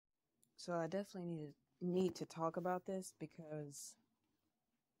So I definitely need to talk about this because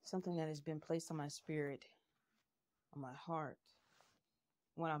something that has been placed on my spirit, on my heart,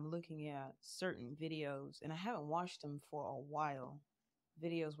 when I'm looking at certain videos, and I haven't watched them for a while,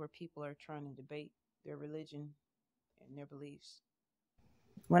 videos where people are trying to debate their religion and their beliefs.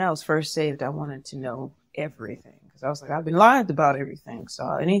 When I was first saved, I wanted to know everything because I was like, I've been lied about everything.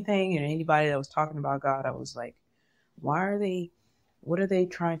 So anything and anybody that was talking about God, I was like, what are they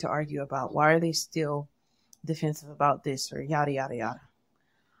trying to argue about? Why are they still defensive about this or yada, yada, yada?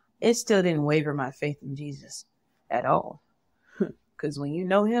 It still didn't waver my faith in Jesus at all. Because when you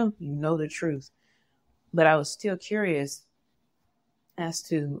know him, you know the truth. But I was still curious as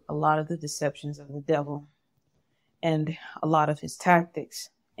to a lot of the deceptions of the devil and a lot of his tactics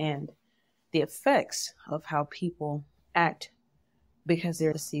and the effects of how people act because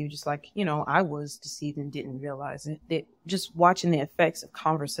they're deceived, just like, I was deceived and didn't realize it. That just watching the effects of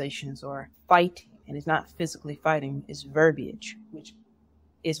conversations or fighting, and it's not physically fighting, it's verbiage, which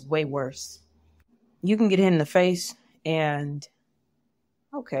is way worse. You can get hit in the face and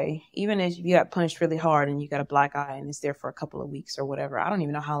okay, even if you got punched really hard and you got a black eye and it's there for a couple of weeks or whatever, I don't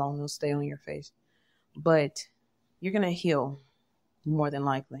even know how long it'll stay on your face, but you're going to heal more than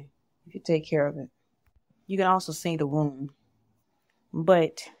likely if you take care of it. You can also see the wound,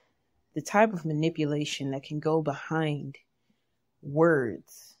 but the type of manipulation that can go behind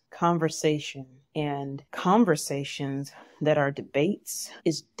words, conversation, and conversations that are debates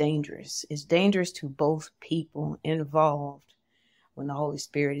is dangerous. It's dangerous to both people involved when the Holy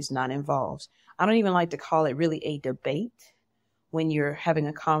Spirit is not involved. I don't even like to call it really a debate when you're having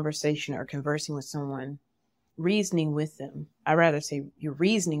a conversation or conversing with someone, reasoning with them. I rather say you're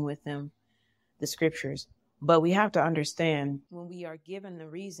reasoning with them, the scriptures. But we have to understand when we are given the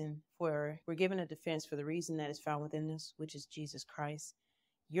reason we're given a defense for the reason that is found within us, which is Jesus Christ.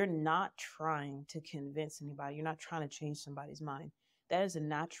 You're not trying to convince anybody. You're not trying to change somebody's mind. That is a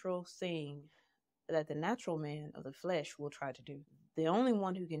natural thing that the natural man of the flesh will try to do. The only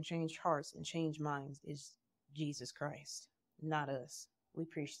one who can change hearts and change minds is Jesus Christ, not us. We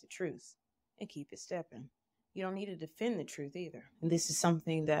preach the truth and keep it stepping. You don't need to defend the truth either. And this is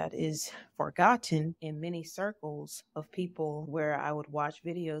something that is forgotten in many circles of people where I would watch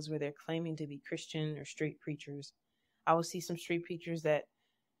videos where they're claiming to be Christian or street preachers. I would see some street preachers that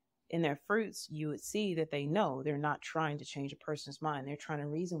in their fruits, you would see that they know they're not trying to change a person's mind. They're trying to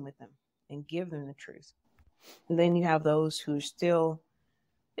reason with them and give them the truth. And then you have those who still,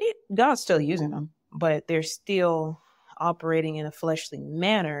 God's still using them, but they're still operating in a fleshly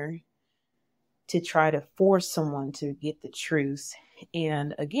manner to try to force someone to get the truth.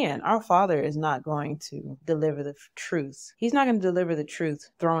 And again, our Father is not going to deliver the truth. He's not going to deliver the truth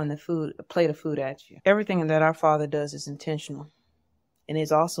throwing a plate of food at you. Everything that our Father does is intentional. And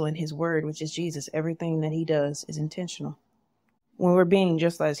is also in his word, which is Jesus. Everything that he does is intentional. When we're being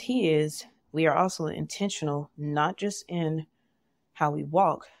just as he is, we are also intentional, not just in how we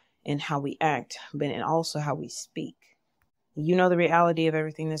walk and how we act, but in also how we speak. You know the reality of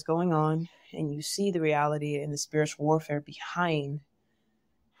everything that's going on, and you see the reality and the spiritual warfare behind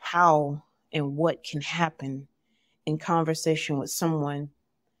how and what can happen in conversation with someone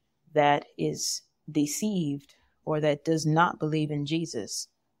that is deceived or that does not believe in Jesus.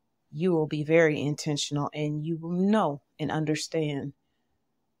 You will be very intentional and you will know and understand.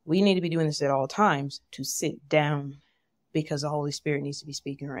 We need to be doing this at all times, to sit down, because the Holy Spirit needs to be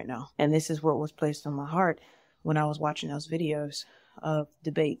speaking right now. And this is what was placed on my heart when I was watching those videos of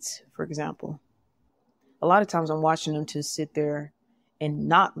debates, for example. A lot of times I'm watching them to sit there and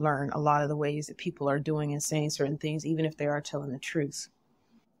not learn a lot of the ways that people are doing and saying certain things, even if they are telling the truth.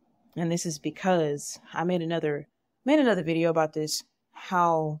 And this is because I made another video about this,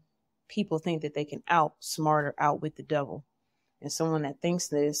 how people think that they can outsmart or outwit the devil. And someone that thinks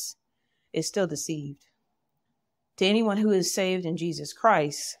this is still deceived. To anyone who is saved in Jesus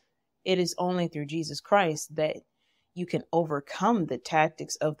Christ, it is only through Jesus Christ that you can overcome the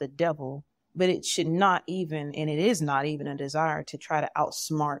tactics of the devil. But it should not even, and it is not even a desire to try to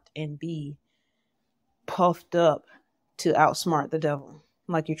outsmart and be puffed up to outsmart the devil.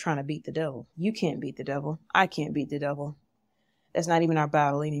 Like you're trying to beat the devil. You can't beat the devil. I can't beat the devil. That's not even our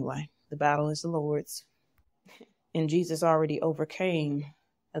battle anyway. The battle is the Lord's. And Jesus already overcame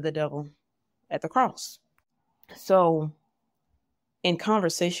the devil at the cross. So in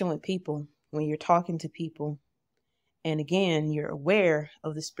conversation with people, when you're talking to people, and again, you're aware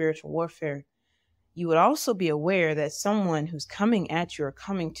of the spiritual warfare, you would also be aware that someone who's coming at you or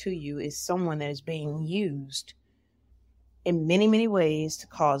coming to you is someone that is being used in many, many ways to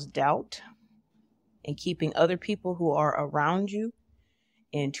cause doubt and keeping other people who are around you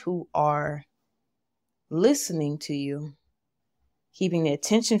and who are listening to you, keeping the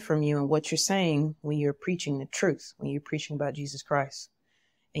attention from you and what you're saying when you're preaching the truth, when you're preaching about Jesus Christ.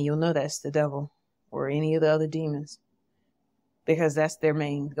 And you'll know that's the devil or any of the other demons, because that's their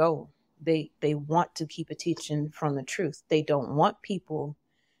main goal. They want to keep attention from the truth. They don't want people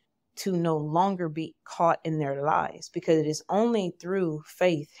to no longer be caught in their lies, because it is only through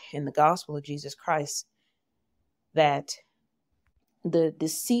faith in the gospel of Jesus Christ that the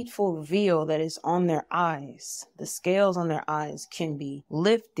deceitful veil that is on their eyes, the scales on their eyes, can be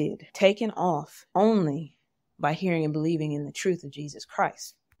lifted, taken off only by hearing and believing in the truth of Jesus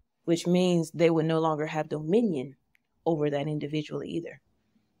Christ, which means they would no longer have dominion over that individual either.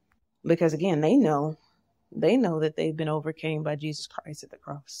 Because again, they know that they've been overcame by Jesus Christ at the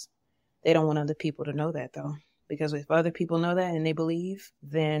cross. They don't want other people to know that, though, because if other people know that and they believe,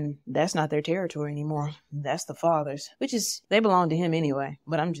 then that's not their territory anymore. That's the Father's, which is, they belong to him anyway,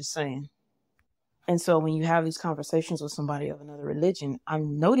 but I'm just saying. And so when you have these conversations with somebody of another religion,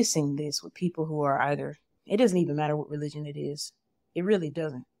 I'm noticing this with people who are either, it doesn't even matter what religion it is. It really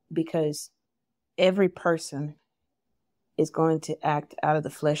doesn't, because every person is going to act out of the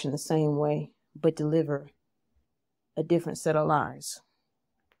flesh in the same way, but deliver a different set of lies,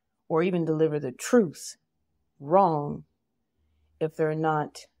 or even deliver the truth wrong if they're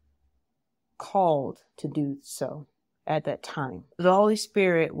not called to do so at that time. The Holy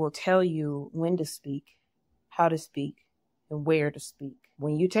Spirit will tell you when to speak, how to speak, and where to speak.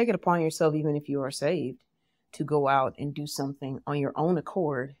 When you take it upon yourself, even if you are saved, to go out and do something on your own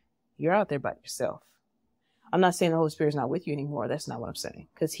accord, you're out there by yourself. I'm not saying the Holy Spirit's not with you anymore. That's not what I'm saying,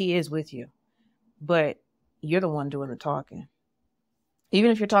 because he is with you. But you're the one doing the talking. Even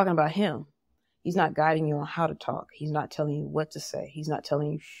if you're talking about him, he's not guiding you on how to talk. He's not telling you what to say. He's not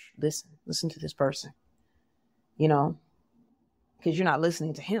telling you, listen to this person, because you're not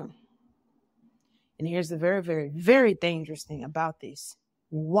listening to him. And here's the very, very, very dangerous thing about this.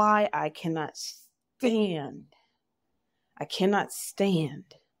 Why I cannot stand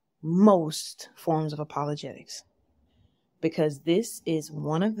most forms of apologetics, because this is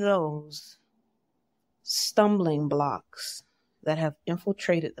one of those stumbling blocks that have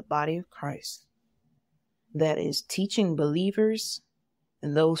infiltrated the body of Christ, that is teaching believers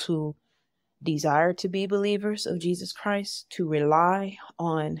and those who desire to be believers of Jesus Christ to rely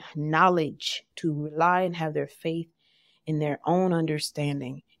on knowledge, to rely and have their faith in their own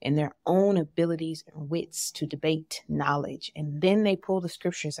understanding and their own abilities and wits to debate knowledge. And then they pull the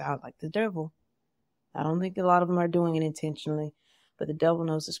scriptures out like the devil. I don't think a lot of them are doing it intentionally, but the devil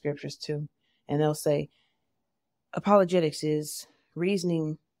knows the scriptures too. And they'll say, apologetics is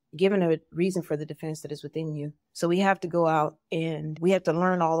reasoning, given a reason for the defense that is within you. So we have to go out and we have to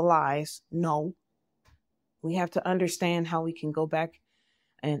learn all the lies. No. We have to understand how we can go back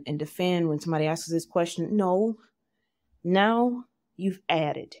and defend when somebody asks this question. No. Now you've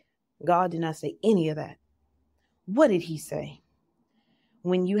added. God did not say any of that. What did he say?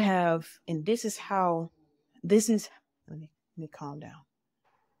 When you have, and let me calm down.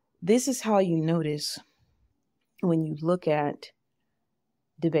 This is how you notice when you look at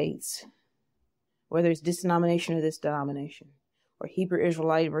debates, whether it's this denomination or this denomination, or Hebrew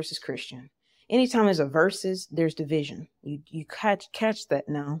Israelite versus Christian. Anytime there's a versus, there's division. You catch that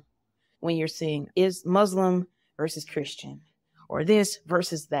now when you're seeing is Muslim versus Christian, or this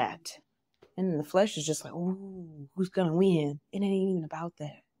versus that. And then the flesh is just like, ooh, who's going to win? It ain't even about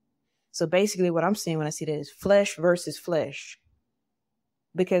that. So basically what I'm saying when I see that is flesh versus flesh,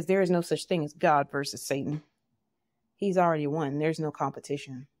 because there is no such thing as God versus Satan. He's already won. There's no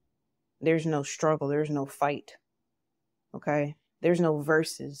competition. There's no struggle. There's no fight. Okay? There's no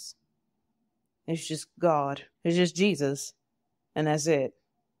verses. It's just God. It's just Jesus. And that's it.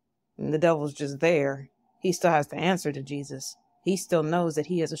 And the devil's just there. He still has to answer to Jesus. He still knows that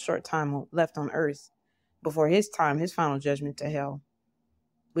he has a short time left on earth before his final judgment to hell,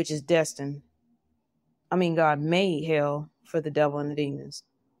 which is destined. I mean, God made hell for the devil and the demons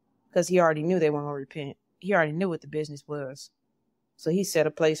because he already knew they weren't going to repent. He already knew what the business was. So he set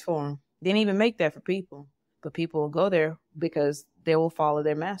a place for them. Didn't even make that for people. But people will go there because they will follow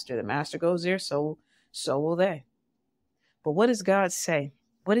their master. The master goes there, so will they. But what does God say?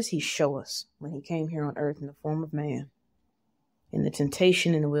 What does he show us when he came here on earth in the form of man? In the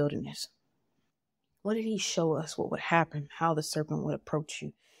temptation in the wilderness. What did he show us? What would happen? How the serpent would approach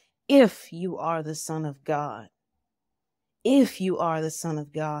you? If you are the Son of God. If you are the Son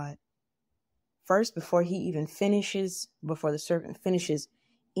of God. First, before the serpent finishes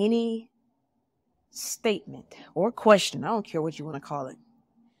any statement or question, I don't care what you want to call it,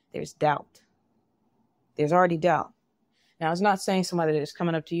 there's doubt. There's already doubt. Now, it's not saying somebody that's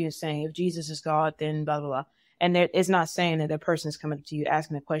coming up to you and saying, if Jesus is God, then blah, blah, blah. And it's not saying that that person is coming up to you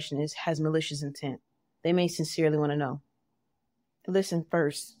asking the question has malicious intent. They may sincerely want to know. Listen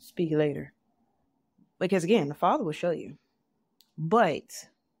first, speak later. Because again, the Father will show you. But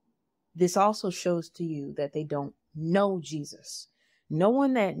this also shows to you that they don't know Jesus. No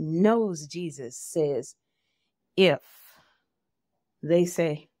one that knows Jesus says, if they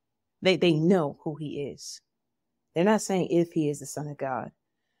say they know who he is. They're not saying if he is the Son of God.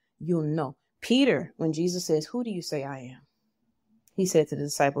 You'll know. Peter, when Jesus says, who do you say I am? He said to the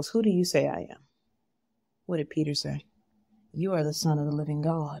disciples, who do you say I am? What did Peter say? You are the Son of the living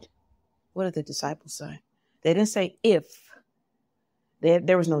God. What did the disciples say? They didn't say if.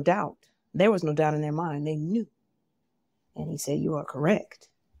 There was no doubt. There was no doubt in their mind. They knew. And he said, you are correct.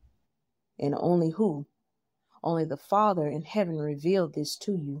 And only who? Only the Father in heaven revealed this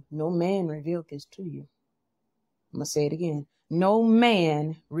to you. No man revealed this to you. I'm going to say it again. No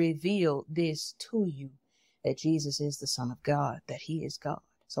man revealed this to you, that Jesus is the Son of God, that he is God.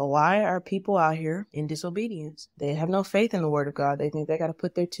 So why are people out here in disobedience? They have no faith in the word of God. They think they got to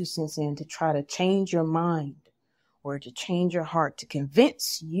put their 2 cents in to try to change your mind or to change your heart, to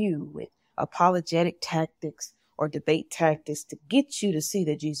convince you with apologetic tactics or debate tactics to get you to see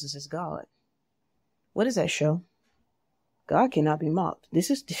that Jesus is God. What does that show? God cannot be mocked. This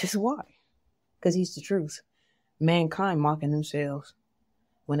is why. Because he's the truth. Mankind mocking themselves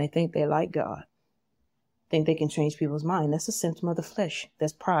when they think they like God, think they can change people's mind. That's a symptom of the flesh.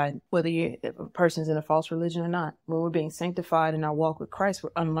 That's pride. Whether a person's in a false religion or not, when we're being sanctified in our walk with Christ, we're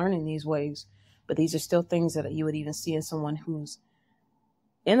unlearning these ways. But these are still things that you would even see in someone who's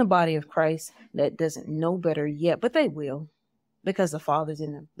in the body of Christ that doesn't know better yet, but they will, because the Father's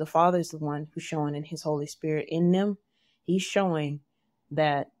in them. The Father is the one who's showing in his Holy Spirit in them. He's showing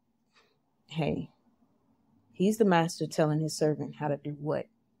that, hey, he's the master telling his servant how to do what.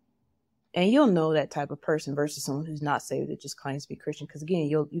 And you'll know that type of person versus someone who's not saved that just claims to be Christian. Because again,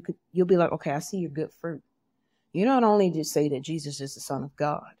 you'll be like, okay, I see your good fruit. You not only just say that Jesus is the Son of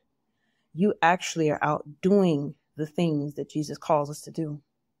God, you actually are out doing the things that Jesus calls us to do.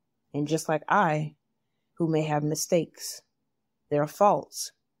 And just like I, who may have mistakes, there are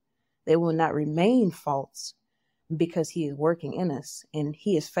faults. They will not remain faults because he is working in us, and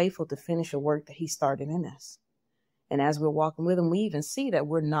he is faithful to finish a work that he started in us. And as we're walking with him, we even see that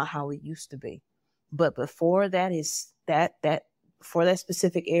we're not how we used to be. But before that is before that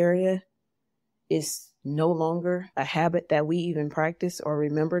specific area is no longer a habit that we even practice or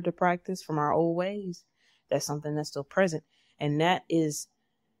remember to practice from our old ways, that's something that's still present. And that is,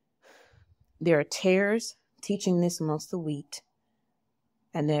 there are tares teaching this amongst the wheat.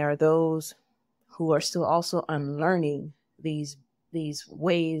 And there are those who are still also unlearning these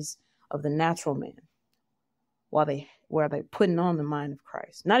ways of the natural man while they're putting on the mind of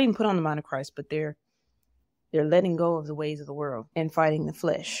Christ. Not even put on the mind of Christ, but they're letting go of the ways of the world and fighting the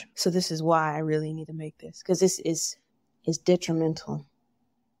flesh. So this is why I really need to make this, because this is detrimental.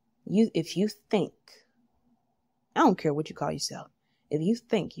 If you think, I don't care what you call yourself, if you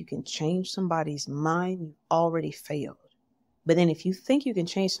think you can change somebody's mind, you've already failed. But then if you think you can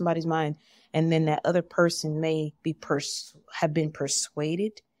change somebody's mind and then that other person may have been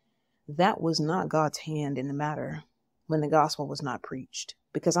persuaded, that was not God's hand in the matter when the gospel was not preached.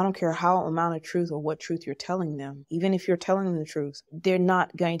 Because I don't care how amount of truth or what truth you're telling them, even if you're telling them the truth, they're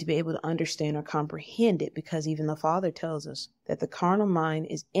not going to be able to understand or comprehend it, because even the Father tells us that the carnal mind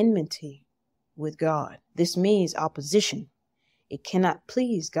is enmity with God. This means opposition. It cannot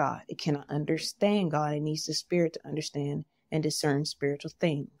please God. It cannot understand God. It needs the Spirit to understand and discern spiritual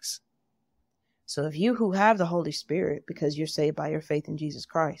things. So if you who have the Holy Spirit, because you're saved by your faith in Jesus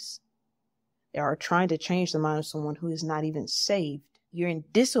Christ, are trying to change the mind of someone who is not even saved, you're in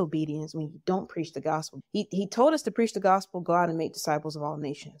disobedience when you don't preach the gospel. He told us to preach the gospel, go out and make disciples of all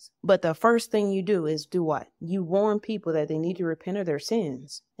nations. But the first thing you do is do what? You warn people that they need to repent of their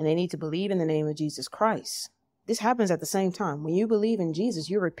sins and they need to believe in the name of Jesus Christ. This happens at the same time. When you believe in Jesus,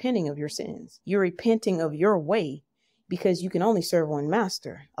 you're repenting of your sins. You're repenting of your way, because you can only serve one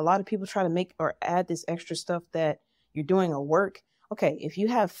master. A lot of people try to make or add this extra stuff that you're doing a work. Okay, if you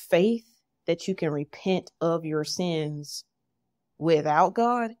have faith that you can repent of your sins without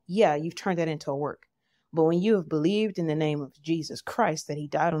God, yeah, you've turned that into a work. But when you have believed in the name of Jesus Christ, that he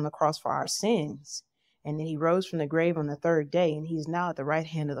died on the cross for our sins, and then he rose from the grave on the third day, and he's now at the right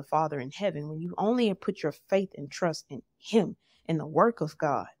hand of the Father in heaven, when you only put your faith and trust in him and the work of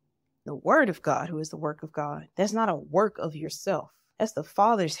God, the word of God, who is the work of God, that's not a work of yourself. That's the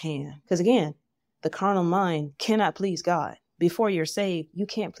Father's hand. Because again, the carnal mind cannot please God. Before you're saved, you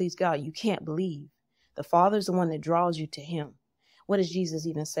can't please God. You can't believe. The Father is the one that draws you to him. What does Jesus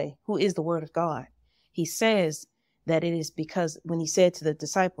even say? Who is the Word of God? He says that it is because when he said to the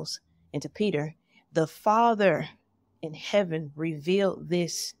disciples and to Peter, the Father in heaven revealed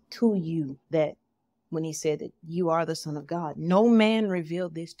this to you, that when he said that you are the Son of God, no man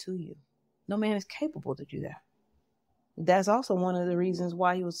revealed this to you. No man is capable to do that. That's also one of the reasons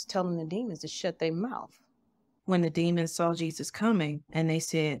why he was telling the demons to shut their mouth. When the demons saw Jesus coming and they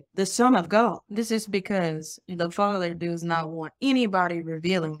said, the Son of God, this is because the Father does not want anybody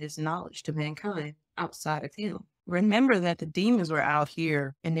revealing this knowledge to mankind outside of him. Remember that the demons were out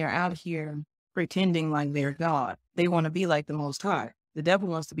here, and they're out here pretending like they're God. They want to be like the Most High. The devil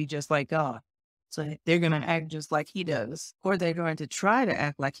wants to be just like God. So they're going to act just like he does, or they're going to try to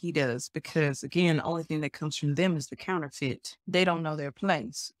act like he does, because again, the only thing that comes from them is the counterfeit. They don't know their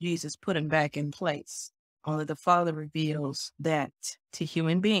place. Jesus put them back in place. Only the Father reveals that to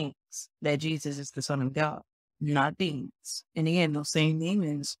human beings, that Jesus is the Son of God, not demons. And again, those same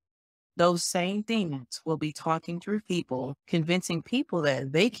demons will be talking through people, convincing people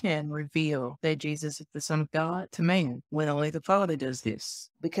that they can reveal that Jesus is the Son of God to man, when only the Father does this.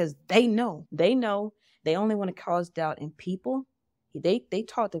 Because they know they only want to cause doubt in people. They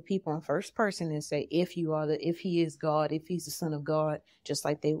talk to people in first person and say, if he is God, if he's the Son of God, just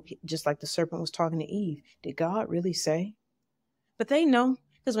like the serpent was talking to Eve. Did God really say? But they know,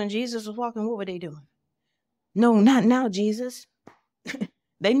 because when Jesus was walking, what were they doing? No, not now, Jesus.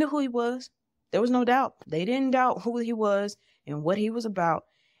 They knew who he was. There was no doubt. They didn't doubt who he was and what he was about.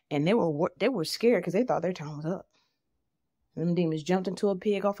 And they were scared because they thought their time was up. Them demons jumped into a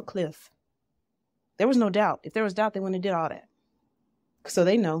pig off a cliff. There was no doubt. If there was doubt, they wouldn't have did all that. So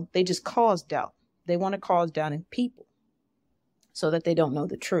they know. They just cause doubt. They want to cause doubt in people so that they don't know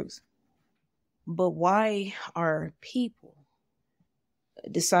the truth. But why are people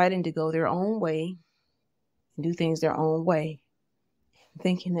deciding to go their own way, do things their own way,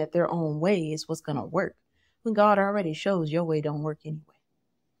 thinking that their own way is what's going to work, when God already shows your way don't work anyway?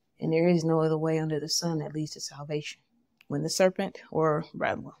 And there is no other way under the sun that leads to salvation. When the serpent,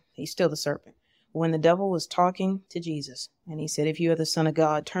 he's still the serpent. When the devil was talking to Jesus and he said, if you are the Son of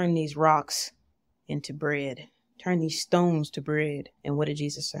God, turn these rocks into bread, turn these stones to bread. And what did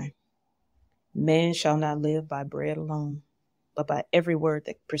Jesus say? Man shall not live by bread alone, but by every word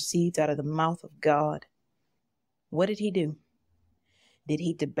that proceeds out of the mouth of God. What did he do? Did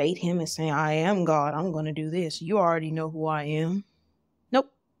he debate him and say, I am God, I'm going to do this? You already know who I am. Nope.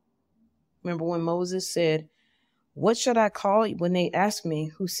 Remember when Moses said, what should I call you? When they asked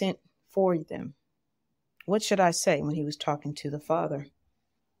me who sent for them, what should I say? When he was talking to the Father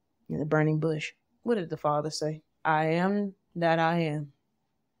in the burning bush, what did the Father say? I am that I am.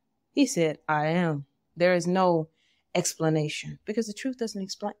 He said, I am. There is no explanation, because the truth doesn't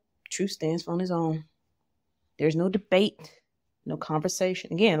explain. Truth stands on its own. There's no debate, no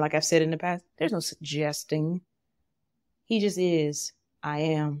conversation. Again, like I've said in the past, there's no suggesting. He just is, I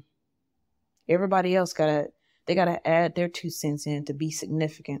am. Everybody else they gotta add their 2 cents in to be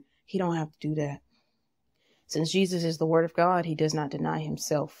significant. He don't have to do that. Since Jesus is the Word of God, he does not deny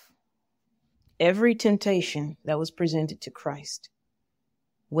himself. Every temptation that was presented to Christ,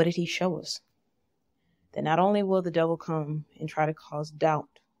 what did he show us? That not only will the devil come and try to cause doubt,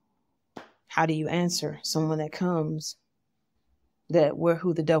 how do you answer someone that comes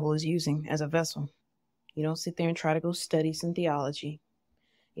who the devil is using as a vessel? You don't sit there and try to go study some theology.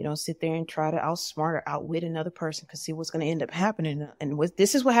 You don't sit there and try to outsmart or outwit another person, because see what's going to end up happening. And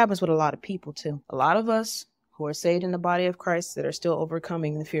this is what happens with a lot of people too. A lot of us who are saved in the body of Christ that are still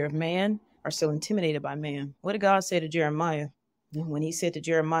overcoming the fear of man are still intimidated by man. What did God say to Jeremiah? When he said to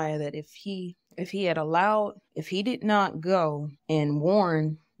Jeremiah that if he did not go and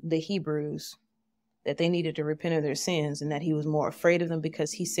warn the Hebrews that they needed to repent of their sins, and that he was more afraid of them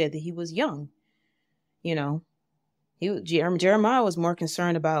because he said that he was young. Jeremiah was more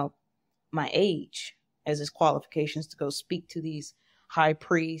concerned about my age as his qualifications to go speak to these high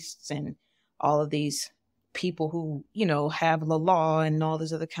priests and all of these people who, have the law and all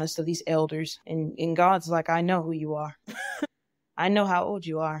this other kind of stuff, these elders. And God's like, I know who you are. I know how old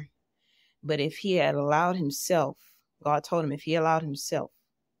you are. But if he had allowed himself, God told him if he allowed himself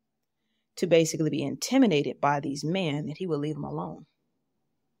to basically be intimidated by these men, that he would leave them alone.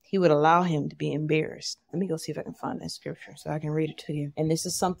 He would allow him to be embarrassed. Let me go see if I can find that scripture so I can read it to you. And this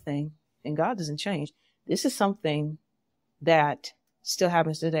is something, and God doesn't change. This is something that still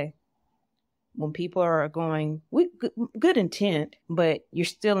happens today. When people are going with good intent, but you're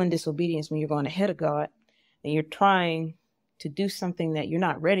still in disobedience when you're going ahead of God, and you're trying to do something that you're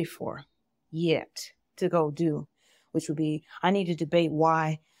not ready for yet to go do, which would be, I need to debate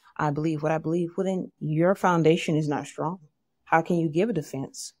why I believe what I believe, well, then your foundation is not strong. How can you give a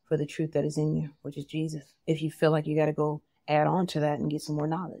defense for the truth that is in you, which is Jesus, if you feel like you got to go add on to that and get some more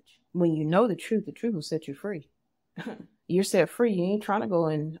knowledge? When you know the truth will set you free. You're set free. You ain't trying to go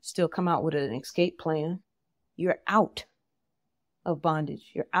and still come out with an escape plan. You're out of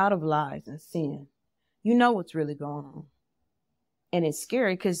bondage. You're out of lies and sin. You know what's really going on. And it's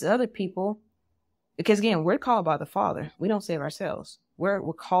scary because other people, because again, we're called by the Father. We don't save ourselves.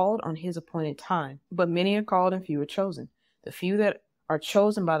 We're called on his appointed time, but many are called and few are chosen. The few that are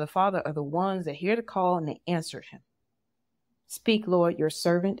chosen by the Father are the ones that hear the call and they answer him. Speak, Lord, your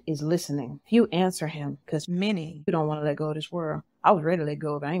servant is listening. Few answer him because many don't want to let go of this world. I was ready to let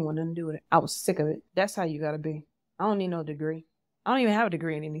go of it. I ain't want nothing to do with it. I was sick of it. That's how you got to be. I don't need no degree. I don't even have a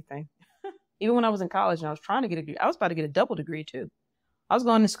degree in anything. Even when I was in college and I was trying to get a degree, I was about to get a double degree too. I was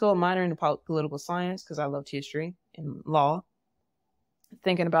going to school minor in political science because I loved history and law.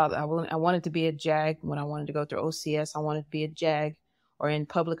 Thinking about I wanted to be a JAG when I wanted to go through OCS. I wanted to be a JAG or in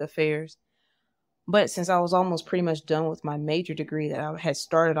public affairs. But since I was almost pretty much done with my major degree that I had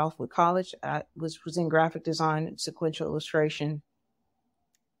started off with college, I was in graphic design and sequential illustration.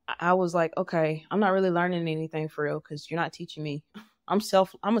 I was like, okay, I'm not really learning anything for real because you're not teaching me. I'm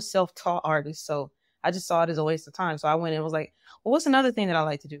a self-taught artist, so I just saw it as a waste of time. So I went and was like, well, what's another thing that I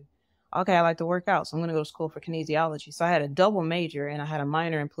like to do? Okay, I like to work out, so I'm going to go to school for kinesiology. So I had a double major and I had a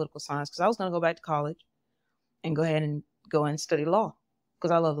minor in political science because I was going to go back to college and go ahead and go and study law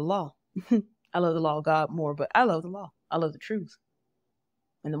because I love the law. I love the law of God more, but I love the law. I love the truth.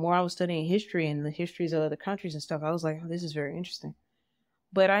 And the more I was studying history and the histories of other countries and stuff, I was like, oh, this is very interesting.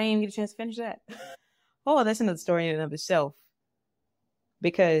 But I didn't even get a chance to finish that. Oh, that's another story in and of itself.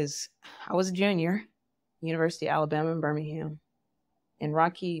 Because I was a junior, University of Alabama in Birmingham, in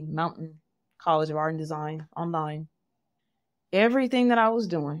Rocky Mountain College of Art and Design online. Everything that I was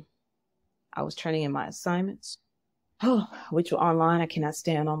doing, I was turning in my assignments, which were online. I cannot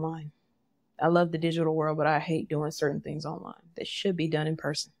stand online. I love the digital world, but I hate doing certain things online that should be done in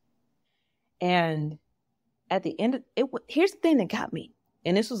person. And at the end of it, here's the thing that got me.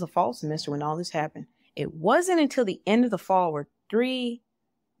 And this was a fall semester when all this happened. It wasn't until the end of the fall where 3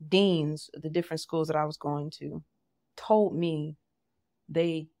 deans of the different schools that I was going to told me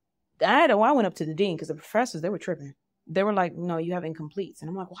I went up to the dean because the professors, they were tripping. They were like, no, you have incompletes. And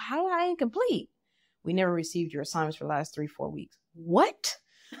I'm like, well, how am I incomplete? We never received your assignments for the last 3-4 weeks. What?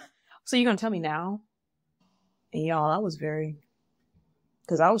 So you're going to tell me now? And y'all, I was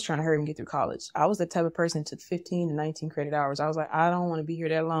because I was trying to hurry and get through college. I was the type of person that took 15 to 19 credit hours. I was like, I don't want to be here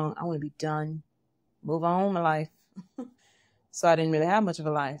that long. I want to be done. Move on with my life. So I didn't really have much of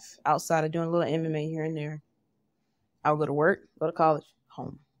a life outside of doing a little MMA here and there. I would go to work, go to college,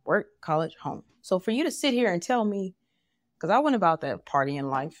 home. Work, college, home. So for you to sit here and tell me, because I wasn't about that partying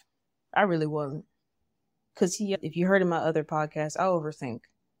life. I really wasn't. Because if you heard in my other podcast, I overthink.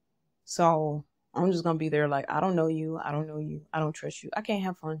 So I'm just going to be there like, I don't know you. I don't know you. I don't trust you. I can't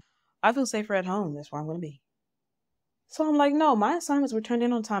have fun. I feel safer at home. That's where I'm going to be. So I'm like, no, my assignments were turned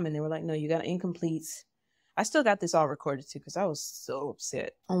in on time. And they were like, no, you got incompletes. I still got this all recorded too because I was so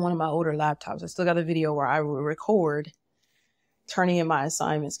upset on one of my older laptops. I still got a video where I would record turning in my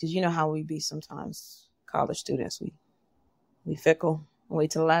assignments because you know how we be sometimes, college students. We fickle,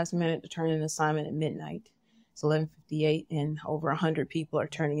 wait till the last minute to turn in an assignment at midnight. It's 11:58 and over 100 people are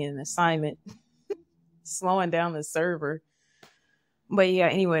turning in an assignment, slowing down the server. But yeah,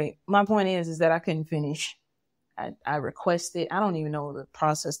 anyway, my point is that I couldn't finish. I requested, I don't even know the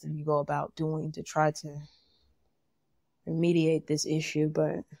process that you go about doing to try to remediate this issue,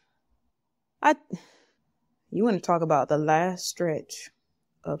 but you want to talk about the last stretch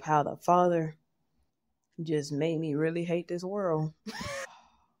of how the Father just made me really hate this world.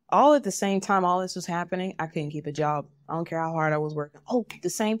 All at the same time all this was happening, I couldn't keep a job. I don't care how hard I was working. Oh, the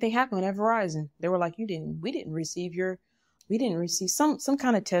same thing happened at Verizon. They were like, we didn't receive some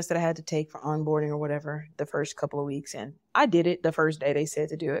kind of test that I had to take for onboarding or whatever the first couple of weeks. And I did it the first day they said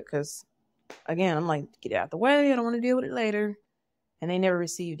to do it because, again, I'm like, get it out the way. I don't want to deal with it later. And they never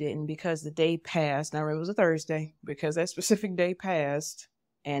received it. And because the day passed, now it was a Thursday, because that specific day passed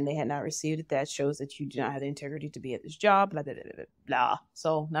and they had not received it, that shows that you do not have the integrity to be at this job, blah, blah, blah, blah, blah.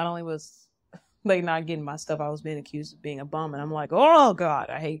 So not only was they not getting my stuff, I was being accused of being a bum. And I'm like, oh,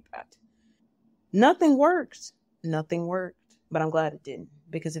 God, I hate that. Nothing worked. But I'm glad it didn't,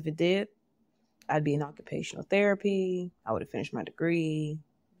 because if it did, I'd be in occupational therapy. I would have finished my degree,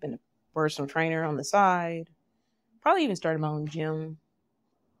 been a personal trainer on the side, probably even started my own gym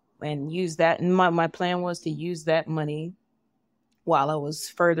and use that. And my plan was to use that money while I was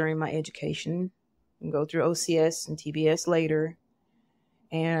furthering my education and go through OCS and TBS later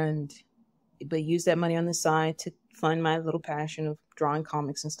but use that money on the side to fund my little passion of drawing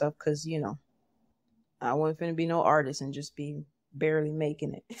comics and stuff. Cause I wasn't finna be no artist and just be barely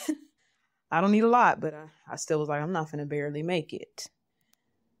making it. I don't need a lot, but I still was like, I'm not finna barely make it.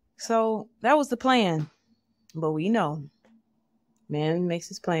 So that was the plan. But we know man makes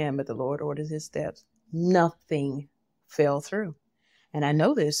his plan, but the Lord orders his steps. Nothing fell through. And I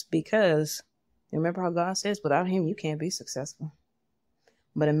know this because remember how God says, without him, you can't be successful.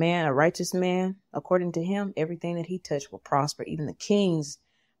 But a righteous man, according to him, everything that he touched will prosper. Even the kings,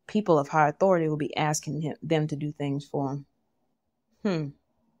 people of high authority, will be asking them to do things for him.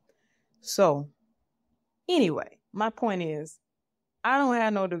 So anyway, my point is, I don't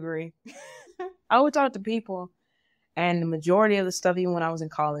have no degree. I would talk to people, and the majority of the stuff, even when I was in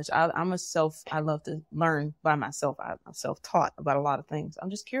college, I love to learn by myself. I'm self-taught about a lot of things. I'm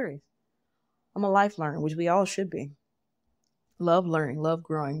just curious. I'm a life learner, which we all should be. Love learning, love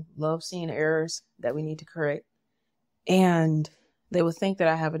growing, love seeing errors that we need to correct. And they would think that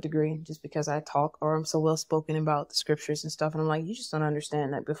I have a degree just because I talk or I'm so well spoken about the scriptures and stuff. And I'm like, you just don't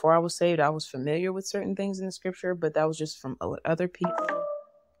understand that. Before I was saved, I was familiar with certain things in the scripture, but that was just from what other people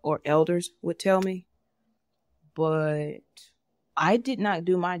or elders would tell me. But I did not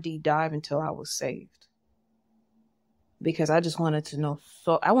do my deep dive until I was saved, because I just wanted to know.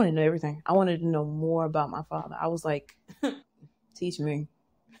 So I wanted to know everything. I wanted to know more about my father. I was like, teach me.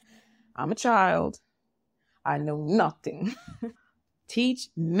 I'm a child. I know nothing. Teach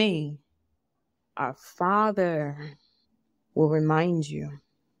me. Our Father will remind you.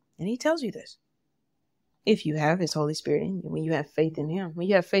 And he tells you this. If you have his Holy Spirit in you, when you have faith in him, when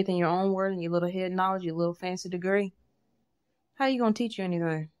you have faith in your own word and your little head knowledge, your little fancy degree, how are you going to teach you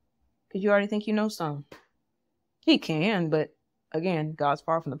anything? Because you already think you know something. He can, but again, God's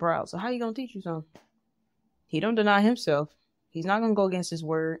far from the proud. So how are you going to teach you something? He don't deny himself. He's not going to go against his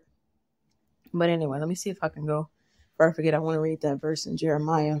word. But anyway, let me see if I can go. Before I forget, I want to read that verse in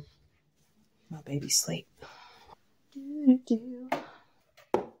Jeremiah. My baby's asleep.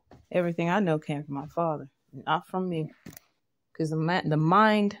 Everything I know came from my Father, not from me. Because the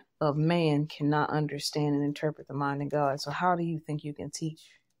mind of man cannot understand and interpret the mind of God. So how do you think you can teach?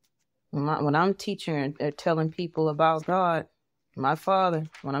 When I'm teaching and telling people about God, my Father,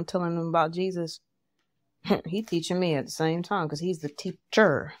 when I'm telling them about Jesus, he's teaching me at the same time because he's the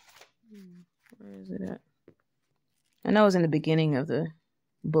teacher. Where is it at? I know it's in the beginning of the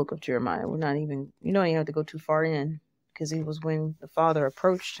book of Jeremiah. We're not even, you don't even have to go too far in, because it was when the Father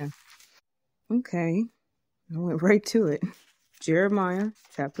approached him. Okay, I went right to it. Jeremiah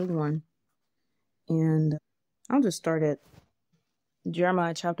chapter 1. And I'll just start at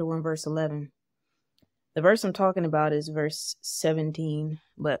Jeremiah chapter 1, verse 11. The verse I'm talking about is verse 17,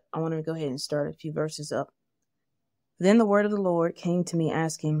 but I want to go ahead and start a few verses up. Then the word of the Lord came to me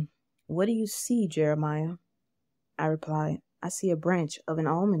asking, "What do you see, Jeremiah?" I replied, "I see a branch of an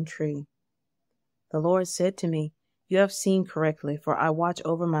almond tree." The Lord said to me, "You have seen correctly, for I watch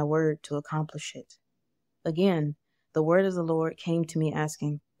over my word to accomplish it." Again, the word of the Lord came to me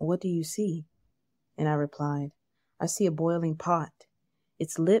asking, "What do you see?" And I replied, "I see a boiling pot,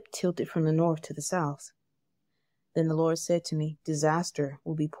 its lip tilted from the north to the south." Then the Lord said to me, "Disaster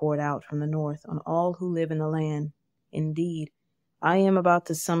will be poured out from the north on all who live in the land. Indeed, I am about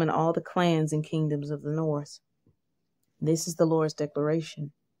to summon all the clans and kingdoms of the north. This is the Lord's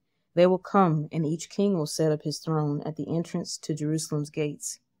declaration. They will come, and each king will set up his throne at the entrance to Jerusalem's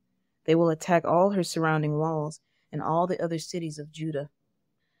gates. They will attack all her surrounding walls and all the other cities of Judah.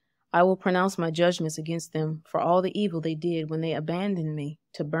 I will pronounce my judgments against them for all the evil they did when they abandoned me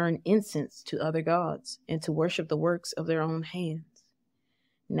to burn incense to other gods and to worship the works of their own hands.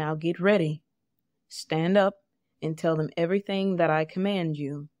 Now get ready, stand up, and tell them everything that I command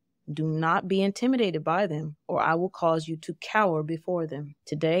you. Do not be intimidated by them, or I will cause you to cower before them.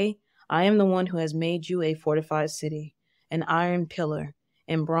 Today, I am the one who has made you a fortified city, an iron pillar,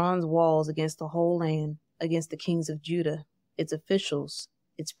 and bronze walls against the whole land, against the kings of Judah, its officials,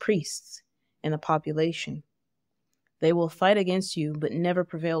 its priests, and the population. They will fight against you, but never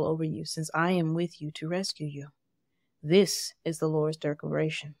prevail over you, since I am with you to rescue you. This is the Lord's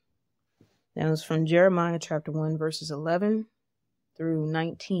declaration. That was from Jeremiah chapter 1, verses 11 through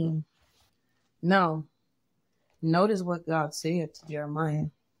 19. Now, notice what God said to Jeremiah.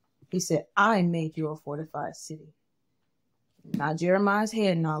 He said, "I made you a fortified city." Not Jeremiah's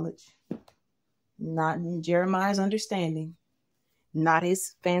head knowledge, not Jeremiah's understanding, not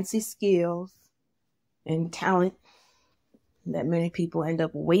his fancy skills and talent that many people end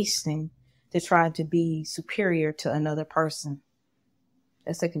up wasting to try to be superior to another person.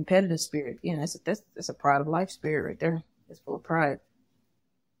 That's a competitive spirit. That's a pride of life spirit right there. It's full of pride.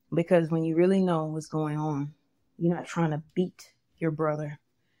 Because when you really know what's going on, you're not trying to beat your brother.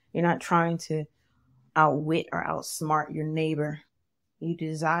 You're not trying to outwit or outsmart your neighbor. You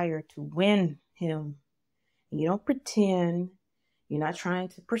desire to win him. You don't pretend. You're not trying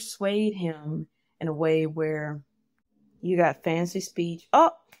to persuade him in a way where you got fancy speech.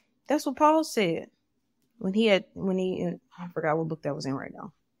 Oh, that's what Paul said I forgot what book that was in right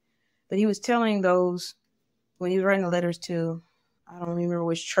now. But he was telling those, when he was writing the letters to, I don't remember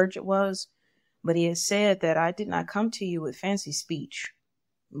which church it was, but he had said that I did not come to you with fancy speech,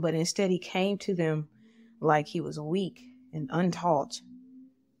 but instead he came to them like he was weak and untaught,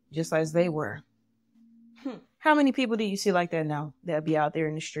 just as they were. How many people do you see like that now that be out there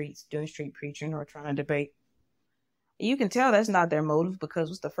in the streets doing street preaching or trying to debate? You can tell that's not their motive, because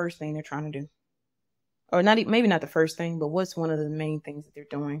what's the first thing they're trying to do? Or not, maybe not the first thing, but what's one of the main things that they're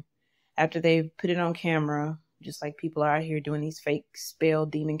doing after they've put it on camera, just like people are out here doing these fake spell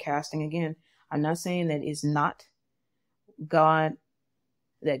demon casting again. I'm not saying that it's not God,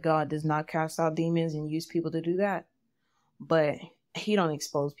 that God does not cast out demons and use people to do that, but he don't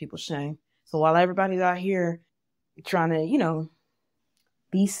expose people's shame. So while everybody's out here trying to,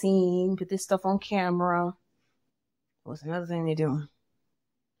 be seen, put this stuff on camera, what's another thing they're doing?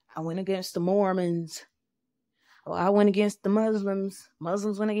 I went against the Mormons. Oh, I went against the Muslims.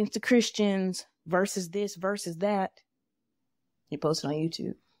 Muslims went against the Christians. Versus this, versus that. You post it on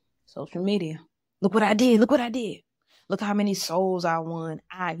YouTube, social media. Look what I did. Look what I did. Look how many souls I won.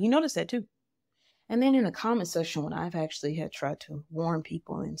 You notice that too. And then in the comment section, when I've actually had tried to warn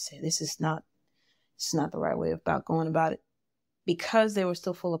people and say, this is not the right way about going about it, because they were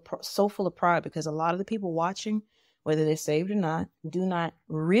still so full of pride, because a lot of the people watching, whether they're saved or not, do not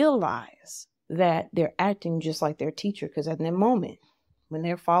realize that they're acting just like their teacher. Because at that moment, when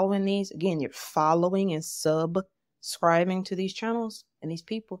they're following these, again, you're following and subscribing to these channels and these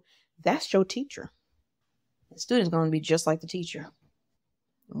people, that's your teacher. The student's going to be just like the teacher.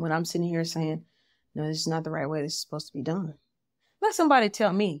 And when I'm sitting here saying, no, this is not the right way, this is supposed to be done, let somebody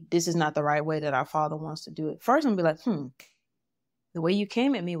tell me this is not the right way that our Father wants to do it. First, I'm going to be like, the way you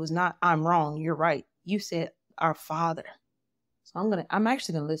came at me was not, I'm wrong, you're right. You said our Father. So I'm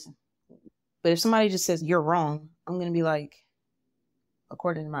actually going to listen. But if somebody just says you're wrong, I'm going to be like,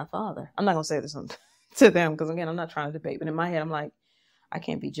 according to my Father. I'm not going to say this to them, because again, I'm not trying to debate. But in my head, I'm like, I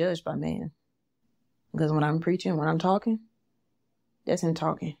can't be judged by man. Because when I'm preaching, when I'm talking, that's him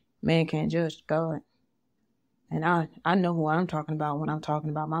talking. Man can't judge God. And I know who I'm talking about when I'm talking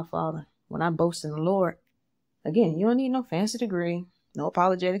about my Father. When I boast in the Lord, again, you don't need no fancy degree, no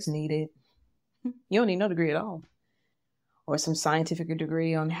apologetics needed. You don't need no degree at all. Or some scientific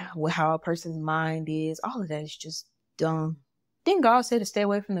degree on how a person's mind is. All of that is just dumb. Didn't God say to stay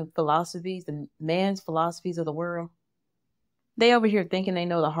away from the philosophies, the man's philosophies of the world? They over here thinking they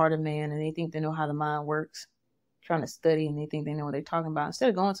know the heart of man, and they think they know how the mind works, trying to study, and they think they know what they're talking about, instead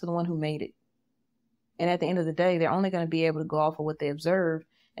of going to the one who made it. And at the end of the day, they're only going to be able to go off of what they observe.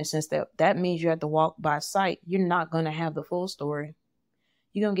 And since that means you have to walk by sight, you're not going to have the full story.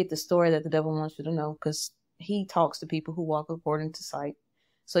 You're going to get the story that the devil wants you to know, because he talks to people who walk according to sight.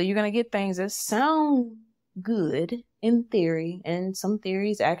 So you're going to get things that sound good in theory, and some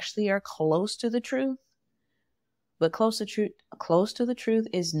theories actually are close to the truth. But close to the truth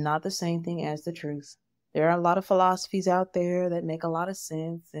is not the same thing as the truth. There are a lot of philosophies out there that make a lot of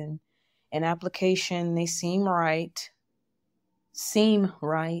sense, and in application, they seem right,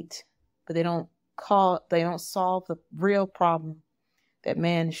 but they don't solve the real problem that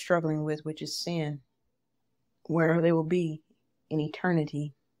man is struggling with, which is sin. Where they will be in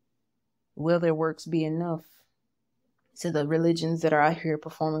eternity. Will their works be enough? To the religions that are out here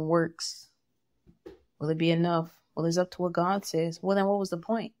performing works, will it be enough? Well, it's up to what God says. Well, then what was the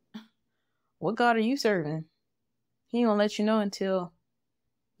point? What God are you serving? He ain't gonna let you know until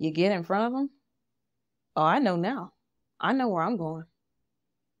you get in front of him. Oh, I know now. I know where I'm going.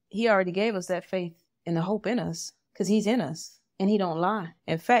 He already gave us that faith and the hope in us, because he's in us. And he don't lie.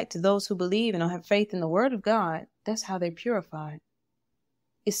 In fact, to those who believe and don't have faith in the word of God, that's how they're purified.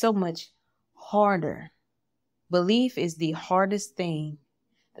 It's so much harder. Belief is the hardest thing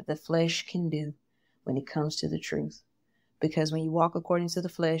that the flesh can do when it comes to the truth. Because when you walk according to the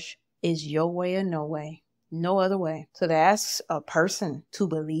flesh, it's your way or no way. No other way. So to ask a person to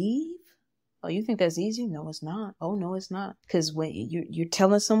believe, oh, you think that's easy? No, it's not. Oh, no, it's not. Because when you're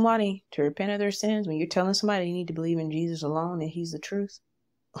telling somebody to repent of their sins, when you're telling somebody you need to believe in Jesus alone and he's the truth,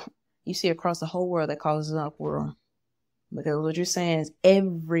 you see across the whole world that causes an uproar. Because what you're saying is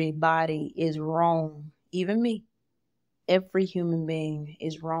everybody is wrong. Even me. Every human being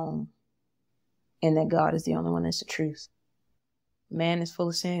is wrong. And that God is the only one that's the truth. Man is full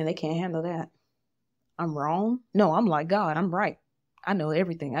of sin and they can't handle that. I'm wrong? No, I'm like God. I'm right. I know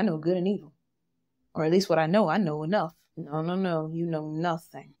everything. I know good and evil. Or at least what I know enough. No. You know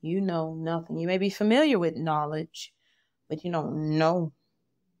nothing. You know nothing. You may be familiar with knowledge, but you don't know.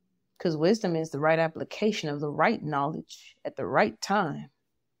 Because wisdom is the right application of the right knowledge at the right time.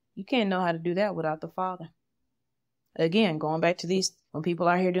 You can't know how to do that without the Father. Again, going back to these, when people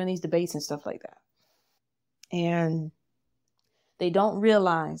are here doing these debates and stuff like that. And they don't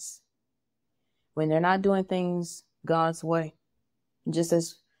realize when they're not doing things God's way. Just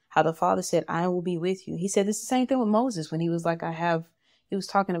as how the Father said, I will be with you. He said it's the same thing with Moses when he was like,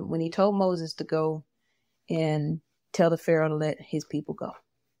 when he told Moses to go and tell the Pharaoh to let his people go.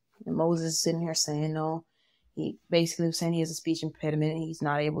 And Moses is sitting here saying, no, he basically was saying he has a speech impediment and he's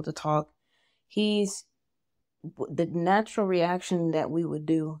not able to talk. The natural reaction that we would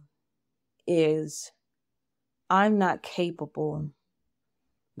do is, I'm not capable,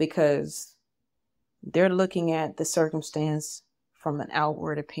 because they're looking at the circumstance from an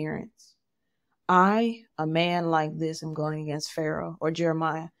outward appearance. I, a man like this, am going against Pharaoh or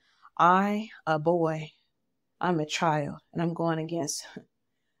Jeremiah. I, a boy, I'm a child, and I'm going against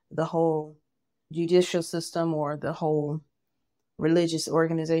the whole judicial system or the whole religious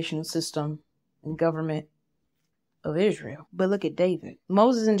organizational system and government of Israel. But look at David.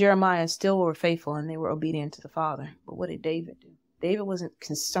 Moses and Jeremiah still were faithful and they were obedient to the Father. But what did David do? David wasn't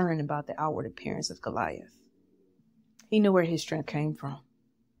concerned about the outward appearance of Goliath. He knew where his strength came from.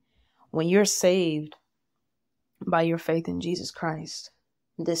 When you're saved by your faith in Jesus Christ,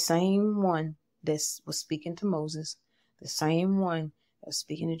 the same one that was speaking to Moses, the same one that was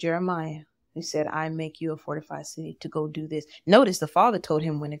speaking to Jeremiah, he said, I make you a fortified city to go do this. Notice the Father told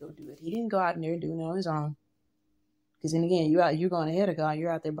him when to go do it. He didn't go out in there doing it on his own. Because then again, you're going ahead of God.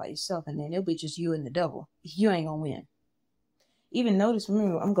 You're out there by yourself. And then it'll be just you and the devil. You ain't going to win. Even notice,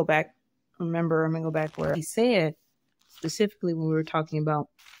 remember, I'm going to go back where he said, specifically when we were talking about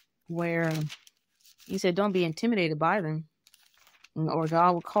where he said, don't be intimidated by them, or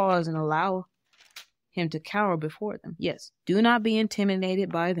God will cause and allow him to cower before them. Yes, do not be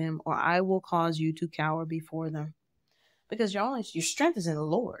intimidated by them, or I will cause you to cower before them. Because your strength is in the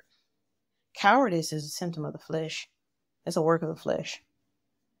Lord. Cowardice is a symptom of the flesh. That's a work of the flesh.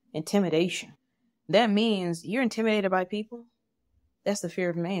 Intimidation. That means you're intimidated by people. That's the fear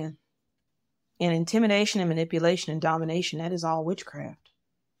of man. And intimidation and manipulation and domination, that is all witchcraft,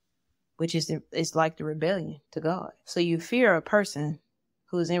 which is it's like the rebellion to God. So you fear a person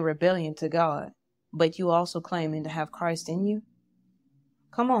who is in rebellion to God, but you also claiming to have Christ in you.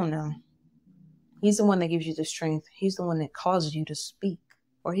 Come on now. He's the one that gives you the strength. He's the one that causes you to speak,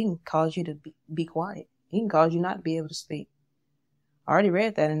 or he can cause you to be quiet. He can cause you not to be able to speak. I already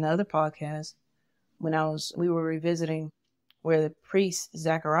read that in the other podcast when we were revisiting where the priest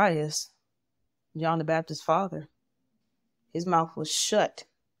Zacharias, John the Baptist's father, his mouth was shut.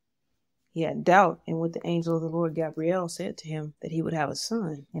 He had doubt in what the angel of the Lord Gabriel said to him, that he would have a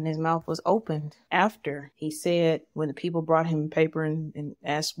son. And his mouth was opened after he said, when the people brought him paper and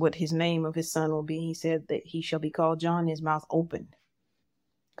asked what his name of his son will be, he said that he shall be called John. His mouth opened.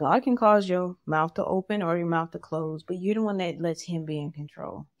 God can cause your mouth to open or your mouth to close, but you're the one that lets him be in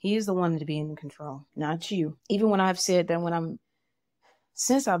control. He is the one to be in control, not you. Even when I've said that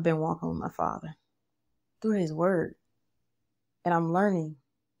since I've been walking with my Father through his word, and I'm learning,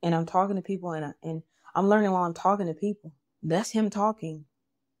 and I'm talking to people, and I'm learning while I'm talking to people. That's him talking.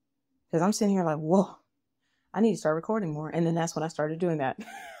 Because I'm sitting here like, whoa, I need to start recording more. And then that's when I started doing that.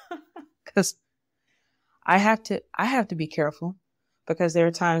 Because I have to be careful. Because there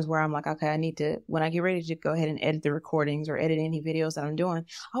are times where I'm like, okay, when I get ready to go ahead and edit the recordings or edit any videos that I'm doing,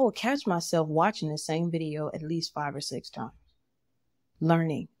 I will catch myself watching the same video at least 5 or 6 times.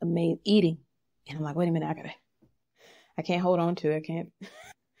 Learning, eating. And I'm like, wait a minute, I can't hold on to it. I can't.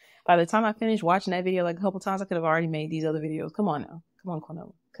 By the time I finish watching that video like a couple times, I could have already made these other videos. Come on now. Come on,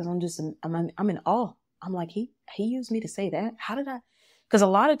 Cornell. Because I'm in awe. I'm like, he used me to say that? How did I? Because a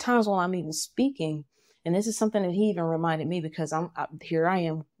lot of times while I'm even speaking, and this is something that he even reminded me, because here I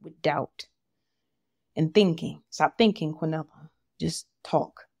am with doubt and thinking. Stop thinking, Quinella. Just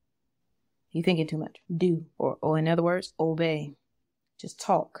talk. You thinking too much. Do. Or in other words, obey. Just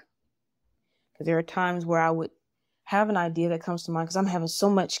talk. Because there are times where I would have an idea that comes to mind, because I'm having so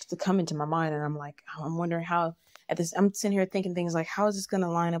much to come into my mind, and I'm like, I'm wondering how I'm sitting here thinking things like, how is this going to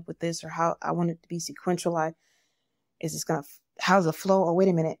line up with this, or how I want it to be sequential. How's the flow? Oh, wait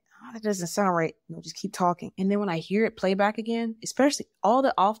a minute. Oh, that doesn't sound right. No, just keep talking. And then when I hear it play back again, especially all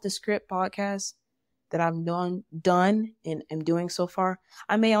the off the script podcasts, that I've done and am doing so far,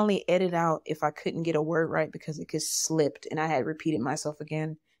 I may only edit out if I couldn't get a word right because it just slipped and I had repeated myself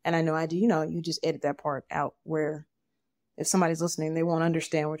again. And I know I do, you just edit that part out where if somebody's listening, they won't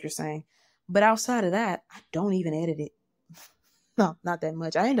understand what you're saying. But outside of that, I don't even edit it. No, not that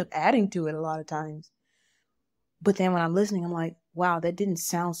much. I end up adding to it a lot of times. But then when I'm listening, I'm like, wow, that didn't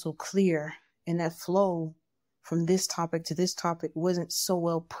sound so clear. And that flow from this topic to this topic wasn't so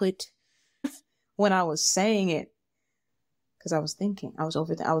well put when I was saying it. Because I was thinking, all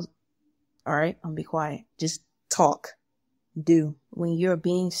right, I'm gonna be quiet. Just talk, do. When you're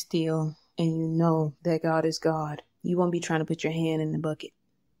being still and you know that God is God, you won't be trying to put your hand in the bucket.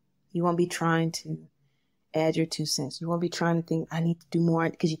 You won't be trying to add your 2 cents. You won't be trying to think, I need to do more,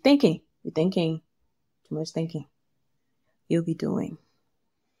 because you're thinking, too much thinking. You'll be doing.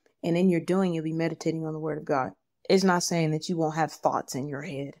 And in your doing, you'll be meditating on the word of God. It's not saying that you won't have thoughts in your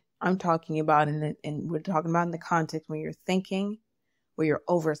head. I'm talking about and we're talking about in the context when you're thinking, where you're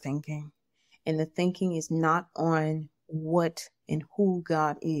overthinking. And the thinking is not on what and who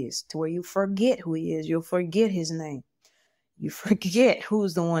God is, to where you forget who he is. You'll forget his name. You forget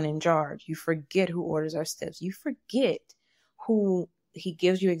who's the one in charge. You forget who orders our steps. You forget who he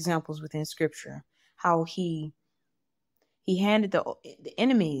gives you examples within scripture, how he handed the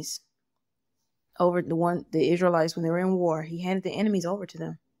enemies over, the Israelites, when they were in war, he handed the enemies over to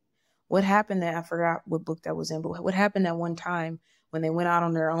them. What happened that, I forgot what book that was in, but what happened that one time when they went out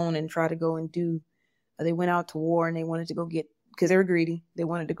on their own and tried to go and they went out to war and they wanted to go get, because they were greedy, they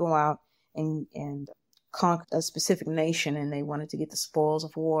wanted to go out and conquer a specific nation, and they wanted to get the spoils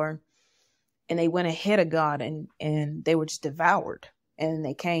of war, and they went ahead of God and they were just devoured, and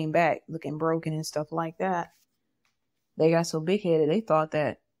they came back looking broken and stuff like that. They got so big-headed, they thought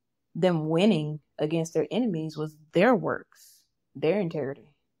that them winning against their enemies was their works, their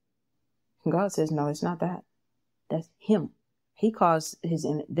integrity. And God says, no, it's not that. That's him. He caused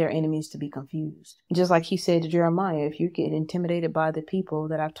their enemies to be confused. Just like he said to Jeremiah, if you get intimidated by the people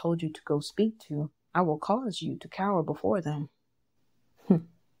that I've told you to go speak to, I will cause you to cower before them.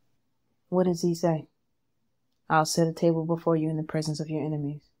 What does he say? I'll set a table before you in the presence of your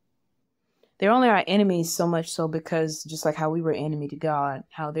enemies. They're only our enemies so much so because, just like how we were enemy to God,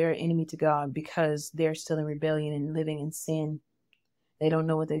 how they're enemy to God because they're still in rebellion and living in sin. They don't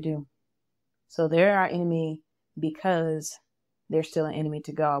know what they do. So they're our enemy because they're still an enemy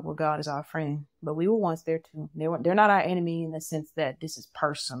to God, where God is our friend. But we were once there too. They're not our enemy in the sense that this is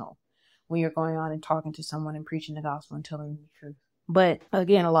personal, when you're going on and talking to someone and preaching the gospel and telling them the truth. But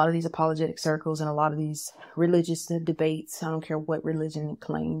again, a lot of these apologetic circles and a lot of these religious debates, I don't care what religion it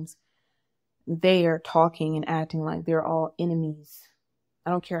claims, they are talking and acting like they're all enemies. I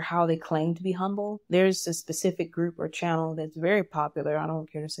don't care how they claim to be humble. There's a specific group or channel that's very popular. I don't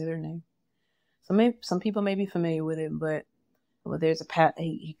care to say their name. So some people may be familiar with it, but there's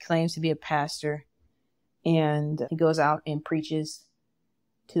he claims to be a pastor, and he goes out and preaches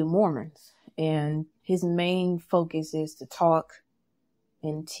to Mormons. And his main focus is to talk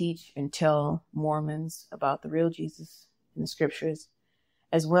and teach and tell Mormons about the real Jesus in the scriptures,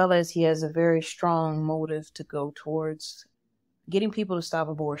 as well as he has a very strong motive to go towards getting people to stop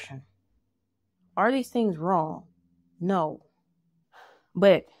abortion. Are these things wrong? No.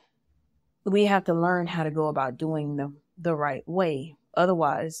 But we have to learn how to go about doing them the right way.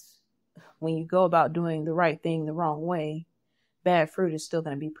 Otherwise, when you go about doing the right thing the wrong way, bad fruit is still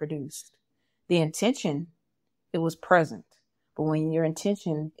going to be produced. The intention, it was present. But when your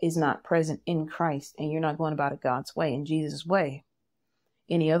intention is not present in Christ and you're not going about it God's way, in Jesus' way,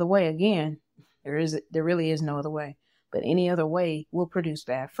 any other way, again, there really is no other way. But any other way will produce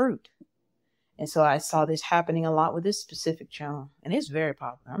bad fruit. And so I saw this happening a lot with this specific channel. And it's very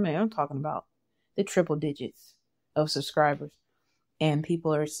popular. I mean, I'm talking about the triple digits of subscribers. And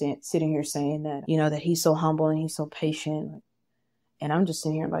people are sitting here saying that, that he's so humble and he's so patient. And I'm just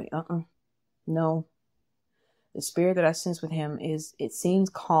sitting here like, no. The spirit that I sense with him it seems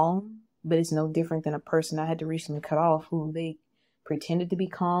calm, but it's no different than a person I had to recently cut off who they pretended to be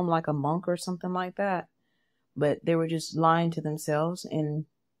calm, like a monk or something like that. But they were just lying to themselves. And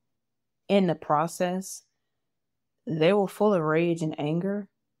in the process, they were full of rage and anger.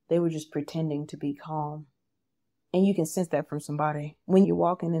 They were just pretending to be calm. And you can sense that from somebody. When you're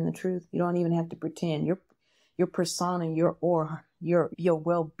walking in the truth, you don't even have to pretend. Your persona, your aura, your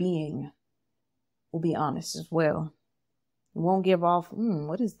well-being will be honest as well. It won't give off,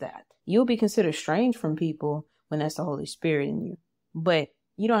 what is that? You'll be considered strange from people when that's the Holy Spirit in you. But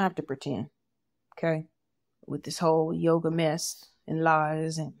you don't have to pretend, okay? With this whole yoga mess and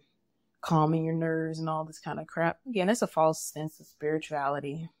lies and calming your nerves and all this kind of crap. Again, that's a false sense of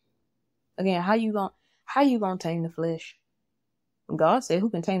spirituality. Again, how you gonna tame the flesh? God said,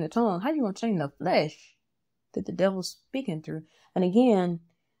 who can tame the tongue? How you gonna tame the flesh that the devil's speaking through? And again,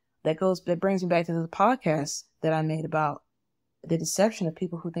 that brings me back to the podcast that I made about the deception of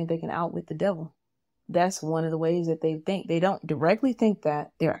people who think they can outwit the devil. That's one of the ways that they think. They don't directly think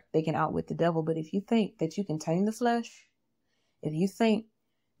that they can outwit the devil. But if you think that you can tame the flesh, if you think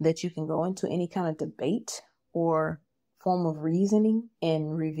that you can go into any kind of debate or form of reasoning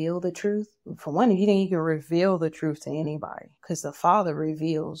and reveal the truth, for one, if you think you can reveal the truth to anybody, because the Father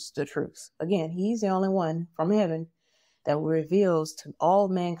reveals the truth. Again, he's the only one from heaven that reveals to all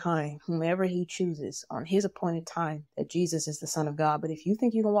mankind, whomever he chooses on his appointed time, that Jesus is the Son of God. But if you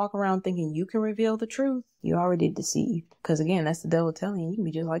think you can walk around thinking you can reveal the truth, you're already deceived. Because again, that's the devil telling you, you can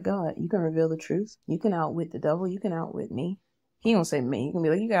be just like God. You can reveal the truth. You can outwit the devil. You can outwit me. He don't say me. You can be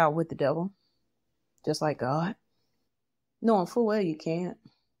like, you can outwit the devil. Just like God. Knowing full well you can't.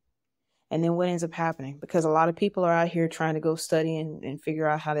 And then what ends up happening? Because a lot of people are out here trying to go study and figure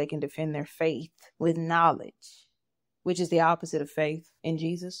out how they can defend their faith with knowledge, which is the opposite of faith in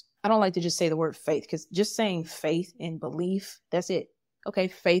Jesus. I don't like to just say the word faith, because just saying faith and belief, that's it. Okay,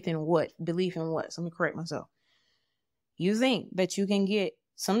 faith in what? Belief in what? So let me correct myself. You think that you can get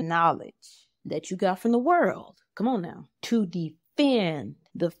some knowledge that you got from the world, come on now, to defend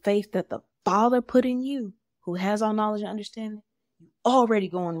the faith that the Father put in you, who has all knowledge and understanding. You're already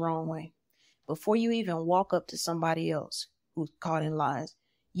going the wrong way. Before you even walk up to somebody else who's caught in lies,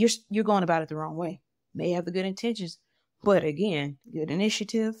 you're going about it the wrong way. May have the good intentions, but again, good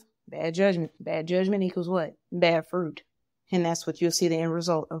initiative, bad judgment. Bad judgment equals what? Bad fruit. And that's what you'll see the end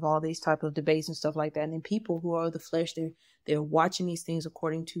result of all these type of debates and stuff like that. And then people who are the flesh, they're watching these things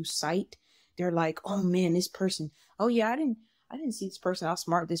according to sight. They're like, oh man, this person. Oh yeah, I didn't see this person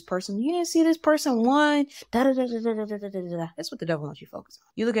outsmart this person. You didn't see this person won. That's what the devil wants you to focus on.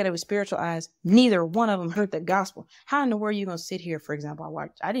 You look at it with spiritual eyes. Neither one of them heard the gospel. How in the world are you going to sit here? For example,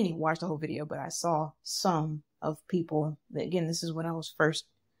 I didn't even watch the whole video, but I saw some of people that, again, this is when I was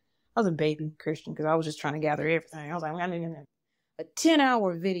a baby Christian, because I was just trying to gather everything. I was like, a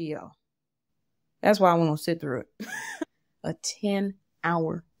 10-hour video. That's why I won't sit through it. A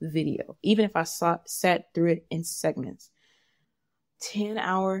 10-hour video. Even if I sat through it in segments.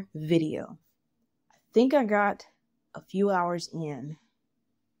 10-hour video. I think I got a few hours in.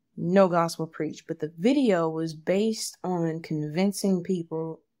 No gospel preached, but the video was based on convincing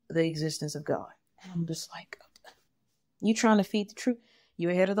people the existence of God. And I'm just like, you trying to feed the truth?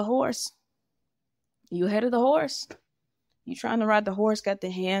 You ahead of the horse. You ahead of the horse. You trying to ride the horse, got the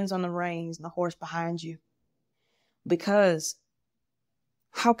hands on the reins and the horse behind you. Because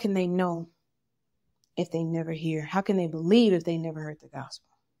how can they know if they never hear? How can they believe if they never heard the gospel?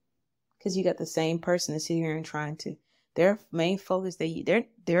 Because you got the same person that's here and trying to, their main focus,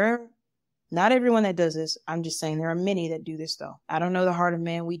 they're not everyone that does this. I'm just saying there are many that do this though. I don't know the heart of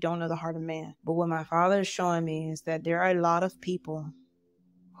man. We don't know the heart of man. But what my Father is showing me is that there are a lot of people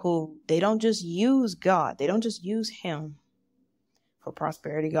who, they don't just use God. They don't just use him for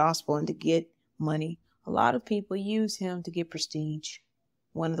prosperity gospel and to get money. A lot of people use him to get prestige.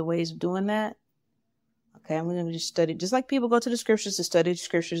 One of the ways of doing that, okay, I'm going to just study, just like people go to the scriptures to study the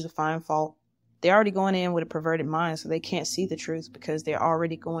scriptures to find fault. They're already going in with a perverted mind, so they can't see the truth because they're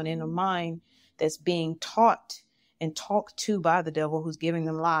already going in a mind that's being taught and talked to by the devil who's giving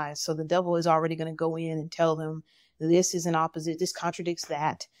them lies. So the devil is already going to go in and tell them this is an opposite, this contradicts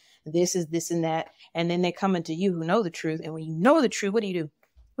that, this is this and that. And then they come into you who know the truth. And when you know the truth, what do?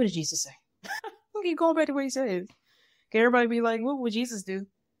 What did Jesus say? Keep going back to what he said. Can everybody be like, what would Jesus do?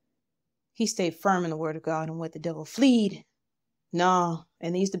 He stayed firm in the word of God and let the devil flee. No,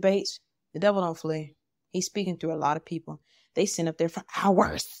 in these debates, the devil don't flee. He's speaking through a lot of people. They sit up there for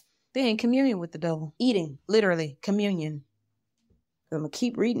hours. They in communion with the devil. Eating, literally, communion. I'm going to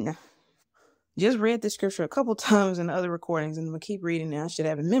keep reading now. Just read the scripture a couple times in the other recordings, and I'm going to keep reading now. I should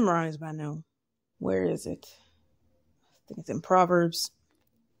have it memorized by now. Where is it? I think it's in Proverbs.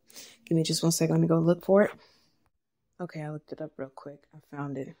 Give me just 1 second. Let me go look for it. Okay, I looked it up real quick. I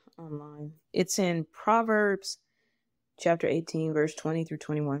found it online. It's in Proverbs chapter 18, verse 20 through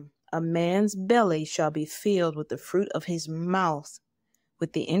 21. A man's belly shall be filled with the fruit of his mouth.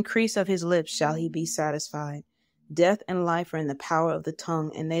 With the increase of his lips shall he be satisfied. Death and life are in the power of the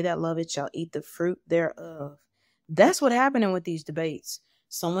tongue, and they that love it shall eat the fruit thereof. That's what happening with these debates.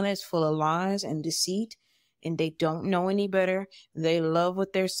 Someone that's full of lies and deceit, and they don't know any better. They love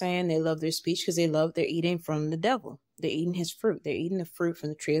what they're saying. They love their speech because they're eating from the devil. They're eating his fruit. They're eating the fruit from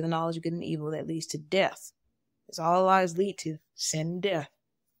the tree of the knowledge of good and evil that leads to death. That's all lies lead to, sin and death.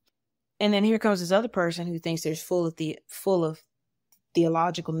 And then here comes this other person who thinks they're full of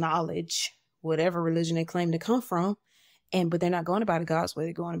theological knowledge, whatever religion they claim to come from, but they're not going about it God's way.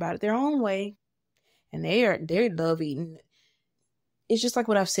 They're going about it their own way, and they love eating. It's just like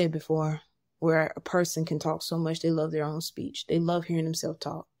what I've said before, where a person can talk so much they love their own speech. They love hearing themselves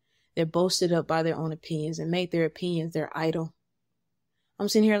talk. They're boasted up by their own opinions and make their opinions their idol. I'm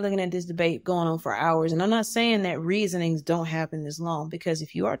sitting here looking at this debate going on for hours, and I'm not saying that reasonings don't happen this long, because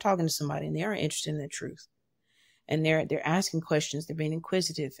if you are talking to somebody and they are interested in the truth, and they're asking questions, they're being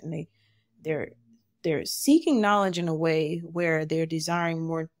inquisitive, and they're seeking knowledge in a way where they're desiring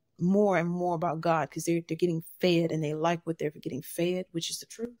more and more about God, because they're getting fed and they like what they're getting fed, which is the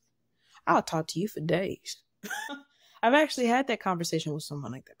truth. I'll talk to you for days. I've actually had that conversation with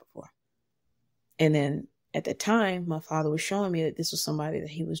someone like that before. And then at the time, my father was showing me that this was somebody that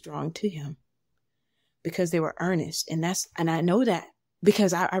he was drawing to him because they were earnest. And I know that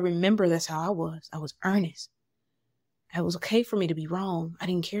because I remember that's how I was. I was earnest. It was okay for me to be wrong. I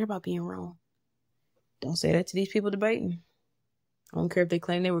didn't care about being wrong. Don't say that to these people debating. I don't care if they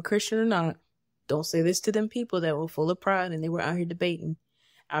claim they were Christian or not. Don't say this to them people that were full of pride and they were out here debating,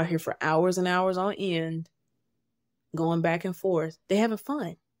 out here for hours and hours on end, going back and forth. They having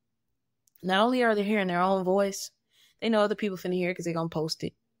fun. Not only are they hearing their own voice, they know other people finna hear it because they're going to post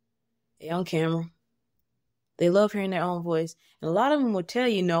it. They on camera. They love hearing their own voice. And a lot of them will tell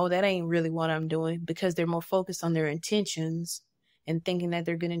you, no, that ain't really what I'm doing, because they're more focused on their intentions and thinking that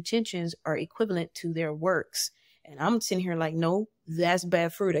their good intentions are equivalent to their works. And I'm sitting here like, no, that's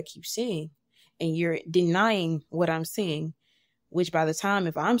bad fruit I keep seeing. And you're denying what I'm seeing, which by the time,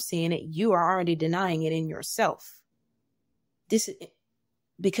 if I'm seeing it, you are already denying it in yourself. This is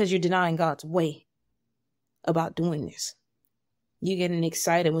because you're denying God's way about doing this. You getting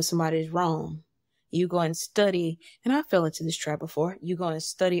excited when somebody's wrong. You go and study, and I fell into this trap before. You go and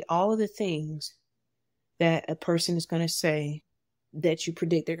study all of the things that a person is going to say that you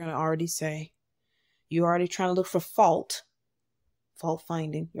predict they're going to already say. You're already trying to look for fault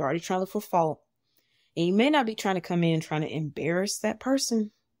finding. You're already trying to look for fault. And you may not be trying to come in trying to embarrass that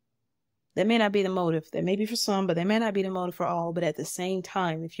person. That may not be the motive. That may be for some, but that may not be the motive for all. But at the same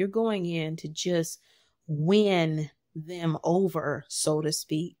time, if you're going in to just win them over, so to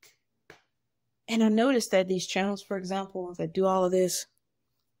speak. And I noticed that these channels, for example, that do all of this,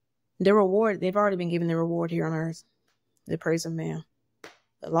 their reward, they've already been given the reward here on earth. The praise of man.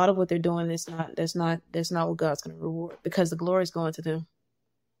 A lot of what they're doing that's not what God's going to reward, because the glory is going to them.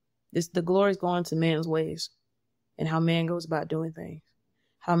 The glory is going to man's ways and how man goes about doing things.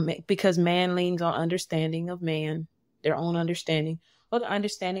 Because man leans on understanding of man, their own understanding, or the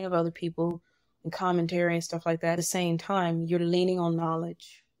understanding of other people and commentary and stuff like that. At the same time, you're leaning on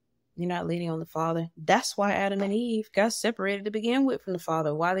knowledge. You're not leaning on the Father. That's why Adam and Eve got separated to begin with from the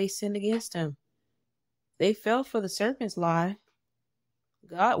Father, why they sinned against him. They fell for the serpent's lie.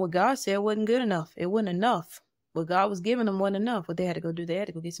 What God said wasn't good enough. It wasn't enough. What God was giving them wasn't enough. What they had to go do, they had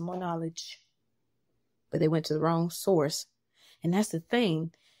to go get some more knowledge. But they went to the wrong source. And that's the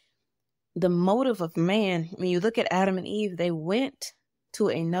thing. The motive of man, when you look at Adam and Eve, they went to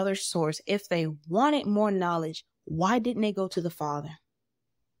another source. If they wanted more knowledge, why didn't they go to the Father?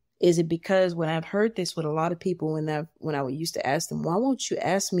 Is it because when I've heard this with a lot of people, when I used to ask them, why won't you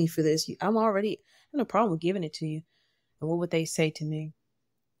ask me for this? I have no problem with giving it to you. And what would they say to me?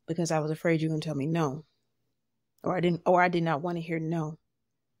 Because I was afraid you were going to tell me no. Or I did not want to hear no.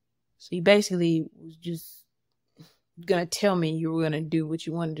 So you basically was just going to tell me you were going to do what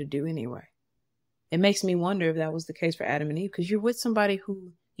you wanted to do anyway. It makes me wonder if that was the case for Adam and Eve, because you're with somebody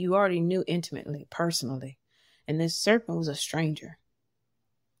who you already knew intimately, personally. And this serpent was a stranger.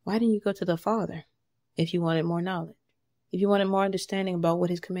 Why didn't you go to the Father if you wanted more knowledge? If you wanted more understanding about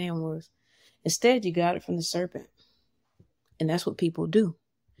what his command was? Instead, you got it from the serpent. And that's what people do.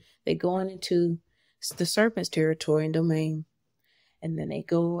 They go into the serpent's territory and domain. And then they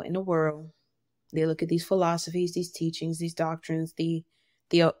go in the world. They look at these philosophies, these teachings, these doctrines, the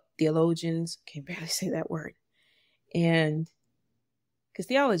theologians. Can't barely say that word. And because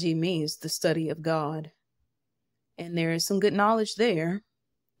theology means the study of God. And there is some good knowledge there.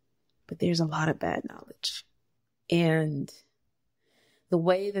 But there's a lot of bad knowledge. And the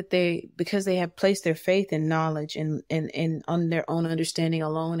way that because they have placed their faith in knowledge and on their own understanding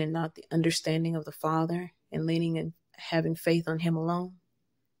alone, and not the understanding of the Father, and leaning and having faith on him alone,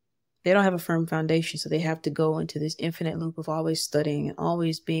 they don't have a firm foundation. So they have to go into this infinite loop of always studying and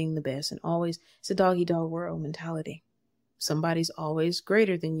always being the best, and always, it's a dog-eat-dog world mentality. Somebody's always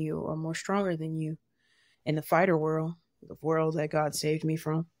greater than you or more stronger than you. In the fighter world, the world that God saved me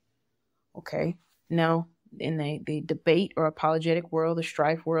from. Okay. Now, in the debate or apologetic world, the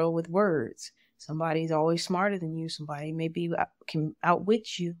strife world with words, Somebody's always smarter than you. Somebody maybe can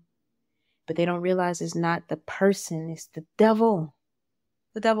outwit you, but they don't realize it's not the person, it's the devil.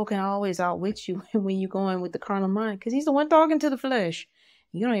 The devil can always outwit you when you go in with the carnal mind, because he's the one talking to the flesh.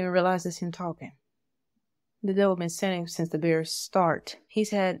 You don't even realize it's him talking. The devil been sinning since the very start. He's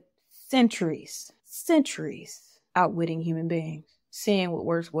had centuries outwitting human beings, seeing what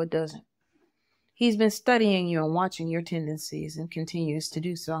works, what doesn't. He's been studying you and watching your tendencies and continues to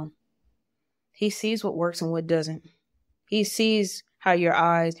do so. He sees what works and what doesn't. He sees how your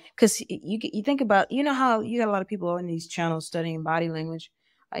eyes, because you think about, you know how you got a lot of people on these channels studying body language.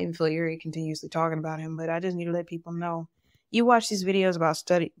 I even feel eerie continuously talking about him, but I just need to let people know. You watch these videos about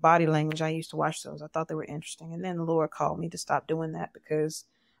study body language. I used to watch those. I thought they were interesting. And then the Lord called me to stop doing that because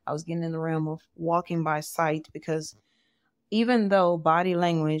I was getting in the realm of walking by sight, because even though body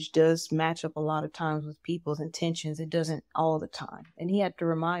language does match up a lot of times with people's intentions, it doesn't all the time. And he had to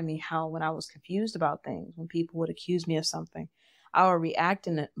remind me how when I was confused about things, when people would accuse me of something, I would react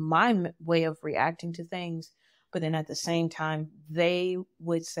in my way of reacting to things. But then at the same time, they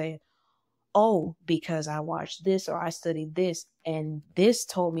would say, oh, because I watched this or I studied this and this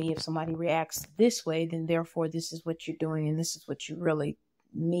told me if somebody reacts this way, then therefore this is what you're doing and this is what you really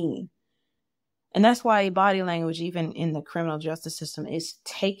mean. And that's why body language, even in the criminal justice system, is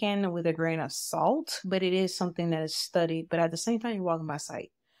taken with a grain of salt, but it is something that is studied. But at the same time, you're walking by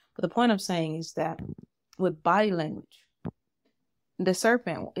sight. But the point I'm saying is that with body language, the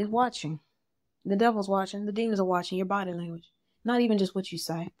serpent is watching. The devil's watching. The demons are watching your body language. Not even just what you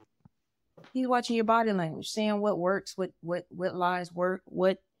say. He's watching your body language, seeing what works, what lies work,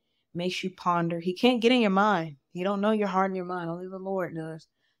 what makes you ponder. He can't get in your mind. He don't know your heart and your mind. Only the Lord does.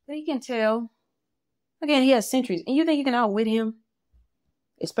 But he can tell. Again, he has centuries. And you think you can outwit him?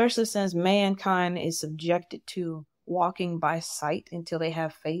 Especially since mankind is subjected to walking by sight until they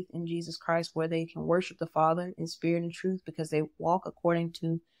have faith in Jesus Christ, where they can worship the Father in spirit and truth, because they walk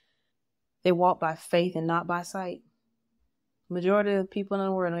by faith and not by sight. Majority of the people in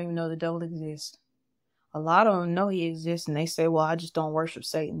the world don't even know the devil exists. A lot of them know he exists and they say, well, I just don't worship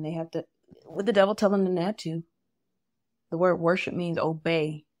Satan. They have to, with the devil telling them that too. The word worship means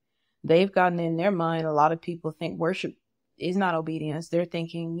obey. They've gotten in their mind, a lot of people think worship is not obedience. They're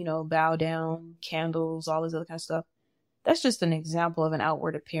thinking, bow down, candles, all this other kind of stuff. That's just an example of an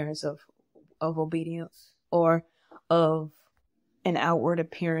outward appearance of obedience, or of an outward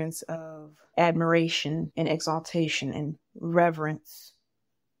appearance of admiration and exaltation and reverence.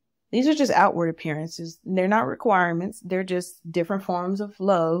 These are just outward appearances. They're not requirements. They're just different forms of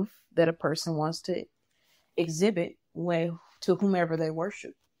love that a person wants to exhibit to whomever they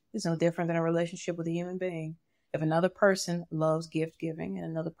worship. It's no different than a relationship with a human being. If another person loves gift giving and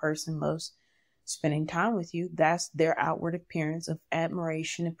another person loves spending time with you, that's their outward appearance of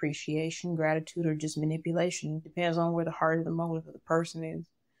admiration, appreciation, gratitude, or just manipulation. It depends on where the heart of the motive of the person is.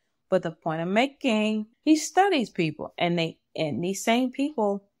 But the point I'm making, he studies people, and these same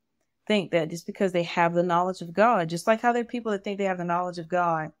people think that just because they have the knowledge of God, just like how there are people that think they have the knowledge of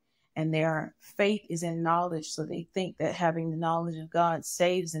God and their faith is in knowledge, so they think that having the knowledge of God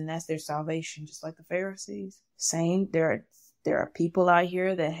saves and that's their salvation, just like the Pharisees. Same, there are people out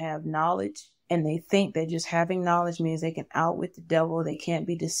here that have knowledge and they think that just having knowledge means they can outwit the devil. They can't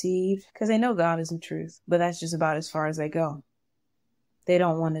be deceived because they know God is the truth, but that's just about as far as they go. They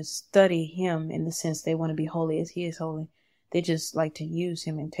don't want to study him in the sense they want to be holy as he is holy. They just like to use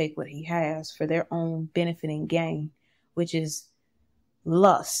him and take what he has for their own benefit and gain, which is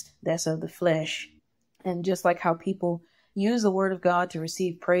lust. That's of the flesh. And just like how people use the word of God to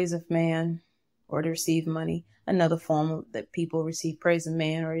receive praise of man or to receive money, another form that people receive praise of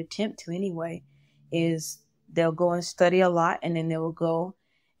man, or attempt to anyway, is they'll go and study a lot and then they will go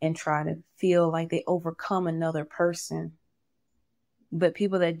and try to feel like they overcome another person. But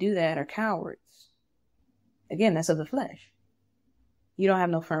people that do that are cowards. Again, that's of the flesh. You don't have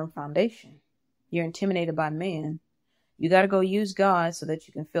no firm foundation. You're intimidated by man. You got to go use God so that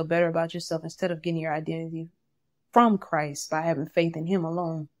you can feel better about yourself instead of getting your identity from Christ by having faith in him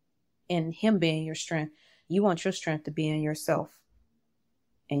alone, and him being your strength. You want your strength to be in yourself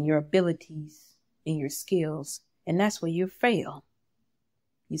and your abilities and your skills. And that's where you fail.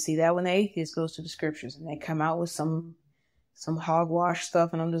 You see that when the atheist goes to the scriptures and they come out with some hogwash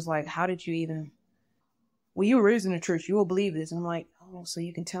stuff. And I'm just like, how did you even... Well, you were raised in the church. You will believe this. And I'm like, oh, so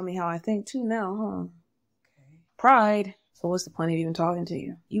you can tell me how I think too now, huh? Okay. Pride. So what's the point of even talking to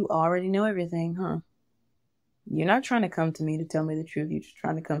you? You already know everything, huh? You're not trying to come to me to tell me the truth. You're just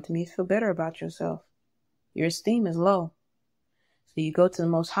trying to come to me to feel better about yourself. Your esteem is low. So you go to the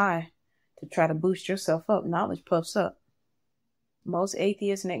Most High to try to boost yourself up. Knowledge puffs up. Most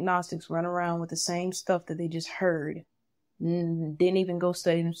atheists and agnostics run around with the same stuff that they just heard. Didn't even go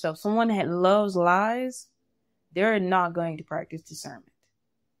study themselves. Someone that loves lies, they're not going to practice discernment.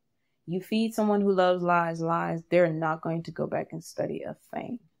 You feed someone who loves lies, they're not going to go back and study a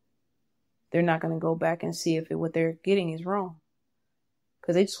thing. They're not going to go back and see if what they're getting is wrong.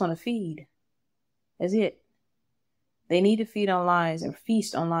 Because they just want to feed. That's it. They need to feed on lies and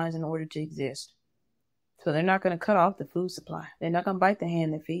feast on lies in order to exist. So they're not going to cut off the food supply. They're not going to bite the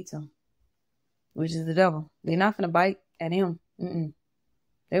hand that feeds them, which is the devil. They're not going to bite at him.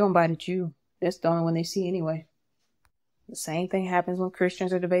 They're going to bite at you. That's the only one they see anyway. The same thing happens when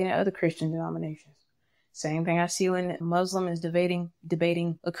Christians are debating other Christian denominations. Same thing I see when a Muslim is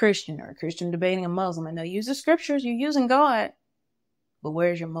debating a Christian, or a Christian debating a Muslim. And they'll use the scriptures, you're using God. But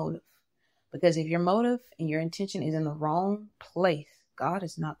where's your motive? Because if your motive and your intention is in the wrong place, God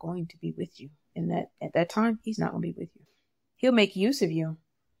is not going to be with you. And at that time, he's not going to be with you. He'll make use of you.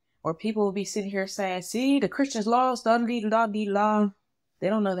 Or people will be sitting here saying, see, the Christians lost, da-dee-da-dee-la. They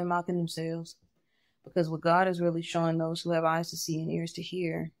don't know they're mocking themselves. Because what God is really showing those who have eyes to see and ears to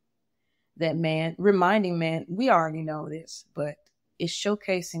hear, that man, reminding man, we already know this, but it's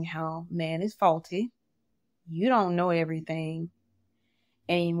showcasing how man is faulty. You don't know everything.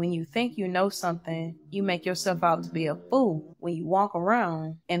 And when you think you know something, you make yourself out to be a fool. When you walk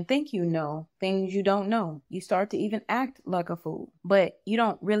around and think you know things you don't know, you start to even act like a fool. But you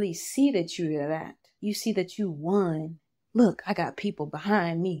don't really see that you're that. You see that you won. Look, I got people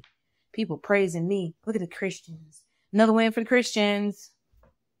behind me. People praising me. Look at the Christians. Another win for the Christians.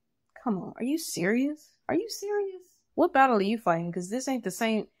 Come on. Are you serious? Are you serious? What battle are you fighting? Because this ain't the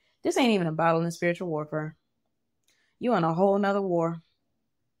same. This ain't even a battle in spiritual warfare. You in a whole nother war.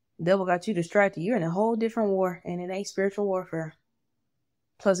 The devil got you distracted. You're in a whole different war, and it ain't spiritual warfare.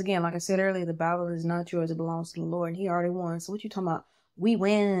 Plus, again, like I said earlier, the battle is not yours. It belongs to the Lord, and he already won. So what you talking about? We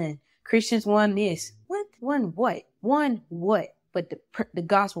win. Christians won this. What? Won what? Won what? But the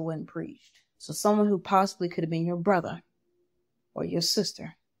gospel wasn't preached. So someone who possibly could have been your brother or your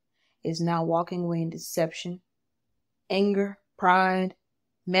sister is now walking away in deception, anger, pride,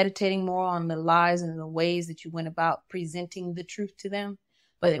 meditating more on the lies and the ways that you went about presenting the truth to them.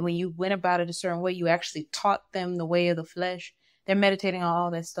 But when you went about it a certain way, you actually taught them the way of the flesh. They're meditating on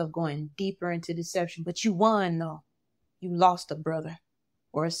all that stuff, going deeper into deception. But you won, though. You lost a brother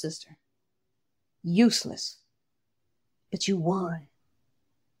or a sister. Useless. But you won.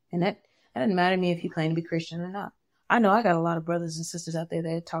 And that doesn't matter to me if you claim to be Christian or not. I know I got a lot of brothers and sisters out there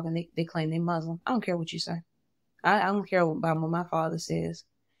that are talking, they claim they're Muslim. I don't care what you say. I don't care about what my father says.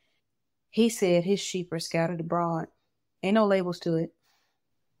 He said his sheep are scattered abroad. Ain't no labels to it.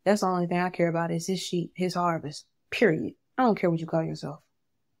 That's the only thing I care about is his sheep, his harvest, period. I don't care what you call yourself.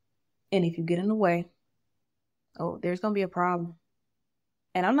 And if you get in the way, there's going to be a problem.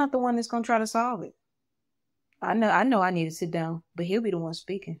 And I'm not the one that's going to try to solve it. I know I need to sit down, but he'll be the one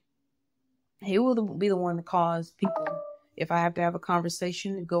speaking. He will be the one to cause people, if I have to have a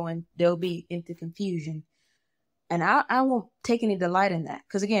conversation, to go and they'll be into confusion. And I won't take any delight in that.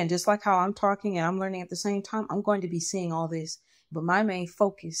 Because again, just like how I'm talking and I'm learning at the same time, I'm going to be seeing all this. But my main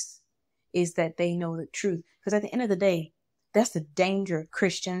focus is that they know the truth. Because at the end of the day, that's the danger,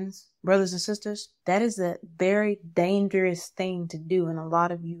 Christians, brothers and sisters. That is a very dangerous thing to do. And a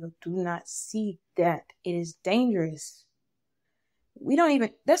lot of you do not see that. It is dangerous.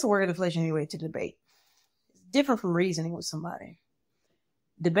 That's a word of the flesh anyway, to debate. It's different from reasoning with somebody.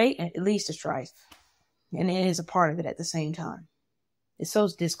 Debate at least to strife. And it is a part of it at the same time. It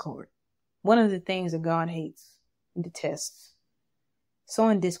sows discord. One of the things that God hates and detests.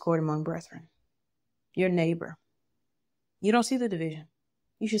 Sowing discord among brethren. Your neighbor. You don't see the division.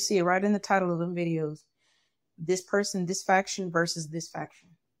 You should see it right in the title of them videos. This person, this faction versus this faction.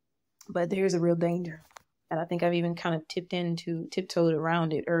 But there's a real danger. And I think I've even kind of tiptoed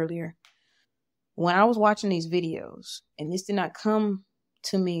around it earlier. When I was watching these videos, and this did not come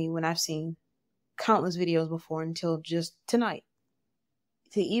to me when I've seen countless videos before until just tonight.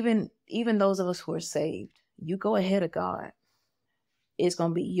 To even those of us who are saved, you go ahead of God. It's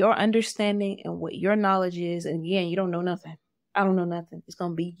going to be your understanding and what your knowledge is. And again, you don't know nothing. I don't know nothing. It's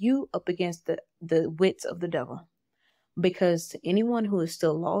going to be you up against the wits of the devil. Because to anyone who is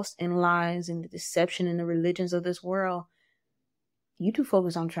still lost in lies and the deception and the religions of this world, you too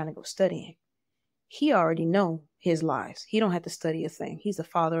focus on trying to go studying. He already know his lies. He don't have to study a thing. He's the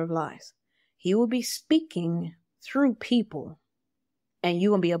father of lies. He will be speaking through people. And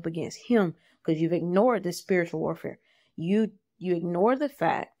you're going to be up against him because you've ignored the spiritual warfare. You ignore the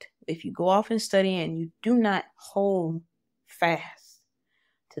fact, if you go off and study and you do not hold fast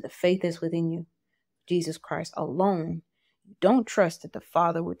to the faith that's within you, Jesus Christ alone, don't trust that the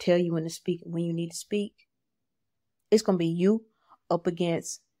Father will tell you when to speak when you need to speak. It's going to be you up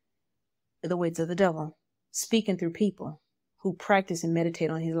against the wits of the devil, speaking through people who practice and meditate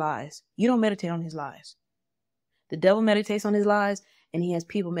on his lies. You don't meditate on his lies. The devil meditates on his lies, and he has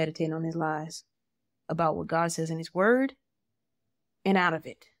people meditating on his lies about what God says in his word and out of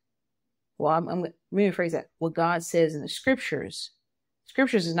it. Well, I'm going to rephrase that. What God says in the scriptures.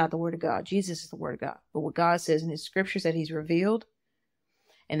 Scriptures is not the word of God. Jesus is the word of God. But what God says in his scriptures that he's revealed,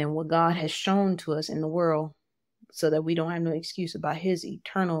 and then what God has shown to us in the world, so that we don't have no excuse about his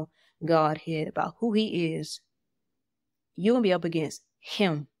eternal Godhead, about who he is. You're going to be up against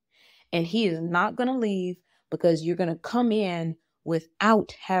him. And he is not going to leave, because you're going to come in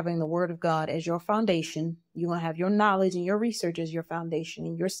without having the word of God as your foundation. You're going to have your knowledge and your research as your foundation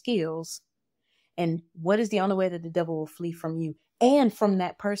and your skills. And what is the only way that the devil will flee from you and from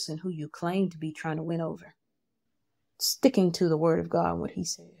that person who you claim to be trying to win over? Sticking to the word of God and what he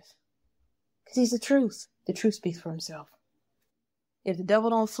says. Because he's the truth. The truth speaks for himself. If the devil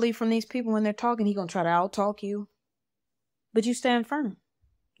don't flee from these people when they're talking, he's going to try to out-talk you. But you stand firm.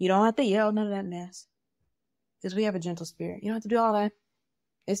 You don't have to yell, none of that mess. Because we have a gentle spirit. You don't have to do all that.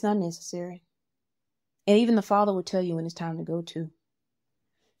 It's not necessary. And even the Father will tell you when it's time to go to.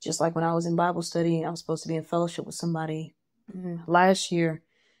 Just like when I was in Bible study, I was supposed to be in fellowship with somebody last year.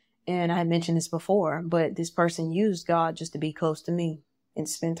 And I had mentioned this before, but this person used God just to be close to me and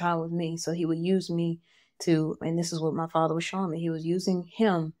spend time with me. So he would use me to, and this is what my father was showing me. He was using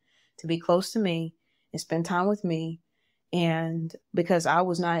him to be close to me and spend time with me. And because I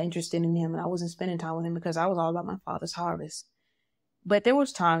was not interested in him and I wasn't spending time with him because I was all about my father's harvest. But there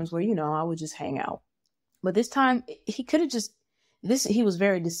was times where, I would just hang out. But this time he could have he was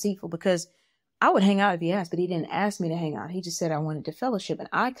very deceitful, because I would hang out if he asked, but he didn't ask me to hang out. He just said I wanted to fellowship. And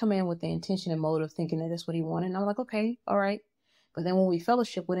I come in with the intention and motive thinking that that's what he wanted. And I'm like, okay, all right. But then when we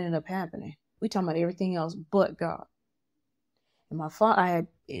fellowship, what ended up happening? We talking about everything else but God. And my father,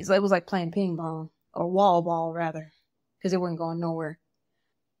 it was like playing ping pong, or wall ball rather, because it wasn't going nowhere.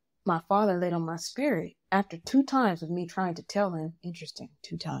 My father laid on my spirit after 2 times of me trying to tell him, interesting,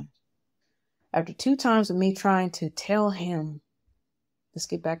 2 times. After 2 times of me trying to tell him, let's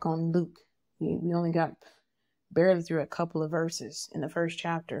get back on Luke. We only got barely through a couple of verses in the first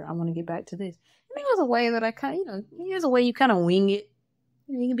chapter. I want to get back to this. And there was a way that I kind of, there's a way you kind of wing it.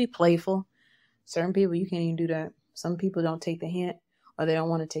 You can be playful. Certain people, you can't even do that. Some people don't take the hint, or they don't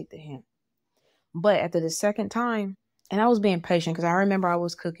want to take the hint. But after the second time, and I was being patient, because I remember I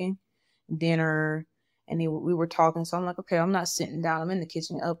was cooking dinner and we were talking. So I'm like, okay, I'm not sitting down. I'm in the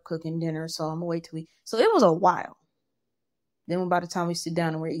kitchen up cooking dinner. So I'm going to wait till so it was a while. Then by the time we sit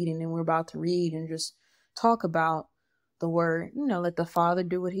down and we're eating and we're about to read and just talk about the word, let the Father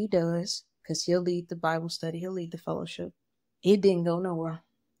do what he does, because he'll lead the Bible study. He'll lead the fellowship. It didn't go nowhere.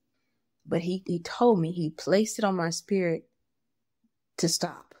 But he told me, he placed it on my spirit to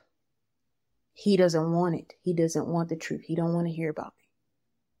stop. He doesn't want it. He doesn't want the truth. He don't want to hear about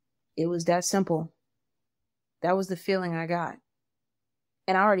me. It was that simple. That was the feeling I got.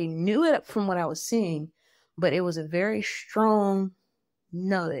 And I already knew it from what I was seeing, but it was a very strong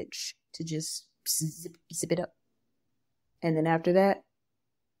nudge to just zip it up. And then after that,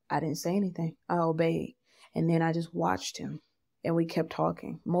 I didn't say anything. I obeyed. And then I just watched him. And we kept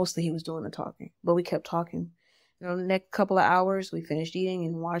talking. Mostly he was doing the talking, but we kept talking. The next couple of hours, we finished eating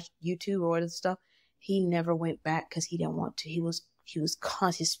and watched YouTube or other stuff. He never went back because he didn't want to.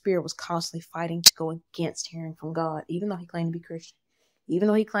 His spirit was constantly fighting to go against hearing from God, even though he claimed to be Christian, even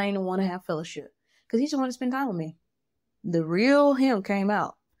though he claimed to want to have fellowship, because he just wanted to spend time with me. The real him came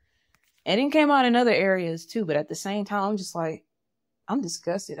out, and it came out in other areas too. But at the same time, I'm just like, I'm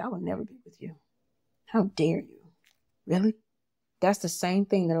disgusted. I would never be with you. How dare you? Really? That's the same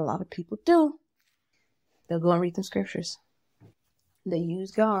thing that a lot of people do. They'll go and read them scriptures. They use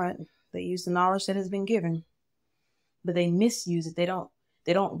God. They use the knowledge that has been given, but they misuse it. They don't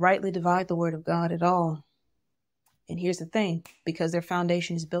rightly divide the word of God at all. And here's the thing, because their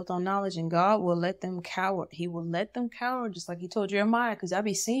foundation is built on knowledge, and God will let them cower. He will let them cower, just like he told Jeremiah, because I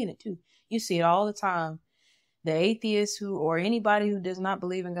be seeing it too. You see it all the time. The atheists or anybody who does not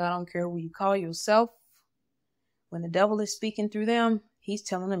believe in God, I don't care who you call yourself, when the devil is speaking through them, he's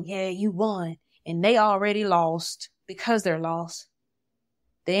telling them, yeah, you won. And they already lost because they're lost.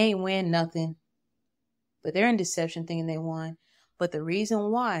 They ain't win nothing. But they're in deception thinking they won. But the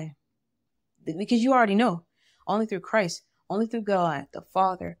reason why, because you already know, only through Christ, only through God, the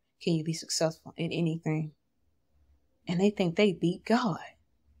Father, can you be successful in anything. And they think they beat God.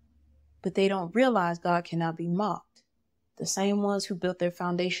 But they don't realize God cannot be mocked. The same ones who built their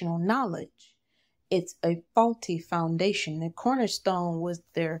foundation on knowledge It's a faulty foundation. The cornerstone was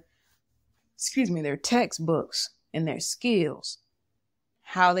their textbooks and their skills,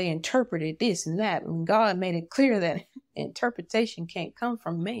 how they interpreted this and that. And God made it clear that interpretation can't come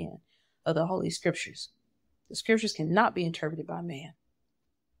from man of the Holy Scriptures. The Scriptures cannot be interpreted by man.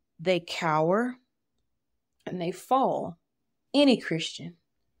 They cower and they fall. Any Christian,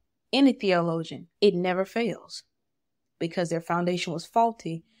 any theologian, it never fails because their foundation was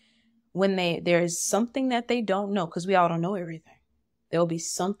faulty. When there is something that they don't know, because we all don't know everything. There will be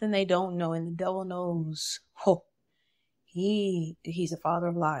something they don't know, and the devil knows. Oh, he's the father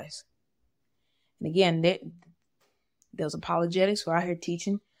of lies. And again, there's apologetics where I heard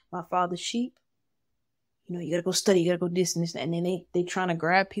teaching my father's sheep. You know, you gotta go study, you gotta go this and this, and then they trying to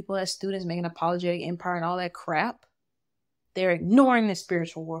grab people as students, making apologetic empire and all that crap. They're ignoring the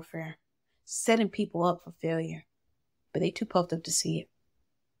spiritual warfare, setting people up for failure, but they too puffed up to see it.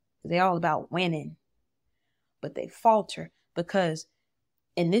 They're all about winning, but they falter because,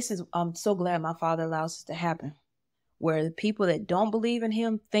 and this is, I'm so glad my father allows this to happen, where the people that don't believe in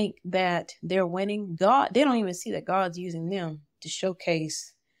him think that they're winning. God, they don't even see that God's using them to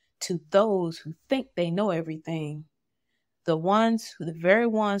showcase to those who think they know everything. The very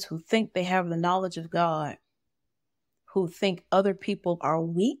ones who think they have the knowledge of God, who think other people are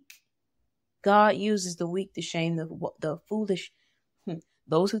weak. God uses the weak to shame the foolish.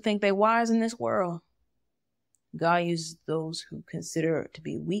 Those who think they're wise in this world, God uses those who consider to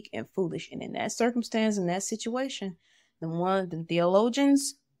be weak and foolish. And in that circumstance, in that situation, the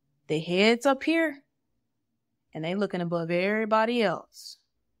theologians, their heads up here, and they looking above everybody else.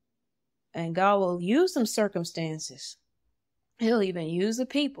 And God will use some circumstances. He'll even use the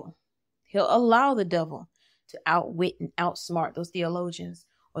people. He'll allow the devil to outwit and outsmart those theologians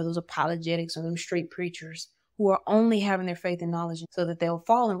or those apologetics or them straight preachers who are only having their faith and knowledge, so that they'll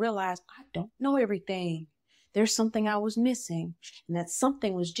fall and realize, I don't know everything. There's something I was missing. And that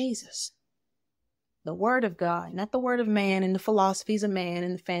something was Jesus. The word of God, not the word of man and the philosophies of man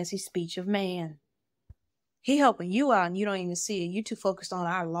and the fancy speech of man. He helping you out and you don't even see it. You too focused on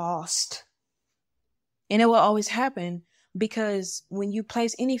I lost. And it will always happen because when you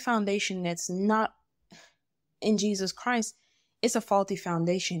place any foundation that's not in Jesus Christ, it's a faulty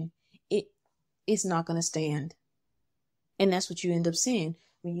foundation. It's not going to stand. And that's what you end up seeing.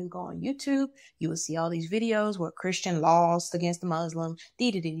 When you go on YouTube, you will see all these videos where Christian lost against the Muslim.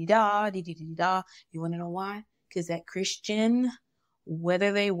 Dee-dee-dee-dee-da, dee-dee-dee-dee-da. You want to know why? Because that Christian,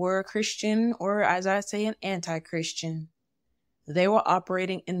 whether they were a Christian or, as I say, an anti-Christian, they were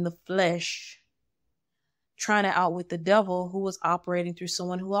operating in the flesh, trying to outwit the devil who was operating through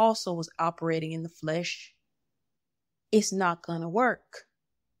someone who also was operating in the flesh. It's not going to work.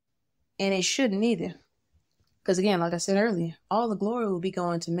 And it shouldn't either. Because again, like I said earlier, all the glory will be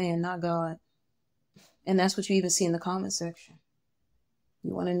going to man, not God. And that's what you even see in the comment section.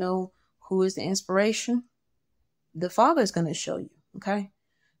 You want to know who is the inspiration? The Father is going to show you, okay?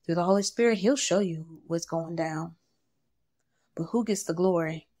 Through the Holy Spirit, he'll show you what's going down. But who gets the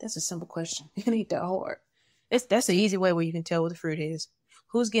glory? That's a simple question. It ain't that hard. That's the easy way where you can tell what the fruit is.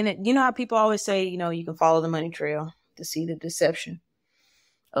 Who's getting it? You know how people always say, you know, you can follow the money trail to see the deception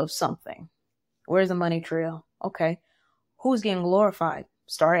of something. Where's the money trail? Okay. Who's getting glorified?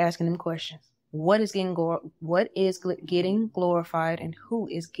 Start asking them questions. What is getting glorified and who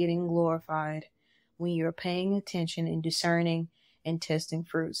is getting glorified when you're paying attention and discerning and testing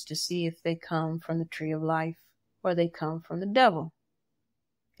fruits to see if they come from the tree of life or they come from the devil.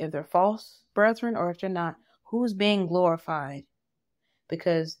 If they're false brethren or if they're not, who's being glorified?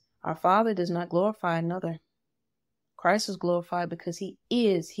 Because our Father does not glorify another. Christ is glorified because he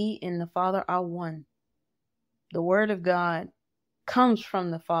and the Father are one. The word of God comes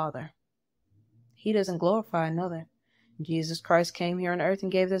from the Father. He doesn't glorify another. Jesus Christ came here on earth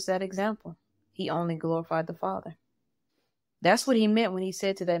and gave us that example. He only glorified the Father. That's what he meant when he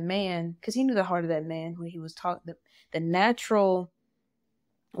said to that man, because he knew the heart of that man when he was talking. The natural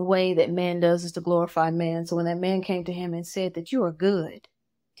way that man does is to glorify man. So when that man came to him and said that you are good,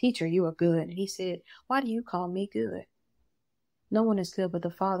 teacher, you are good. And he said, why do you call me good? No one is good but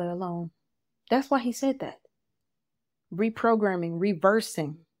the Father alone. That's why he said that. Reprogramming,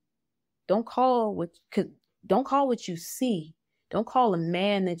 reversing. Don't call what you see. Don't call a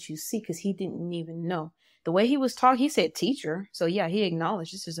man that you see because he didn't even know. The way he was talking, he said teacher. So yeah, he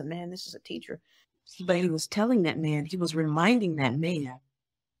acknowledged this is a man, this is a teacher. But he was telling that man, he was reminding that man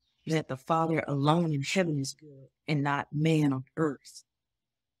that the Father alone in heaven is good and not man on earth.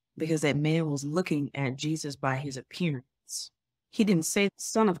 Because that man was looking at Jesus by his appearance. He didn't say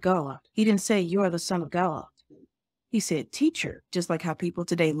Son of God. He didn't say you are the Son of God. He said teacher, just like how people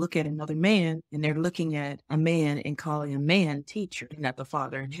today look at another man and they're looking at a man and calling a man teacher, not the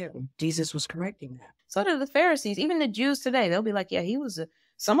Father in heaven. Jesus was correcting that. So do the Pharisees, even the Jews today. They'll be like, yeah, he was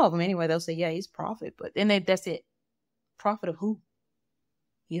some of them anyway. They'll say, yeah, he's a prophet. But then that's it. Prophet of who?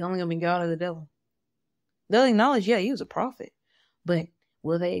 He's only going to be God or the devil. They'll acknowledge, yeah, he was a prophet. But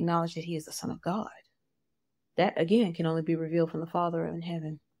will they acknowledge that he is the Son of God? That, again, can only be revealed from the Father in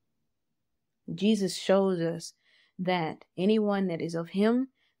heaven. Jesus shows us that anyone that is of him,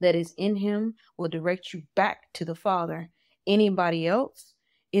 that is in him, will direct you back to the Father. Anybody else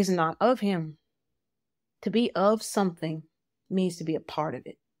is not of him. To be of something means to be a part of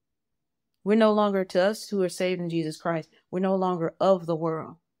it. We're no longer, to us who are saved in Jesus Christ, we're no longer of the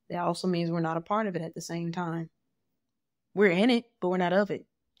world. That also means we're not a part of it at the same time. We're in it, but we're not of it.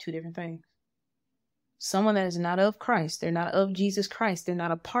 Two different things. Someone that is not of Christ, they're not of Jesus Christ, they're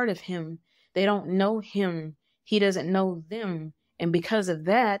not a part of him. They don't know him. He doesn't know them. And because of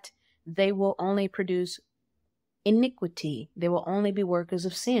that, they will only produce iniquity. They will only be workers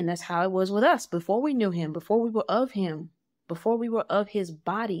of sin. That's how it was with us. Before we knew him, before we were of him, before we were of his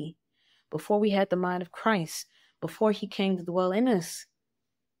body, before we had the mind of Christ, before he came to dwell in us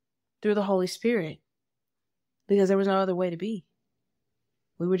through the Holy Spirit, because there was no other way to be.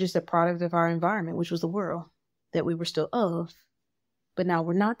 We were just a product of our environment, which was the world that we were still of, but now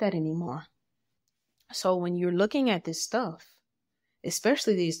we're not that anymore. So when you're looking at this stuff,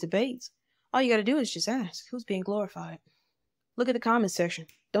 especially these debates, all you got to do is just ask, who's being glorified? Look at the comment section.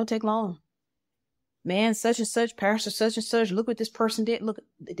 Don't take long. Man, such and such, pastor such and such, look what this person did. Look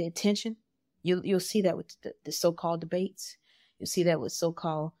at the attention. You'll see that with the so-called debates. You'll see that with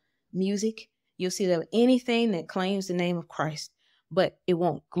so-called music. You'll see that with anything that claims the name of Christ, but it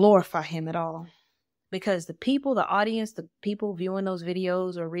won't glorify him at all. Because the people, the audience, the people viewing those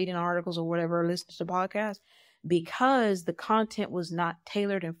videos or reading articles or whatever, or listening to podcasts, because the content was not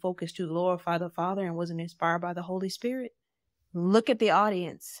tailored and focused to glorify the Father and wasn't inspired by the Holy Spirit, look at the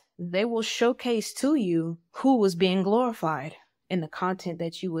audience. They will showcase to you who was being glorified in the content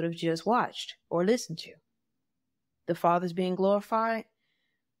that you would have just watched or listened to. The Father's being glorified.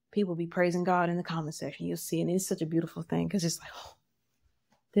 People be praising God in the comment section. You'll see, and it's such a beautiful thing because it's like, oh,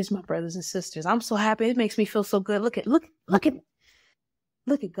 there's my brothers and sisters. I'm so happy. It makes me feel so good. Look at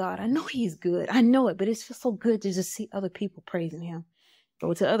God. I know he's good. I know it, but it's just so good to just see other people praising him.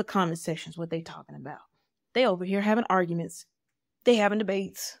 Go to other comment sections, what they talking about. They over here having arguments. They having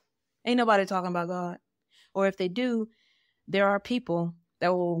debates. Ain't nobody talking about God. Or if they do, there are people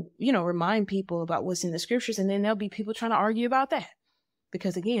that will, remind people about what's in the scriptures, and then there'll be people trying to argue about that.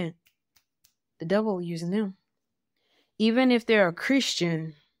 Because again, the devil will use them. Even if they're a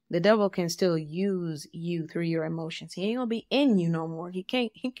Christian, the devil can still use you through your emotions. He ain't gonna be in you no more. He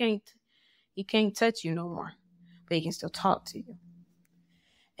can't touch you no more. But he can still talk to you.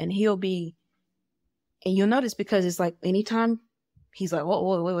 And and you'll notice, because it's like anytime he's like,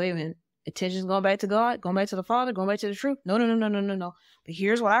 whoa, wait a minute. Attention's going back to God, going back to the Father, going back to the truth. No. But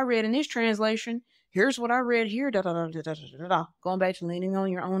here's what I read in this translation. Here's what I read here. Going back to leaning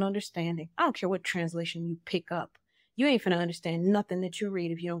on your own understanding. I don't care what translation you pick up. You ain't finna understand nothing that you read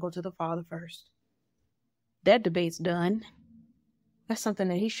if you don't go to the Father first. That debate's done. That's something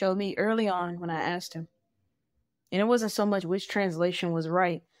that he showed me early on when I asked him. And it wasn't so much which translation was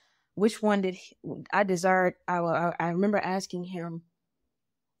right. Which one did I desired? I remember asking him,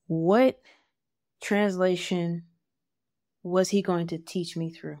 what translation was he going to teach me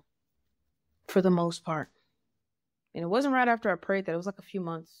through? For the most part. And it wasn't right after I prayed that. It was like a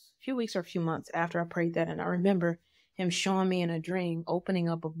few weeks or a few months after I prayed that. And I remember him showing me in a dream, opening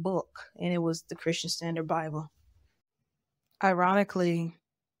up a book, and it was the Christian Standard Bible. Ironically,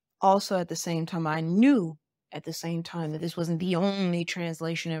 also at the same time, I knew at the same time that this wasn't the only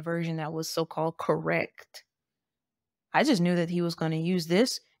translation and version that was so-called correct. I just knew that he was going to use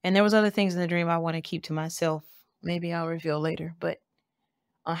this, and there was other things in the dream I want to keep to myself. Maybe I'll reveal later, but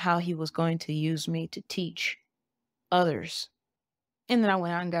on how he was going to use me to teach others. And then I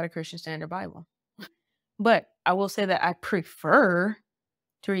went out and got a Christian Standard Bible. But I will say that I prefer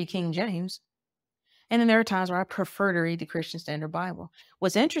to read King James. And then there are times where I prefer to read the Christian Standard Bible.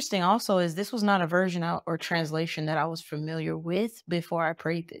 What's interesting also is this was not a version or translation that I was familiar with before I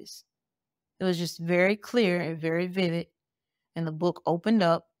prayed this. It was just very clear and very vivid. And the book opened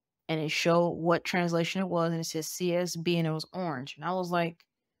up and it showed what translation it was. And it says CSB and it was orange. And I was like,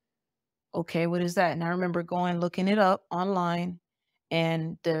 okay, what is that? And I remember looking it up online.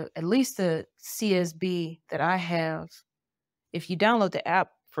 And at least the CSB that I have, if you download the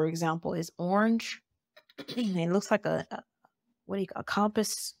app, for example, is orange. It looks like a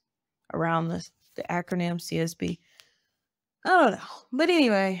compass around the acronym CSB. I don't know. But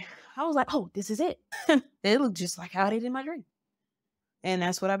anyway, I was like, oh, this is it. It looked just like how I did in my dream. And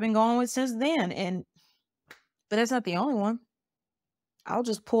that's what I've been going with since then. But that's not the only one. I'll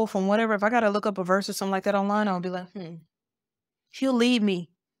just pull from whatever. If I got to look up a verse or something like that online, I'll be like, he'll lead me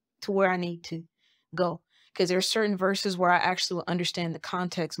to where I need to go. Because there are certain verses where I actually will understand the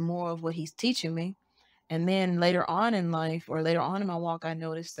context more of what he's teaching me. And then later on in life or later on in my walk, I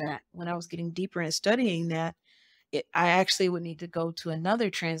noticed that when I was getting deeper in studying that, I actually would need to go to another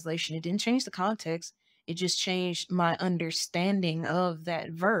translation. It didn't change the context. It just changed my understanding of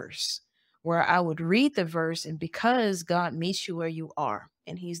that verse, where I would read the verse, and because God meets you where you are,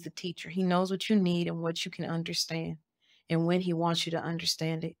 and he's the teacher, he knows what you need and what you can understand and when he wants you to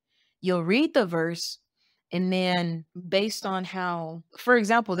understand it. You'll read the verse, and then based on how, for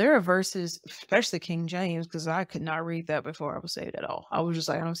example, there are verses, especially King James, because I could not read that before I was saved at all. I was just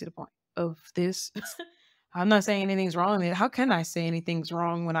like, I don't see the point of this. I'm not saying anything's wrong with it. How can I say anything's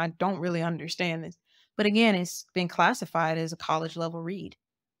wrong when I don't really understand this? But again, it's been classified as a college level read.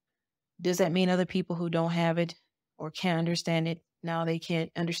 Does that mean other people who don't have it or can't understand it, now they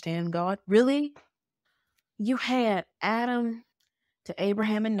can't understand God? Really? You had Adam to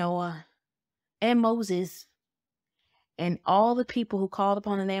Abraham and Noah and Moses and all the people who called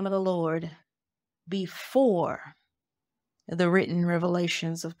upon the name of the Lord before the written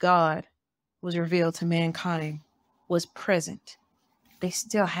revelations of God was revealed to mankind, was present. They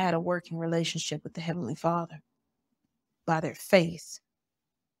still had a working relationship with the Heavenly Father by their faith,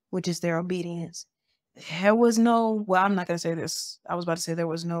 which is their obedience. There was no, well, I'm not going to say this. I was about to say there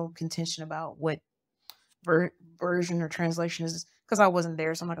was no contention about what version or translation is, because I wasn't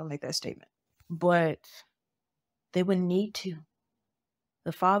there, so I'm not going to make that statement. But they wouldn't need to.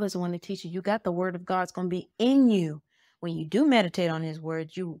 The Father's the one that teaches you. You got the Word of God. It's going to be in you. When you do meditate on His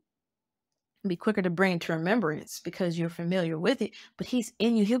Word, you be quicker to bring it to remembrance because you're familiar with it, but he's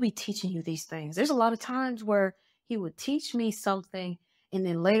in you. He'll be teaching you these things. There's a lot of times where he would teach me something, and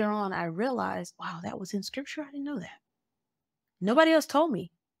then later on I realized, wow, that was in scripture. I didn't know that. Nobody else told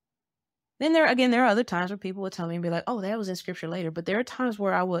me. Then there are other times where people would tell me and be like, oh, that was in scripture later. But there are times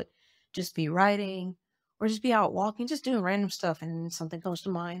where I would just be writing or just be out walking, just doing random stuff, and something comes to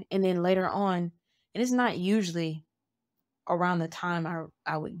mind. And then later on, and it's not usually around the time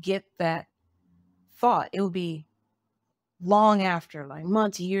I would get that thought. It would be long after, like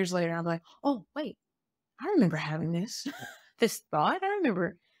months, years later. I'm like, oh, wait, I remember having this, this thought. I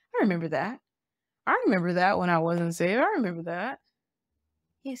remember that. I remember that when I wasn't saved. I remember that.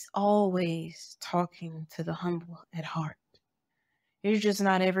 He's always talking to the humble at heart. It's just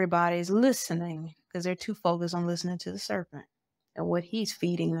not everybody's listening because they're too focused on listening to the serpent and what he's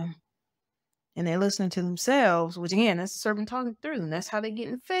feeding them. And they're listening to themselves, which again, that's the serpent talking through them. That's how they're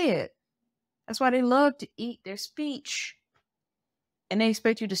getting fed. That's why they love to eat their speech. And they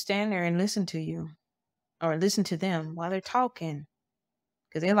expect you to stand there and listen to you or listen to them while they're talking.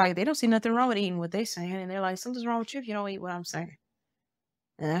 Because they don't see nothing wrong with eating what they're saying. And they're like, something's wrong with you if you don't eat what I'm saying.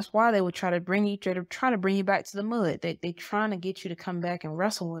 And that's why they would try to bring you back to the mud. They're trying to get you to come back and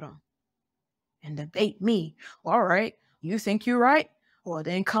wrestle with them and debate me. Well, all right, you think you're right? Well,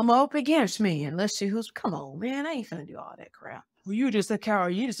 then come up against me and let's see come on, man, I ain't finna do all that crap. Well, you're just a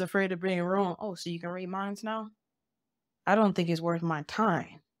coward. You're just afraid of being wrong. Oh, so you can read minds now? I don't think it's worth my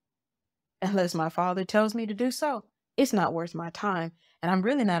time. Unless my Father tells me to do so, it's not worth my time. And I'm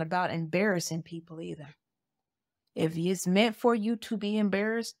really not about embarrassing people either. If it's meant for you to be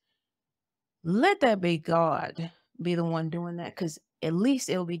embarrassed, let that be God be the one doing that, because at least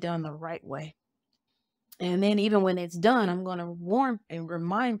it'll be done the right way. And then even when it's done, I'm going to warn and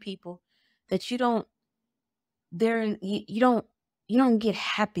remind people that you don't get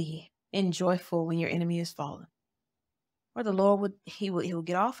happy and joyful when your enemy is fallen. Or the Lord he will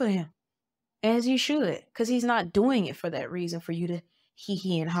get off of him. As you should, because he's not doing it for that reason, for you to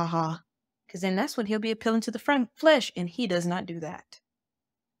hee and ha ha. Because then that's when he'll be appealing to the flesh, and he does not do that.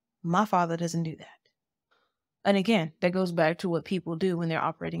 My Father doesn't do that. And again, that goes back to what people do when they're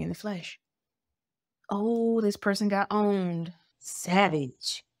operating in the flesh. Oh, this person got owned.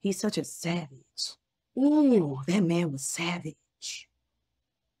 Savage. He's such a savage. Ooh, that man was savage.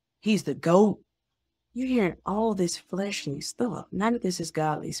 He's the GOAT. You're hearing all this fleshly stuff. None of this is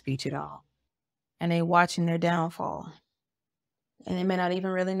godly speech at all. And they watching their downfall. And they may not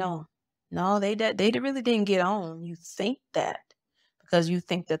even really know. No, they really didn't get on. You think that because you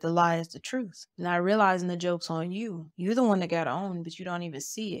think that the lie is the truth. Not realizing the joke's on you. You're the one that got owned, but you don't even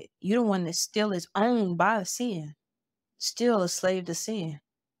see it. You're the one that still is owned by sin. Still a slave to sin.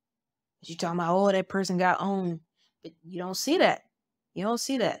 But you talking about, oh, that person got owned. But you don't see that. You don't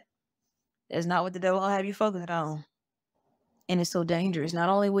see that. That's not what the devil will have you focused on. And it's so dangerous. Not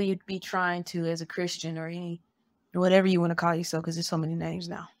only will you be trying to, as a Christian or whatever you want to call yourself, because there's so many names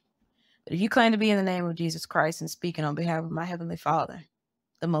now. But if you claim to be in the name of Jesus Christ and speaking on behalf of my Heavenly Father,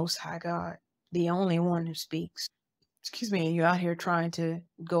 the Most High God, the only one who speaks, and you're out here trying to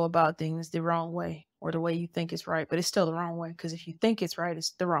go about things the wrong way or the way you think is right, but it's still the wrong way. Because if you think it's right,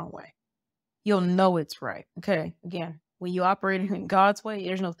 it's the wrong way. You'll know it's right. Okay. Again, when you operate in God's way,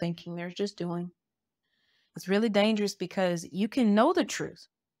 there's no thinking. There's just doing. It's really dangerous because you can know the truth.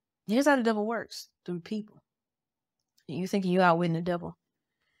 Here's how the devil works: through people. You thinking you outwitting the devil.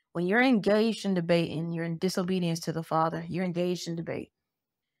 When you're engaged in debate and you're in disobedience to the Father, you're engaged in debate.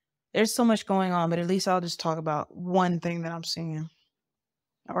 There's so much going on, but at least I'll just talk about one thing that I'm seeing.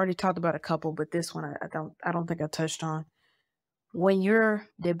 I already talked about a couple, but this one I don't think I touched on. When you're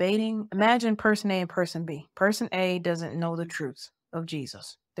debating, imagine person A and person B. Person A doesn't know the truth of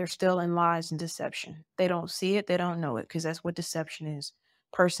Jesus. They're still in lies and deception. They don't see it. They don't know it, because that's what deception is.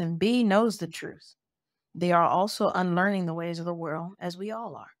 Person B knows the truth. They are also unlearning the ways of the world, as we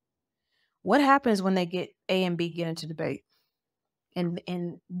all are. What happens when A and B get into debate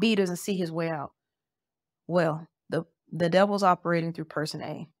and B doesn't see his way out? Well, the devil's operating through person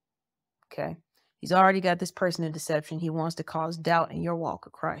A. Okay. He's already got this person in deception. He wants to cause doubt in your walk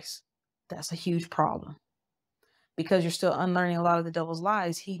of Christ. That's a huge problem. Because you're still unlearning a lot of the devil's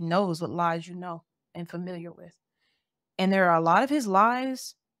lies. He knows what lies you know and familiar with. And there are a lot of his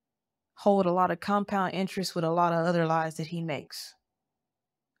lies hold a lot of compound interest with a lot of other lies that he makes.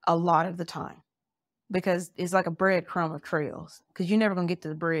 A lot of the time. Because it's like a breadcrumb of trails. Because you're never going to get to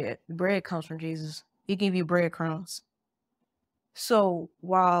the bread. The bread comes from Jesus. He give you breadcrumbs. So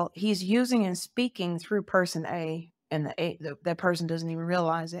while he's using and speaking through person A, and that person doesn't even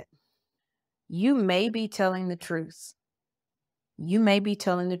realize it, you may be telling the truth. You may be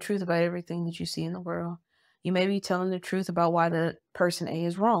telling the truth about everything that you see in the world. You may be telling the truth about why the person A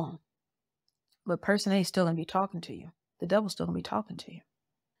is wrong. But person A is still going to be talking to you. The devil's still going to be talking to you.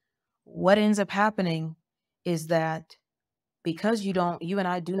 What ends up happening is that because you and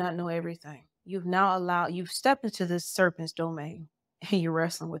I do not know everything, you've stepped into this serpent's domain. And you're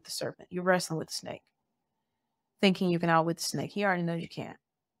wrestling with the serpent. You're wrestling with the snake. Thinking you can outwit the snake. He already knows you can't.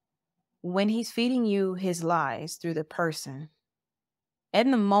 When he's feeding you his lies through the person, in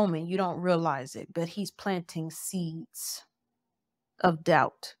the moment you don't realize it, but he's planting seeds of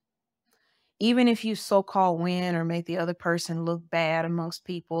doubt. Even if you so-called win or make the other person look bad amongst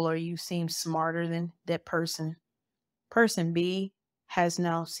people, or you seem smarter than that person, person B has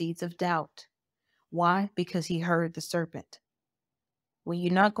now seeds of doubt. Why? Because he heard the serpent. When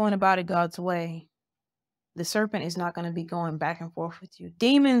you're not going about it God's way, the serpent is not going to be going back and forth with you.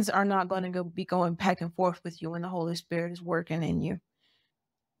 Demons are not going to be going back and forth with you when the Holy Spirit is working in you.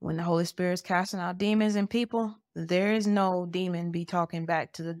 When the Holy Spirit is casting out demons in people, there is no demon be talking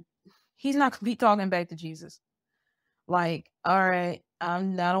back to he's not going to be talking back to Jesus. Like, all right, I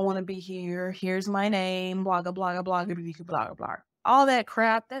don't want to be here. Here's my name, blah, blah, blah, blah, blah, blah, blah. All that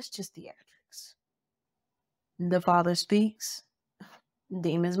crap, that's just theatrics. The Father speaks.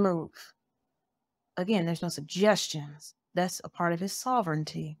 Demons move. Again, there's no suggestions. That's a part of his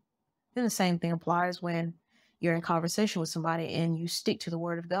sovereignty. Then the same thing applies when you're in conversation with somebody and you stick to the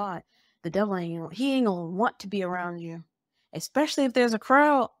word of God. The devil ain't gonna want to be around you, especially if there's a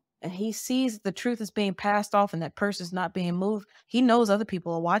crowd and he sees the truth is being passed off and that person's not being moved. He knows other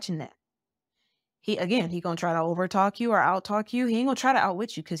people are watching that. He gonna try to overtalk you or outtalk you. He ain't gonna try to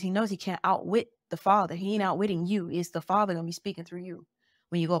outwit you because he knows he can't outwit the Father. He ain't outwitting you. It's the Father gonna be speaking through you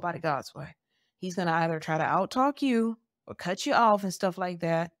when you go about it God's way. He's going to either try to outtalk you or cut you off and stuff like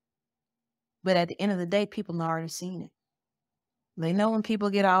that. But at the end of the day, people have already seen it. They know when people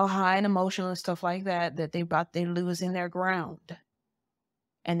get all high and emotional and stuff like that, that they're losing their ground.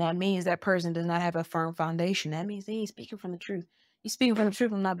 And that means that person does not have a firm foundation. That means they ain't speaking from the truth. He's speaking from the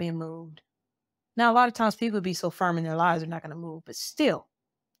truth and not being moved. Now, a lot of times people be so firm in their lives, they're not going to move. But still,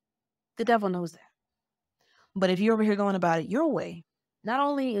 the devil knows that. But if you're over here going about it your way, not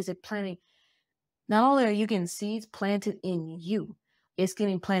only are you getting seeds planted in you, it's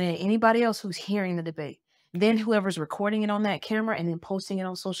getting planted in anybody else who's hearing the debate. Then whoever's recording it on that camera and then posting it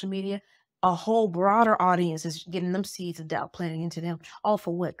on social media, a whole broader audience is getting them seeds of doubt planted into them. All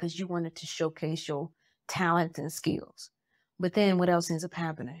for what? Because you wanted to showcase your talents and skills. But then what else ends up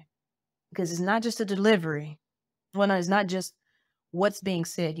happening? Because it's not just a delivery. Well, no, it's not just what's being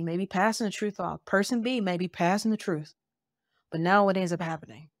said. You may be passing the truth off. Person B may be passing the truth. But now what ends up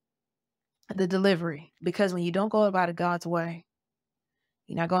happening? The delivery. Because when you don't go about it God's way,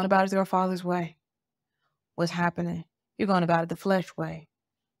 you're not going about it your Father's way. What's happening? You're going about it the flesh way,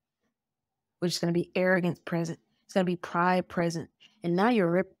 which is going to be arrogance present. It's going to be pride present. And now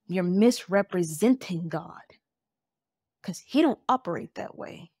you're misrepresenting God, because he don't operate that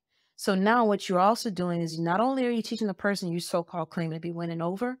way. So now what you're also doing is, not only are you teaching the person you so-called claim to be winning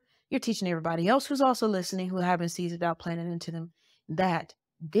over, you're teaching everybody else who's also listening, who having seeds of doubt planted into them, that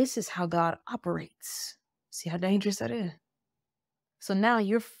this is how God operates. See how dangerous that is? So now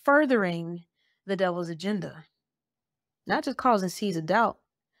you're furthering the devil's agenda, not just causing seeds of doubt,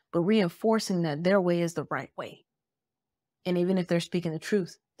 but reinforcing that their way is the right way. And even if they're speaking the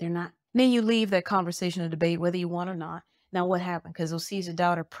truth, they're not. Then you leave that conversation or debate, whether you want or not. Now, what happened? Because those seeds of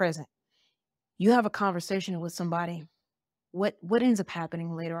doubt are present. You have a conversation with somebody. What ends up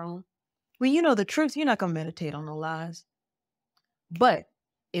happening later on? When you know the truth, you're not going to meditate on the lies. But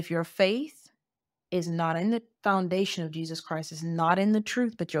if your faith is not in the foundation of Jesus Christ, is not in the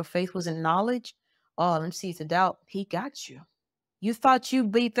truth, but your faith was in knowledge, oh, them seeds of doubt, he got you. You thought you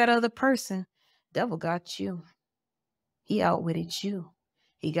beat that other person. Devil got you. He outwitted you.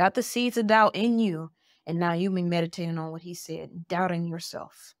 He got the seeds of doubt in you. And now you've been meditating on what he said, doubting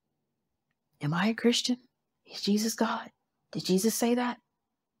yourself. Am I a Christian? Is Jesus God? Did Jesus say that?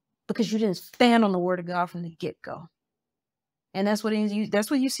 Because you didn't stand on the word of God from the get-go. And that's what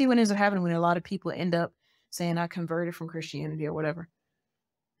you see when ends up happening, when a lot of people end up saying, I converted from Christianity or whatever.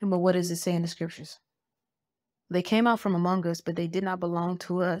 But what does it say in the scriptures? They came out from among us, but they did not belong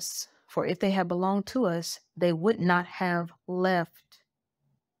to us. For if they had belonged to us, they would not have left.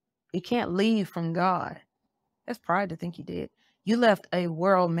 You can't leave from God. That's pride to think you did. You left a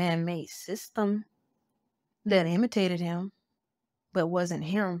world man-made system that imitated him, but wasn't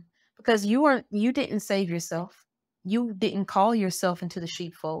him. Because you didn't save yourself. You didn't call yourself into the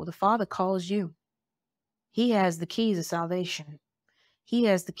sheepfold. The Father calls you. He has the keys of salvation. He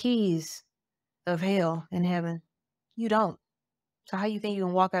has the keys of hell and heaven. You don't. So how you think you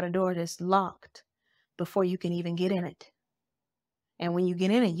can walk out a door that's locked before you can even get in it? And when you get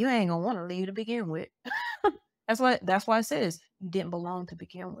in it, you ain't gonna want to leave to begin with. That's why it says you didn't belong to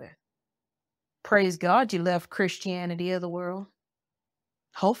begin with. Praise God, you left Christianity of the world.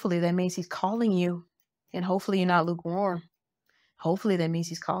 Hopefully that means he's calling you. And hopefully you're not lukewarm. Hopefully that means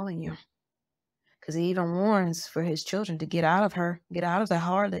he's calling you. Because he even warns for his children to get out of her, get out of the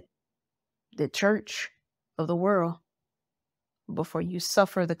harlot, the church of the world, before you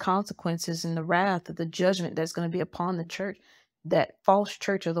suffer the consequences and the wrath of the judgment that's going to be upon the church, that false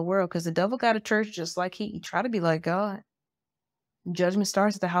church of the world. Because the devil got a church just like he tried to be like God. Judgment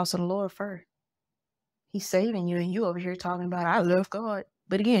starts at the house of the Lord first. He's saving you, and you over here talking about, I love God.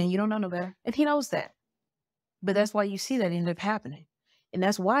 But again, you don't know no better. And he knows that. But that's why you see that end up happening. And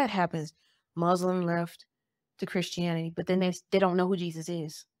that's why it happens. Muslim left to Christianity, but then they don't know who Jesus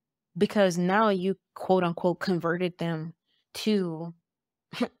is. Because now you, quote unquote, converted them to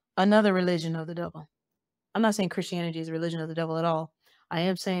another religion of the devil. I'm not saying Christianity is a religion of the devil at all. I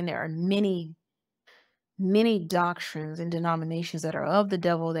am saying there are many, many doctrines and denominations that are of the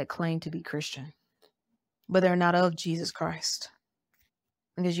devil that claim to be Christian, but they're not of Jesus Christ.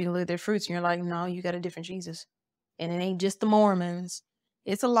 Because you can look at their fruits and you're like, no, you got a different Jesus. And it ain't just the Mormons.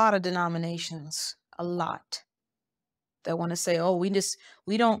 It's a lot of denominations, a lot, that want to say, oh, we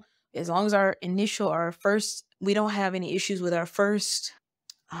don't, as long as our first, we don't have any issues with our first,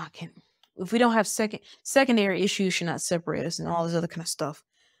 if we don't have secondary issues, should not separate us and all this other kind of stuff.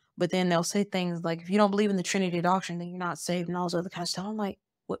 But then they'll say things like, if you don't believe in the Trinity doctrine, then you're not saved and all this other kind of stuff. I'm like,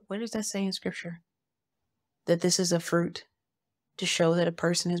 where does that say in scripture? That this is a fruit to show that a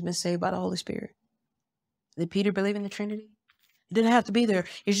person has been saved by the Holy Spirit. Did Peter believe in the Trinity? It didn't have to be there.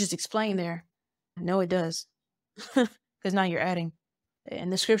 It's just explained there. No, it does. Because now you're adding. In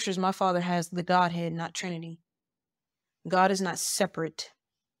the scriptures, my Father has the Godhead, not Trinity. God is not separate.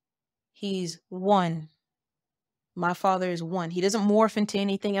 He's one. My Father is one. He doesn't morph into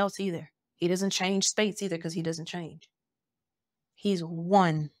anything else either. He doesn't change states either, because he doesn't change. He's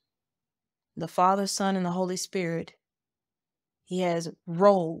one. The Father, Son, and the Holy Spirit. He has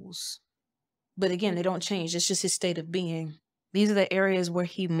roles. But again, they don't change. It's just his state of being. These are the areas where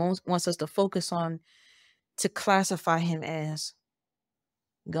he most wants us to focus on, to classify him as.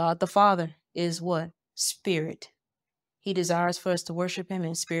 God the Father is what? Spirit. He desires for us to worship him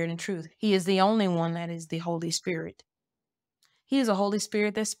in spirit and truth. He is the only one that is the Holy Spirit. He is a Holy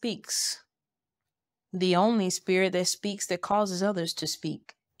Spirit that speaks. The only spirit that speaks, that causes others to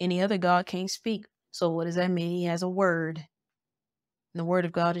speak. Any other God can't speak. So what does that mean? He has a word. And the word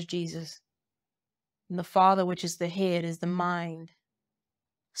of God is Jesus. And the Father, which is the head, is the mind.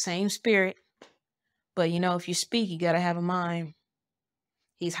 Same spirit. But if you speak, you got to have a mind.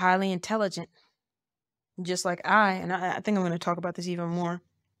 He's highly intelligent. Just like I think I'm going to talk about this even more.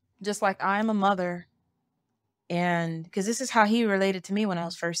 Just like I am a mother And because this is how he related to me when I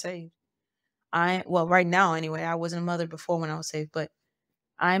was first saved. Well, right now anyway, I wasn't a mother before when I was saved, but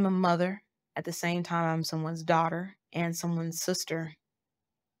I'm a mother. At the same time, I'm someone's daughter and someone's sister.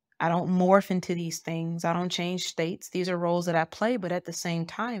 I don't morph into these things. I don't change states. These are roles that I play, but at the same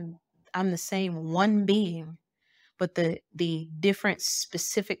time, I'm the same one being. But the different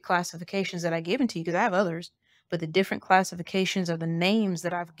specific classifications that I give to you, because I have others, but the different classifications of the names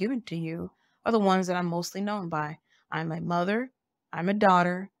that I've given to you are the ones that I'm mostly known by. I'm a mother, I'm a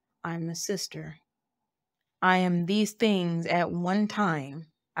daughter, I'm a sister. I am these things at one time.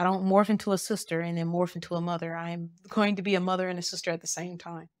 I don't morph into a sister and then morph into a mother. I'm going to be a mother and a sister at the same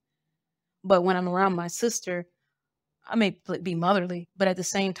time. But when I'm around my sister, I may be motherly, but at the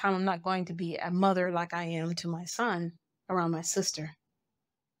same time, I'm not going to be a mother like I am to my son around my sister.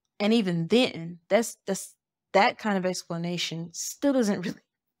 And even then, that kind of explanation still doesn't really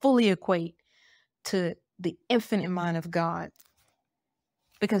fully equate to the infinite mind of God,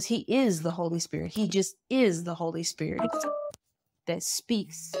 because he is the Holy Spirit. He just is the Holy Spirit that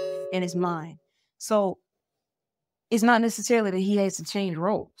speaks in his mind. So it's not necessarily that he has to change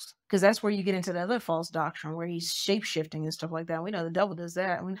roles, because that's where you get into the other false doctrine where he's shape-shifting and stuff like that. We know the devil does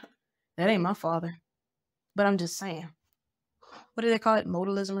that. That ain't my father. But I'm just saying. What do they call it?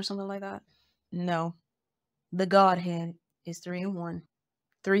 Modalism or something like that? No. The Godhead is 3 in 1.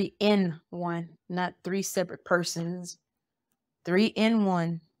 3 in 1, not 3 separate persons. 3 in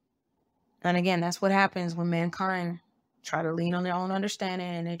 1. And again, that's what happens when mankind try to lean on their own understanding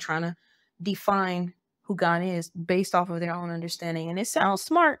and they're trying to define who God is based off of their own understanding. And it sounds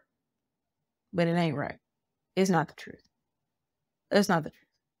smart, but it ain't right. It's not the truth. It's not the truth.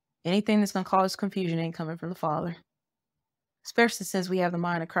 Anything that's going to cause confusion ain't coming from the Father. Especially since we have the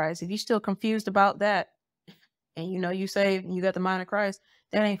mind of Christ. If you're still confused about that, and you know you saved and you got the mind of Christ,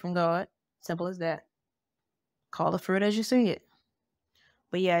 that ain't from God. Simple as that. Call the fruit as you see it.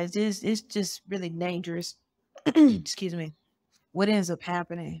 But yeah, it's just really dangerous. Excuse me. What ends up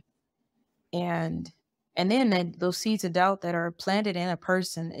happening. And then those seeds of doubt that are planted in a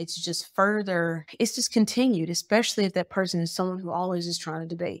person, it's just continued, especially if that person is someone who always is trying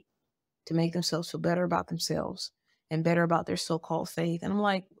to debate to make themselves feel better about themselves and better about their so-called faith. And I'm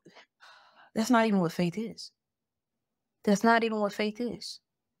like, that's not even what faith is. That's not even what faith is.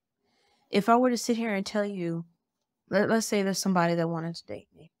 If I were to sit here and tell you, let's say there's somebody that wanted to date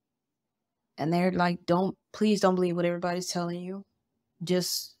me, and they're like, please don't believe what everybody's telling you.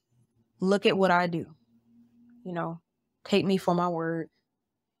 Just look at what I do. You know, take me for my word,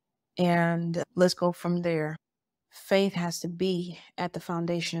 and let's go from there. Faith has to be at the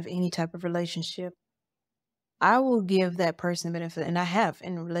foundation of any type of relationship. I will give that person the benefit, and I have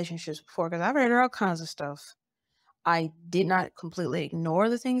in relationships before, because I've heard all kinds of stuff. I did not completely ignore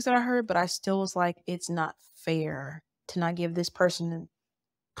the things that I heard, but I still was like, it's not fair to not give this person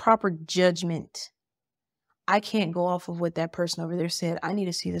proper judgment. I can't go off of what that person over there said. I need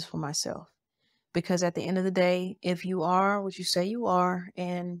to see this for myself. Because at the end of the day, if you are what you say you are,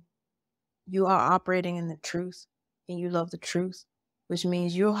 and you are operating in the truth, and you love the truth, which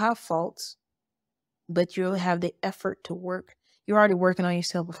means you'll have faults, but you'll have the effort to work. You're already working on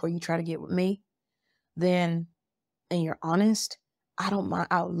yourself before you try to get with me. Then, and you're honest, I don't mind.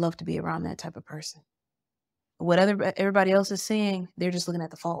 I would love to be around that type of person. What everybody else is saying, they're just looking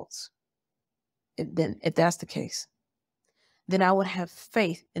at the faults. If that's the case, then I would have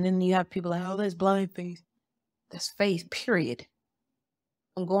faith. And then you have people like, oh, there's blind faith. That's faith, period.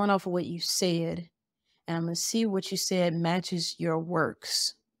 I'm going off of what you said, and I'm going to see what you said matches your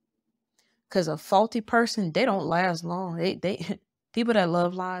works. Because a faulty person, they don't last long. They people that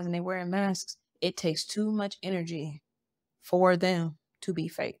love lies and they wearing masks, it takes too much energy for them to be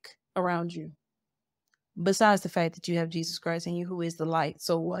fake around you. Besides the fact that you have Jesus Christ in you, who is the light.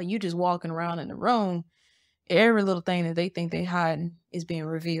 So while you just walking around in the room, every little thing that they think they hiding is being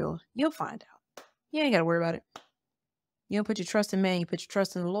revealed. You'll find out. You ain't got to worry about it. You don't put your trust in man, you put your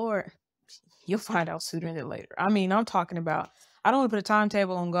trust in the Lord. You'll find out sooner than later. I mean, I'm talking about, I don't want to put a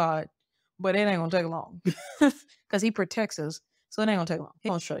timetable on God, but it ain't going to take long. Because he protects us. So it ain't going to take long.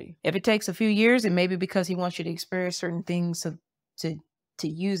 He'll show you. If it takes a few years, it may be because he wants you to experience certain things to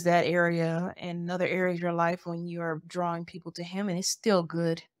use that area and other areas of your life when you are drawing people to him. And it's still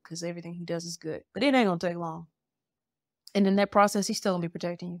good because everything he does is good. But it ain't going to take long. And in that process, he's still going to be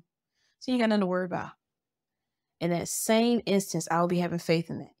protecting you. So you ain't got nothing to worry about. In that same instance, I will be having faith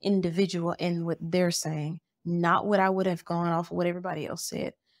in that individual and what they're saying, not what I would have gone off of what everybody else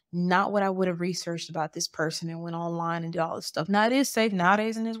said, not what I would have researched about this person and went online and did all this stuff. Now, it is safe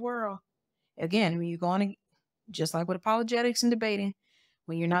nowadays in this world. Again, when you're going to, just like with apologetics and debating,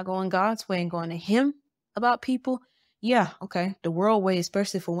 when you're not going God's way and going to him, about people, yeah, okay. The world way,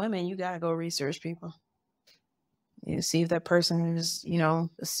 especially for women, you gotta go research people. You see if that person is,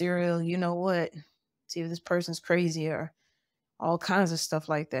 a serial, what. See if this person's crazy or all kinds of stuff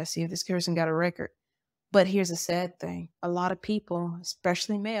like that. See if this person got a record. But here's the sad thing. A lot of people,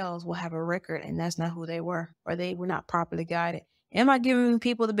 especially males, will have a record and that's not who they were, or they were not properly guided. Am I giving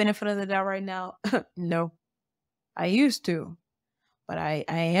people the benefit of the doubt right now? No. I used to. But I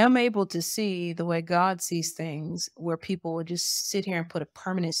am able to see the way God sees things, where people would just sit here and put a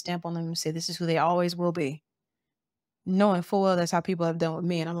permanent stamp on them and say, this is who they always will be. Knowing full well that's how people have done with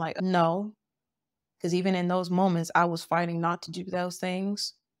me. And I'm like, no. Because even in those moments, I was fighting not to do those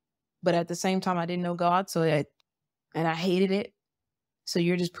things. But at the same time, I didn't know God. And I hated it. So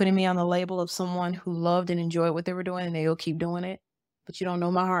you're just putting me on the label of someone who loved and enjoyed what they were doing and they'll keep doing it. But you don't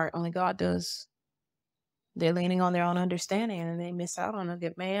know my heart. Only God does. They're leaning on their own understanding and they miss out on a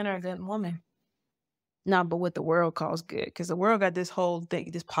good man or a good woman. Not but what the world calls good. Because the world got this whole thing,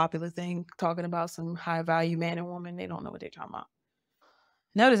 this popular thing talking about some high value man and woman. They don't know what they're talking about.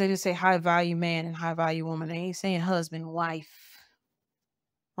 Notice they just say high value man and high value woman. They ain't saying husband, wife.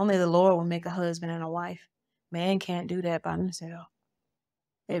 Only the Lord will make a husband and a wife. Man can't do that by himself.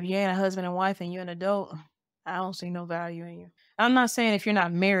 If you ain't a husband and wife and you're an adult, I don't see no value in you. I'm not saying if you're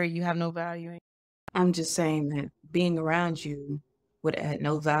not married, you have no value in you. I'm just saying that being around you would add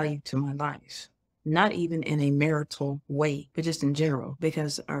no value to my life. Not even in a marital way, but just in general,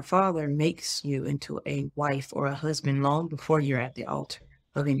 because our Father makes you into a wife or a husband long before you're at the altar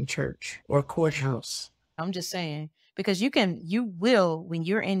of any church or courthouse. I'm just saying, because you will, when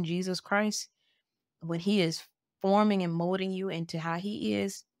you're in Jesus Christ, when he is forming and molding you into how he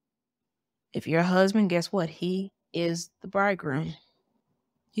is, if you're a husband, guess what? He is the bridegroom.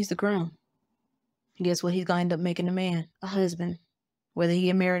 He's the groom. Guess what? He's going to end up making a man, a husband, whether he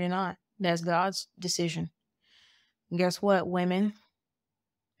get married or not. That's God's decision. And guess what, women?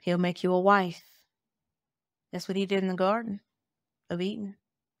 He'll make you a wife. That's what he did in the Garden of Eden.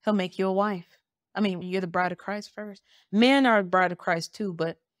 He'll make you a wife. I mean, you're the bride of Christ first. Men are the bride of Christ too,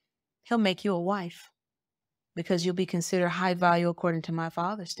 but he'll make you a wife because you'll be considered high value according to my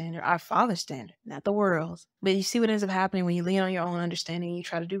Father's standard, our Father's standard, not the world's. But you see what ends up happening when you lean on your own understanding, you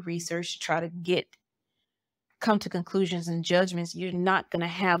try to do research, you try to come to conclusions and judgments. You're not going to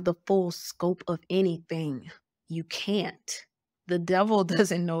have the full scope of anything. You can't. The devil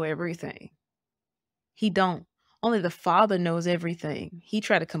doesn't know everything. He don't. Only the Father knows everything. He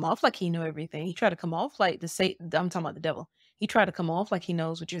tried to come off like he knew everything. He tried to come off like I'm talking about the devil. He tried to come off like he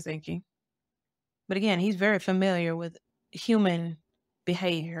knows what you're thinking. But again, he's very familiar with human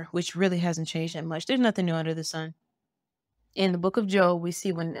behavior, which really hasn't changed that much. There's nothing new under the sun. In the book of Job, we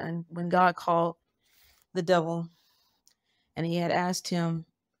see when God called the devil and he had asked him,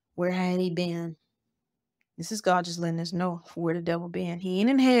 where had he been? This is God just letting us know where the devil been. He ain't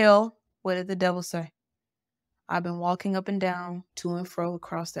in hell. What did the devil say? I've been walking up and down, to and fro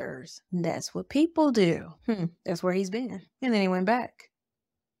across the earth. That's what people do. That's where he's been. And then he went back.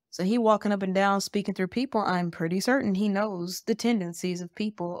 So he walking up and down, speaking through people. I'm pretty certain he knows the tendencies of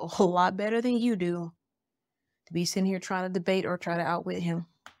people a whole lot better than you do. To be sitting here trying to debate or try to outwit him.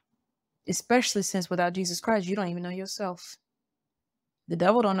 Especially since without Jesus Christ, you don't even know yourself. The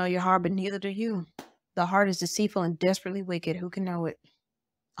devil don't know your heart, but neither do you. The heart is deceitful and desperately wicked. Who can know it?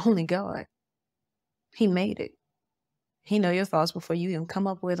 Only God. He made it. He know your thoughts before you even come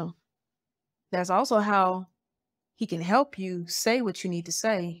up with them. That's also how he can help you say what you need to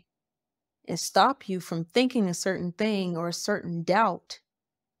say and stop you from thinking a certain thing or a certain doubt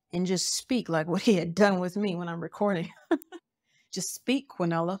and just speak like what he had done with me when I'm recording. Just speak,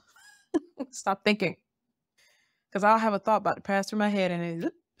 Quinella. Stop thinking. Because I'll have a thought about to pass through my head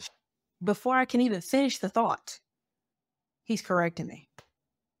and before I can even finish the thought, he's correcting me.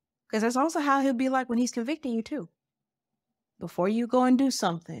 Because that's also how he'll be like when he's convicting you too. Before you go and do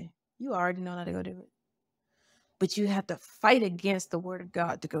something, you already know how to go do it. But you have to fight against the word of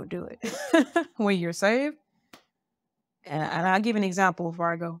God to go do it. When you're saved. And I'll give an example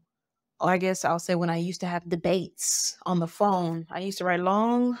before I go. Or I guess I'll say when I used to have debates on the phone, I used to write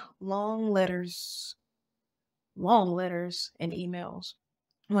long letters and emails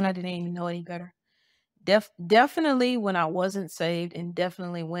when I didn't even know any better. Definitely when I wasn't saved and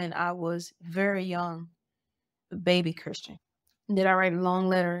definitely when I was very young, baby Christian. Did I write long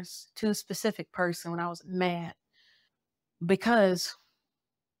letters to a specific person when I was mad? Because,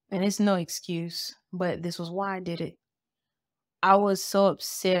 and it's no excuse, but this was why I did it. I was so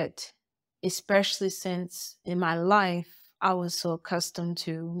upset, especially since in my life, I was so accustomed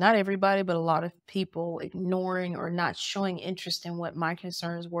to, not everybody, but a lot of people ignoring or not showing interest in what my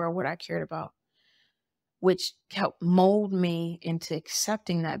concerns were, what I cared about. which helped mold me into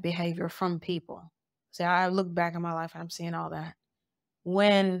accepting that behavior from people. See, I look back in my life and I'm seeing all that.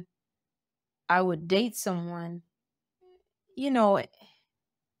 When I would date someone, you know,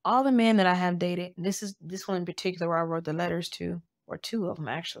 all the men that I have dated, this one in particular where I wrote the letters to, or two of them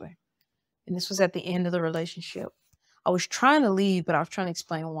actually. And this was at the end of the relationship. I was trying to leave, but I was trying to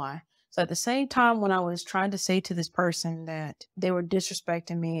explain why. So at the same time, when I was trying to say to this person that they were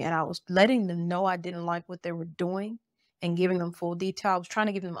disrespecting me and I was letting them know I didn't like what they were doing and giving them full detail, I was trying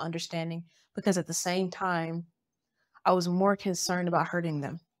to give them understanding because at the same time, I was more concerned about hurting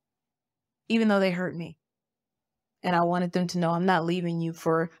them, even though they hurt me. And I wanted them to know I'm not leaving you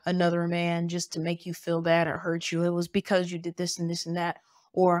for another man just to make you feel bad or hurt you. It was because you did this and this and that.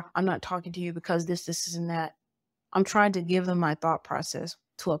 Or I'm not talking to you because this, and that. I'm trying to give them my thought process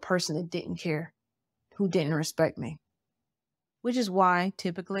to a person that didn't care, who didn't respect me. Which is why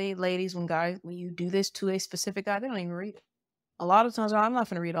typically, ladies, when you do this to a specific guy, they don't even read it. A lot of times, I'm not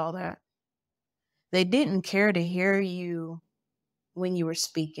going to read all that. They didn't care to hear you when you were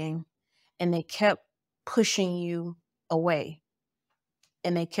speaking, and they kept pushing you away.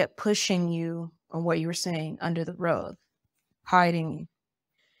 And they kept pushing you on what you were saying under the rug, hiding you.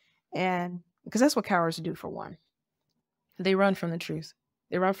 And because that's what cowards do, for one. They run from the truth.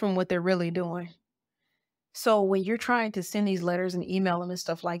 They run from what they're really doing. So when you're trying to send these letters and email them and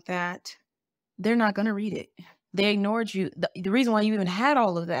stuff like that, they're not going to read it. They ignored you. The reason why you even had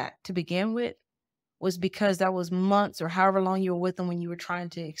all of that to begin with was because that was months or however long you were with them when you were trying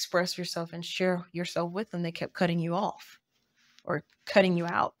to express yourself and share yourself with them. They kept cutting you off or cutting you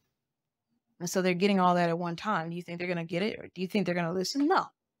out. And so they're getting all that at one time. Do you think they're going to get it? Or do you think they're going to listen? No.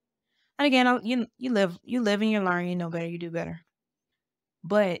 And again, you live and you learn, you know better, you do better.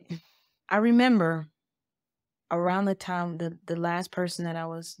 But I remember around the time, the last person that I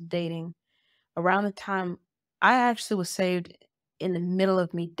was dating, around the time I actually was saved in the middle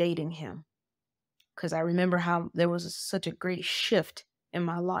of me dating him. Because I remember how there was such a great shift in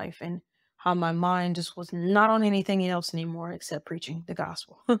my life and how my mind just was not on anything else anymore except preaching the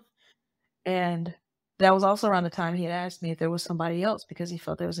gospel. And that was also around the time he had asked me if there was somebody else because he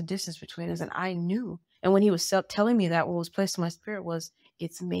felt there was a distance between us. And I knew. And when he was telling me that, what was placed in my spirit was,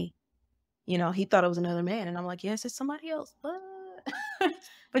 it's me. You know, he thought it was another man. And I'm like, yes, it's somebody else. But,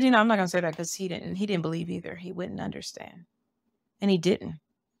 but I'm not going to say that because he didn't believe either. He wouldn't understand. And he didn't.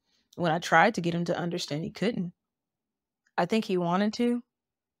 When I tried to get him to understand, he couldn't. I think he wanted to.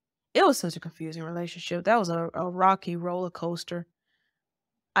 It was such a confusing relationship. That was a rocky roller coaster.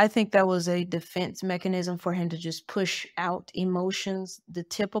 I think that was a defense mechanism for him to just push out emotions. The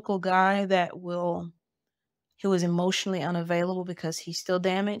typical guy he was emotionally unavailable because he's still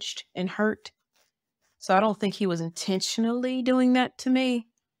damaged and hurt. So I don't think he was intentionally doing that to me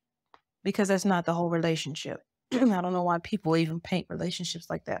because that's not the whole relationship. I don't know why people even paint relationships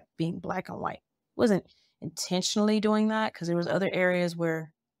like that, being black and white. Wasn't intentionally doing that because there was other areas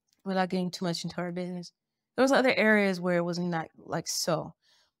where, without getting too much into our business, there was other areas where it was not like so.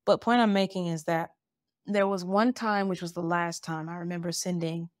 But point I'm making is that there was one time, which was the last time, I remember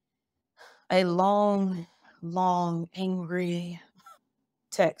sending a long, angry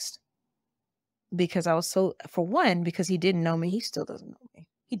text because I was so, for one, because he didn't know me. He still doesn't know me.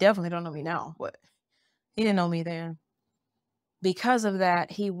 He definitely don't know me now, but he didn't know me then. Because of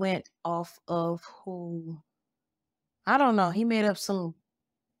that, he went off of I don't know. He made up some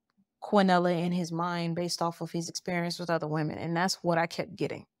Quinella in his mind based off of his experience with other women. And that's what I kept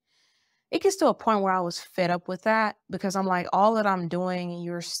getting. It gets to a point where I was fed up with that because I'm like, all that I'm doing,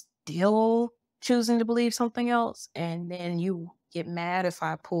 you're still choosing to believe something else. And then you get mad if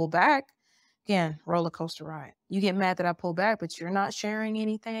I pull back. Again, roller coaster ride. You get mad that I pull back, but you're not sharing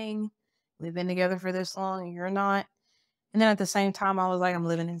anything. We've been together for this long and you're not. And then at the same time, I was like, I'm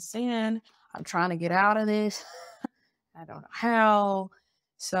living in sin. I'm trying to get out of this. I don't know how.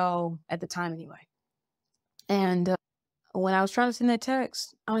 So at the time anyway. And when I was trying to send that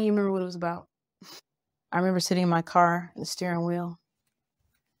text, I don't even remember what it was about. I remember sitting in my car at the steering wheel,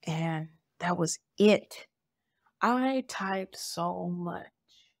 and that was it. I typed so much.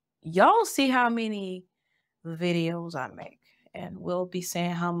 Y'all see how many videos I make, and we'll be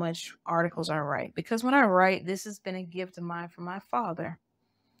saying how much articles I write. Because when I write, this has been a gift of mine from my father.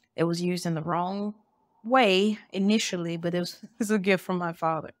 It was used in the wrong way initially, but it was a gift from my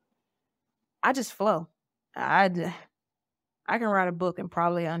father. I just flow. I can write a book in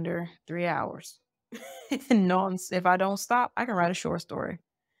probably under 3 hours. If I don't stop, I can write a short story.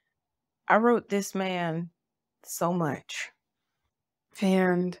 I wrote this man so much,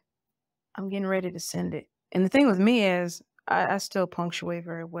 and I'm getting ready to send it. And the thing with me is I still punctuate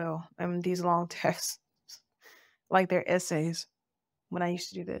very well. I mean, these long texts, like their essays when I used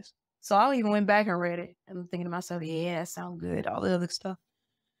to do this. So I even went back and read it and I'm thinking to myself, yeah, that sounds good, all the other stuff.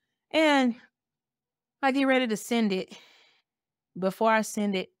 And I get ready to send it. Before I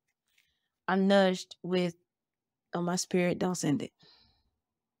send it, I'm nudged with, on my spirit, don't send it.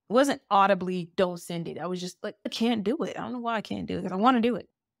 It wasn't audibly, don't send it. I was just like, I can't do it. I don't know why I can't do it because I want to do it.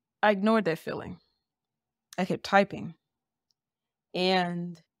 I ignored that feeling. I kept typing.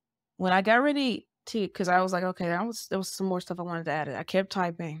 And when I got ready to, because I was like, okay, there was some more stuff I wanted to add. I kept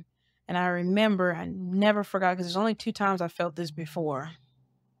typing. And I remember, I never forgot, because there's only 2 times I felt this before,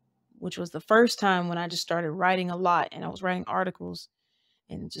 which was the first time when I just started writing a lot and I was writing articles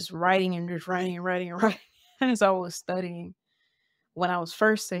and just writing and just writing and writing and writing as I was studying. When I was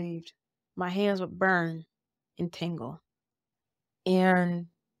first saved, my hands would burn and tingle. And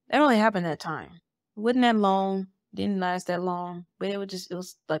that only happened that time. It wasn't that long, didn't last that long, but it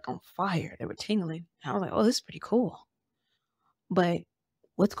was like on fire. They were tingling. And I was like, oh, this is pretty cool. But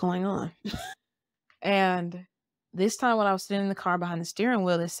what's going on? And this time when I was sitting in the car behind the steering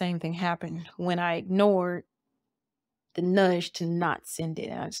wheel, the same thing happened when I ignored the nudge to not send it.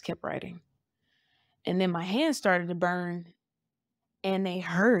 And I just kept writing. And then my hands started to burn and they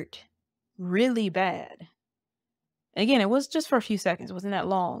hurt really bad. And again, it was just for a few seconds. It wasn't that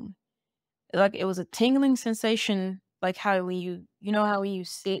long. Like it was a tingling sensation, like how when you know how when you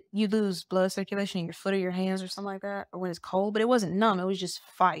sit, you lose blood circulation in your foot or your hands or something like that, or when it's cold, but it wasn't numb. It was just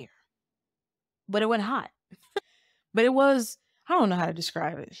fire. But it wasn't hot. But it was, I don't know how to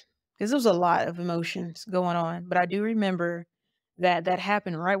describe it because there was a lot of emotions going on. But I do remember that that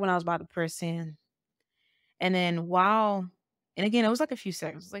happened right when I was about to press in. And then and again, it was like a few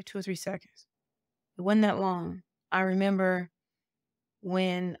seconds, it was like 2 or 3 seconds. It wasn't that long. I remember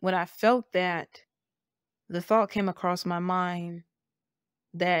when I felt that, the thought came across my mind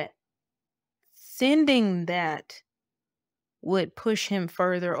that sending that would push him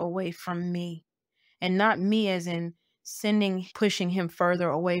further away from me. And not me as in pushing him further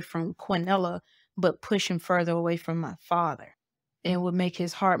away from Quinella, but push him further away from my father. It would make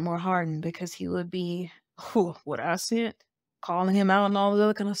his heart more hardened because he would be, what I sent, calling him out and all the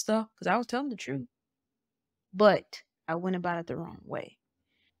other kind of stuff, because I was telling the truth. But I went about it the wrong way.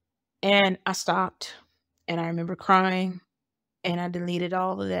 And I stopped and I remember crying and I deleted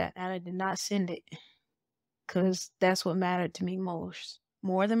all of that and I did not send it because that's what mattered to me most.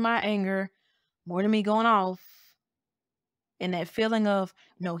 More than my anger, more than me going off. And that feeling of,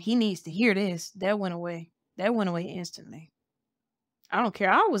 no, he needs to hear this, that went away. That went away instantly. I don't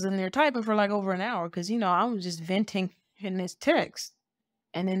care. I was in there typing for like over an hour because, I was just venting in this text.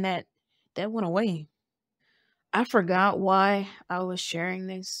 And then that went away. I forgot why I was sharing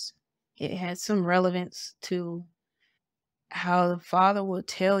this. It had some relevance to how the Father will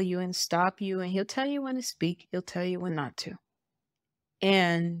tell you and stop you, and he'll tell you when to speak, he'll tell you when not to.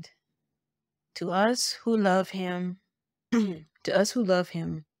 And to us who love him, you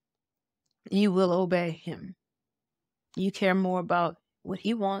will obey him. You care more about what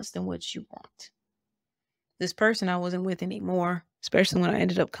he wants than what you want. This person I wasn't with anymore, especially when I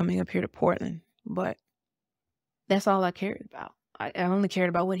ended up coming up here to Portland, but that's all I cared about. I only cared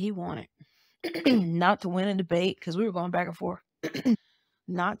about what he wanted. Not to win a debate, because we were going back and forth.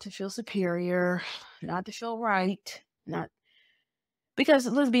 Not to feel superior, not to feel right, because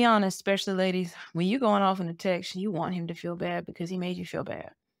let's be honest, especially ladies, when you're going off in a text, you want him to feel bad because he made you feel bad.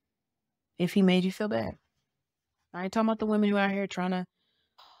 If he made you feel bad. I ain't talking about the women who are out here trying to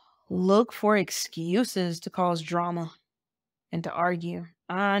look for excuses to cause drama and to argue.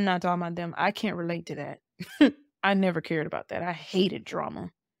 I'm not talking about them. I can't relate to that. I never cared about that. I hated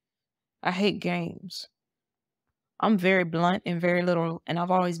drama. I hate games. I'm very blunt and very literal, and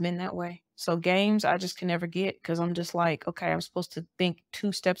I've always been that way. So games, I just can never get because I'm just like, okay, I'm supposed to think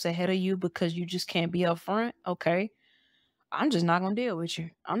 2 steps ahead of you because you just can't be upfront. Okay, I'm just not going to deal with you.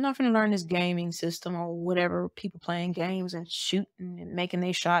 I'm not going to learn this gaming system or whatever, people playing games and shooting and making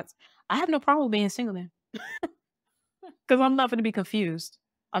their shots. I have no problem with being single then because I'm not going to be confused.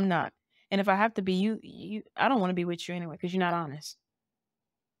 I'm not. And if I have to be you, I don't want to be with you anyway because you're not honest.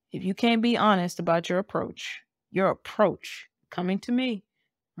 If you can't be honest about your approach coming to me,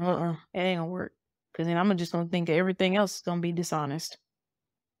 it ain't gonna work. Because then I'm just gonna think everything else is gonna be dishonest.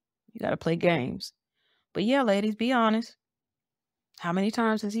 You gotta play games. But yeah, ladies, be honest. How many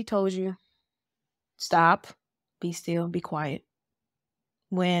times has he told you, stop, be still, be quiet?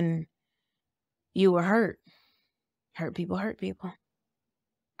 When you were hurt. Hurt people hurt people.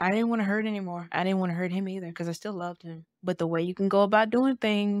 I didn't want to hurt anymore. I didn't want to hurt him either because I still loved him. But the way you can go about doing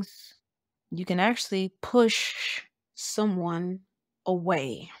things, you can actually push someone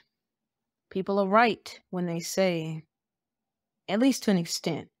away. people are right when they say, at least to an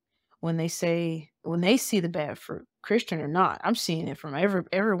extent, when they say, when they see the bad fruit, Christian or not, I'm seeing it from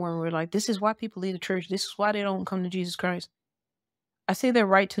everyone. We're like, this is why people leave the church. This is why they don't come to Jesus Christ. I say they're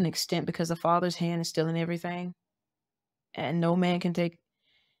right to an extent because the Father's hand is still in everything, and no man can take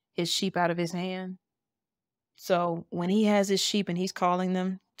his sheep out of his hand. So when he has his sheep and he's calling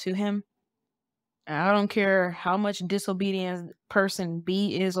them to him, I don't care how much disobedience person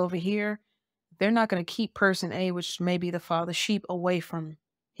B is over here, they're not going to keep person A, which may be the father's sheep, away from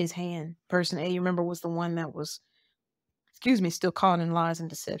his hand. Person A, you remember, was the one that was, still caught in lies and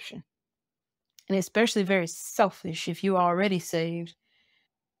deception. And especially very selfish if you already saved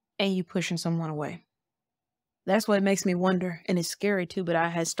and you pushing someone away. That's what makes me wonder, and it's scary too, but I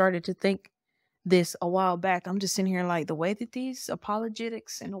had started to think this a while back. I'm just sitting here like, the way that these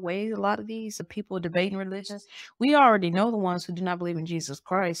apologetics and the way a lot of these people debating religions, we already know the ones who do not believe in Jesus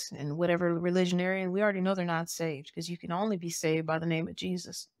Christ and whatever religion they're in, we already know they're not saved, because you can only be saved by the name of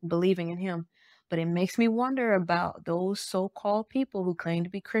Jesus, believing in him. But it makes me wonder about those so-called people who claim to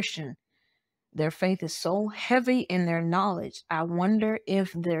be Christian. Their faith is so heavy in their knowledge. I wonder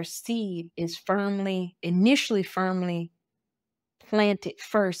if their seed is initially firmly planted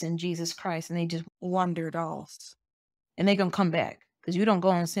first in Jesus Christ, and they just wandered off. And they're going to come back, because you don't go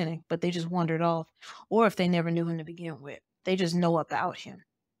on sinning, but they just wandered off. Or if they never knew him to begin with, they just know about him.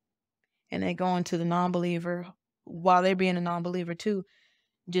 And they go into the non-believer while they're being a non-believer too,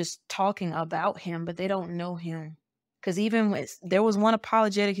 just talking about him, but they don't know him. Because even there was one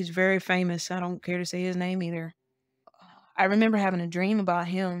apologetic, he's very famous. I don't care to say his name either. I remember having a dream about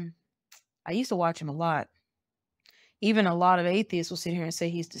him. I used to watch him a lot. Even a lot of atheists will sit here and say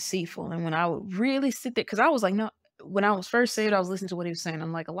he's deceitful. And when I would really sit there, because I was like, no, when I was first saved, I was listening to what he was saying.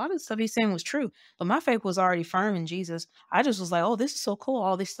 I'm like, a lot of the stuff he's saying was true, but my faith was already firm in Jesus. I just was like, oh, this is so cool,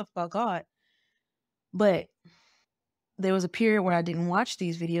 all this stuff about God. But there was a period where I didn't watch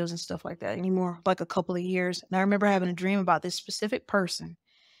these videos and stuff like that anymore, like a couple of years. And I remember having a dream about this specific person.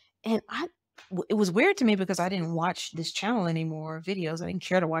 And it was weird to me because I didn't watch this channel anymore, videos. I didn't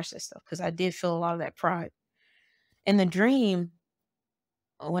care to watch that stuff because I did feel a lot of that pride. In the dream,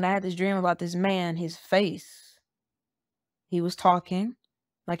 when I had this dream about this man, his face, he was talking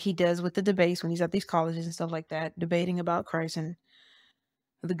like he does with the debates when he's at these colleges and stuff like that, debating about Christ and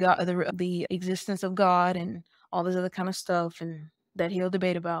the existence of God and all this other kind of stuff, and that he'll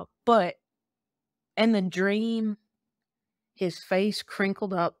debate about. But in the dream, his face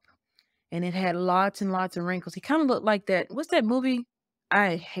crinkled up and it had lots and lots of wrinkles. He kind of looked like that. What's that movie?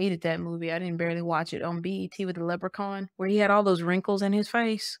 I hated that movie. I didn't barely watch it, on BET with the leprechaun, where he had all those wrinkles in his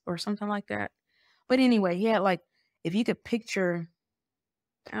face or something like that. But anyway, he had, like, if you could picture,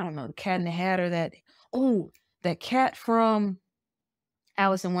 I don't know, the Cat in the Hat, or that cat from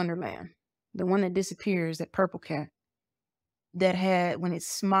Alice in Wonderland, the one that disappears, that purple cat that had, when it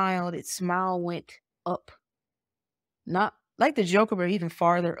smiled, its smile went up. Not like the Joker, but even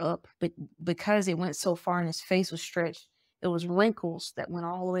farther up. But because it went so far and his face was stretched, it was wrinkles that went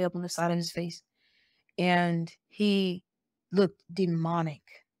all the way up on the side of his face. And he looked demonic.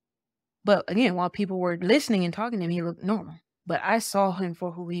 But again, while people were listening and talking to him, he looked normal. But I saw him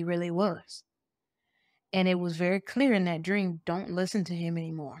for who he really was. And it was very clear in that dream, don't listen to him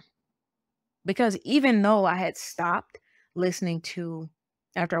anymore. Because even though I had stopped listening to,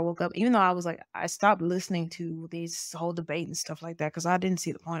 after I woke up, even though I was like, I stopped listening to these whole debate and stuff like that, because I didn't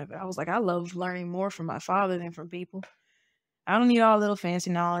see the point of it. I was like, I love learning more from my father than from people. I don't need all little fancy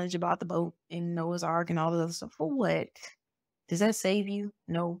knowledge about the boat and Noah's Ark and all the other stuff. For what? Does that save you?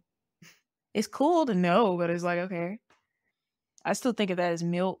 No. It's cool to know, but it's like, okay. I still think of that as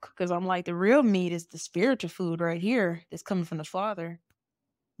milk, because I'm like, the real meat is the spiritual food right here that's coming from the Father.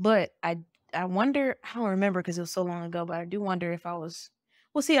 But I wonder, I don't remember because it was so long ago, but I do wonder if I was,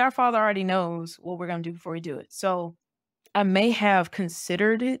 well, see, our Father already knows what we're going to do before we do it. So I may have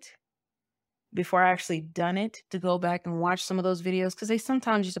considered it before I actually done it, to go back and watch some of those videos, because they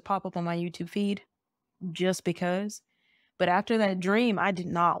sometimes used to pop up on my YouTube feed just because. But after that dream, I did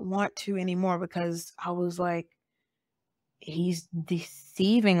not want to anymore, because I was like, he's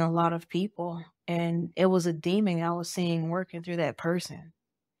deceiving a lot of people. And it was a demon I was seeing working through that person.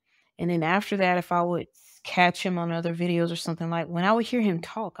 And then after that, if I would catch him on other videos or something, like when I would hear him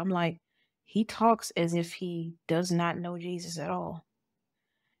talk, I'm like, he talks as if he does not know Jesus at all.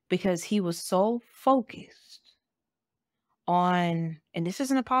 Because he was so focused on, and this is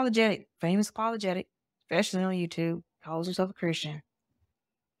an apologetic, famous apologetic, especially on YouTube, calls himself a Christian.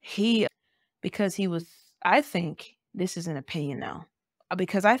 Because he was, I think, this is an opinion now,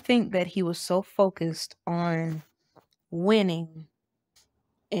 because I think that he was so focused on winning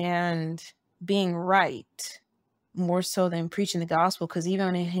and being right more so than preaching the gospel, because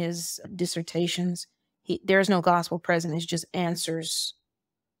even in his dissertations, there's no gospel present. It's just answers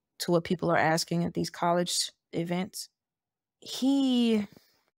to what people are asking at these college events. It's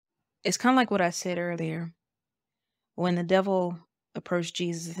kind of like what I said earlier when the devil approached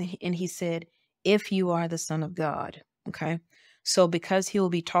Jesus and he said, if you are the Son of God. Okay. So because he will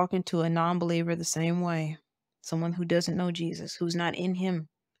be talking to a non-believer the same way, someone who doesn't know Jesus, who's not in him,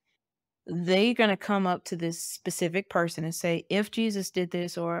 they're going to come up to this specific person and say, if Jesus did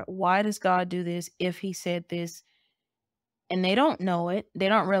this, or why does God do this if he said this? And they don't know it. They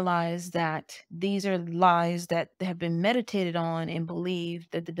don't realize that these are lies that have been meditated on and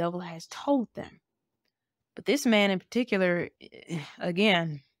believed that the devil has told them. But this man in particular,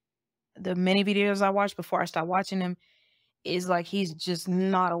 again, the many videos I watched before I stopped watching him, is like he's just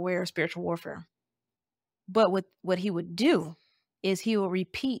not aware of spiritual warfare. But what he would do is he will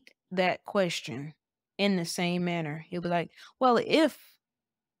repeat that question in the same manner. He'll be like, well, if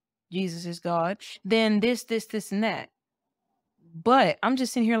Jesus is God, then this, and that. But I'm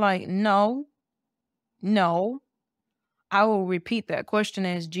just sitting here like, no, I will repeat that question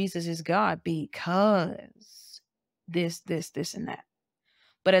as Jesus is God because this, and that.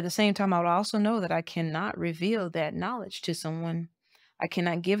 But at the same time, I would also know that I cannot reveal that knowledge to someone. I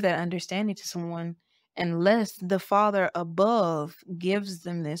cannot give that understanding to someone unless the Father above gives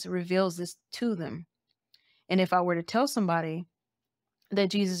them this, reveals this to them. And if I were to tell somebody that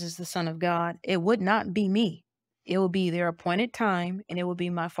Jesus is the Son of God, it would not be me. It will be their appointed time, and it will be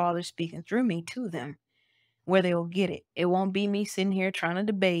my Father speaking through me to them where they will get it. It won't be me sitting here trying to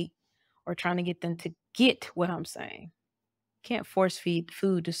debate or trying to get them to get what I'm saying. Can't force feed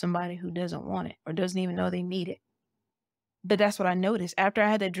food to somebody who doesn't want it or doesn't even know they need it. But that's what I noticed. After I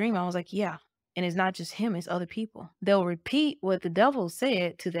had that dream, I was like, yeah. And it's not just him, it's other people. They'll repeat what the devil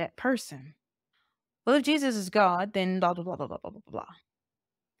said to that person. Well, if Jesus is God, then blah, blah, blah, blah, blah, blah, blah, blah.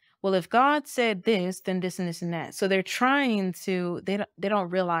 Well, if God said this, then this and this and that. So they're trying to, they don't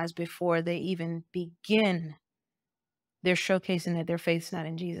realize before they even begin, they're showcasing that their faith's not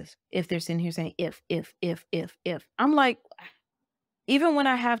in Jesus. If they're sitting here saying, if. I'm like, even when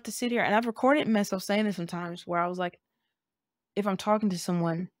I have to sit here, and I've recorded myself saying this sometimes where I was like, if I'm talking to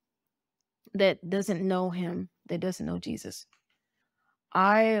someone that doesn't know him, that doesn't know Jesus,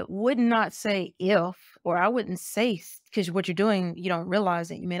 I would not say if, or I wouldn't say, because what you're doing, you don't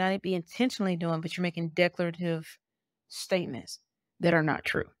realize it. You may not be intentionally doing, but you're making declarative statements that are not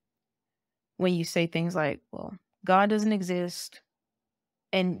true. When you say things like, well, God doesn't exist.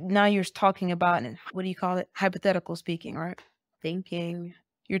 And now you're talking about, what do you call it? Hypothetical speaking, right? Thinking.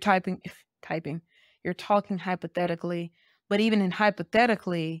 You're typing. You're talking hypothetically. But even in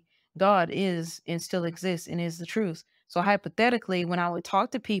hypothetically, God is and still exists and is the truth. So hypothetically, when I would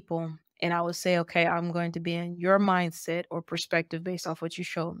talk to people and I would say, okay, I'm going to be in your mindset or perspective based off what you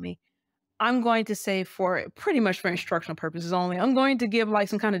showed me, I'm going to say for pretty much for instructional purposes only, I'm going to give like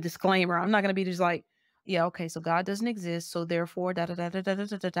some kind of disclaimer. I'm not going to be just like, yeah, okay, so God doesn't exist, so therefore, da da da da da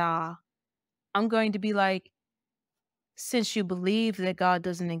da da da. I'm going to be like, since you believe that God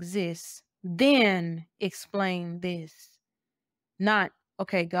doesn't exist, then explain this. Not,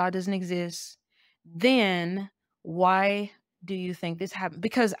 okay, God doesn't exist, then why do you think this happened?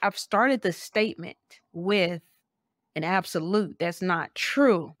 Because I've started the statement with an absolute that's not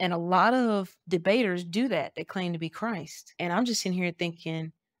true. And a lot of debaters do that. They claim to be Christ. And I'm just sitting here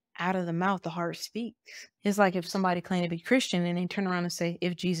thinking, out of the mouth, the heart speaks. It's like if somebody claimed to be Christian and they turn around and say,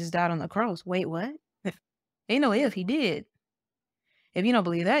 if Jesus died on the cross, wait, what? Ain't no if, he did. If you don't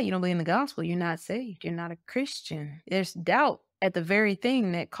believe that, you don't believe in the gospel, you're not saved. You're not a Christian. There's doubt at the very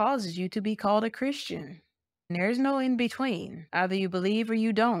thing that causes you to be called a Christian. There's no in between. Either you believe or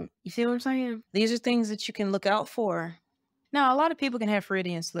you don't. You see what I'm saying? These are things that you can look out for. Now, a lot of people can have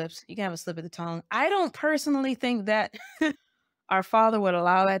Freudian slips. You can have a slip of the tongue. I don't personally think that our Father would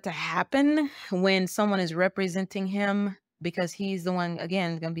allow that to happen when someone is representing him, because he's the one,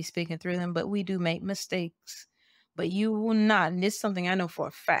 again, going to be speaking through them. But we do make mistakes. But you will not, and this is something I know for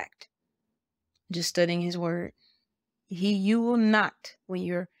a fact, just studying his word. You will not, when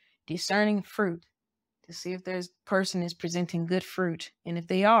you're discerning fruit, to see if there's person is presenting good fruit. And if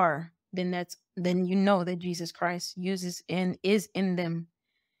they are, then you know that Jesus Christ uses and is in them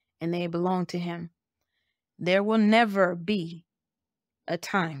and they belong to him. There will never be a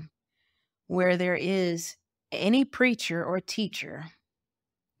time where there is any preacher or teacher,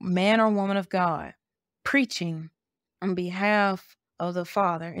 man or woman of God, preaching on behalf of the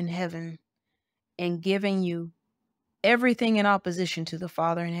Father in heaven and giving you everything in opposition to the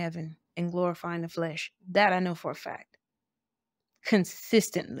Father in heaven and glorifying the flesh. That I know for a fact.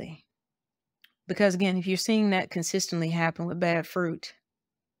 Consistently. Because again, if you're seeing that consistently happen with bad fruit,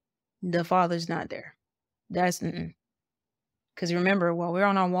 the Father's not there. That's because remember, while we're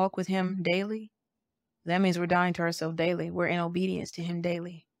on our walk with Him daily, that means we're dying to ourselves daily. We're in obedience to Him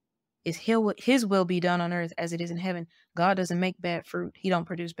daily. Is His will be done on earth as it is in heaven. God doesn't make bad fruit. He don't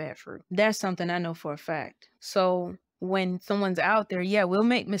produce bad fruit. That's something I know for a fact. So when someone's out there, yeah, we'll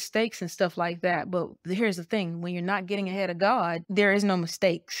make mistakes and stuff like that. But here's the thing. When you're not getting ahead of God, there is no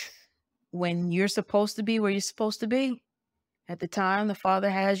mistakes. When you're supposed to be where you're supposed to be, at the time the Father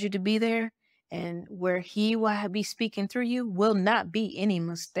has you to be there, and where He will be speaking through you will not be any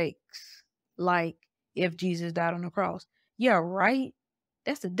mistakes. Like if Jesus died on the cross. Yeah, right?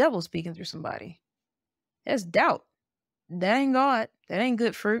 That's the devil speaking through somebody. That's doubt. That ain't God. That ain't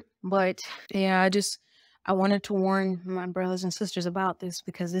good fruit. But yeah, I wanted to warn my brothers and sisters about this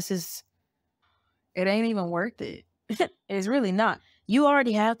because it ain't even worth it. It's really not. You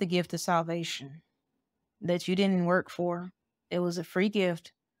already have the gift of salvation that you didn't work for. It was a free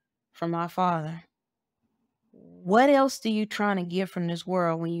gift from our Father. What else do you trying to get from this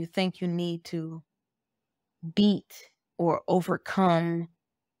world when you think you need to beat or overcome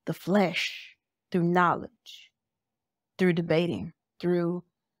the flesh through knowledge, through debating, through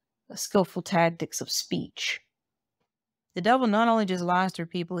skillful tactics of speech? The devil not only just lies through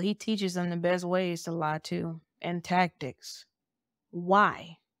people, he teaches them the best ways to lie too, and tactics.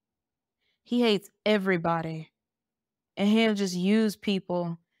 Why? He hates everybody, and he'll just use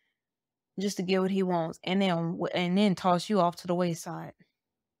people just to get what he wants, and then toss you off to the wayside.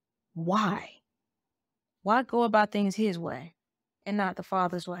 Why? Why go about things his way and not the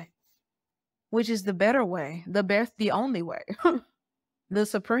Father's way? Which is the better way, the only way, the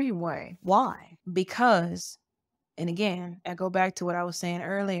supreme way. Why? Because, and again, I go back to what I was saying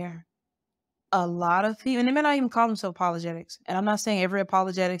earlier. A lot of people, and they may not even call themselves apologetics. And I'm not saying every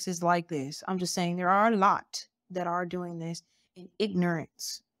apologetics is like this. I'm just saying there are a lot that are doing this in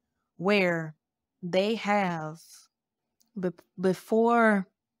ignorance, where they have, before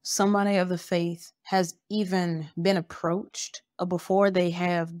somebody of the faith has even been approached, or before they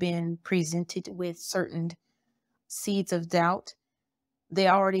have been presented with certain seeds of doubt, they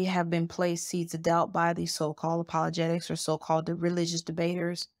already have been placed seeds of doubt by these so-called apologetics or so-called religious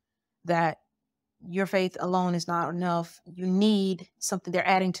debaters that your faith alone is not enough. You need something. They're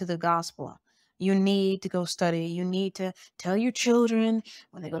adding to the gospel. You need to go study. You need to tell your children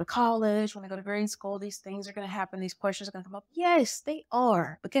when they go to college, when they go to grade school, these things are going to happen. These questions are going to come up. Yes, they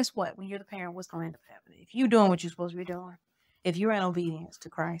are. But guess what? When you're the parent, what's going to end up happening? If you're doing what you're supposed to be doing, if you're in obedience to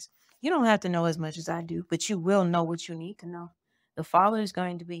Christ, you don't have to know as much as I do, but you will know what you need to know. The Father is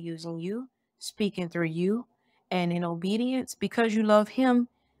going to be using you, speaking through you, and in obedience, because you love Him,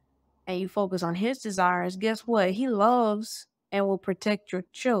 and you focus on His desires, guess what? He loves and will protect your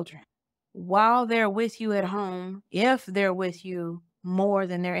children while they're with you at home. If they're with you more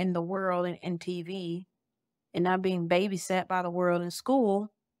than they're in the world and TV and not being babysat by the world in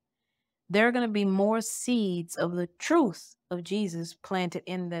school, there are going to be more seeds of the truth of Jesus planted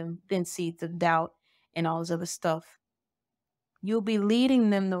in them than seeds of doubt and all this other stuff. You'll be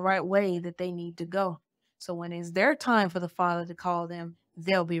leading them the right way that they need to go. So when it's their time for the Father to call them,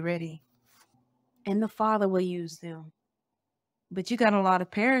 they'll be ready. And the Father will use them. But you got a lot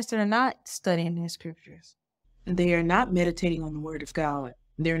of parents that are not studying the scriptures. They are not meditating on the word of God.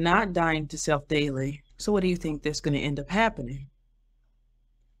 They're not dying to self daily. So what do you think that's going to end up happening?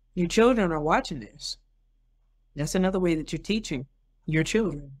 Your children are watching this. That's another way that you're teaching your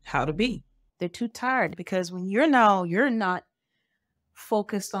children how to be. They're too tired, because when you're not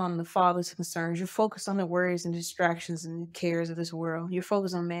focused on the Father's concerns, you're focused on the worries and distractions and the cares of this world. You're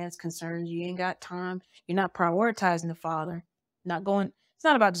focused on man's concerns. You ain't got time. You're not prioritizing the Father. It's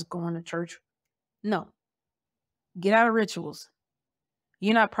not about just going to church. No. Get out of rituals.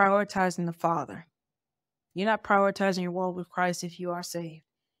 You're not prioritizing the Father. You're not prioritizing your walk with Christ if you are saved.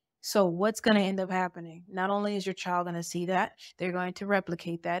 So what's going to end up happening? Not only is your child going to see that, they're going to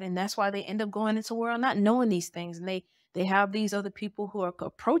replicate that. And that's why they end up going into the world not knowing these things. And they have these other people who are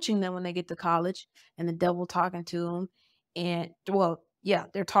approaching them when they get to college, and the devil talking to them. And well, yeah,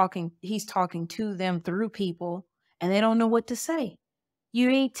 he's talking to them through people, and they don't know what to say.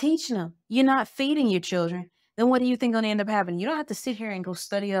 You ain't teaching them. You're not feeding your children. Then what do you think going to end up happening? You don't have to sit here and go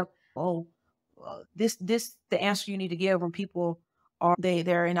study up, the answer you need to give when people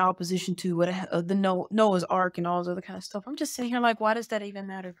they're in opposition to the Noah's Ark and all this other kind of stuff. I'm just sitting here like, why does that even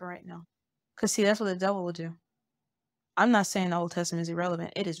matter for right now? Because see, that's what the devil will do. I'm not saying the Old Testament is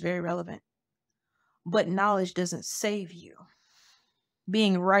irrelevant. It is very relevant. But knowledge doesn't save you.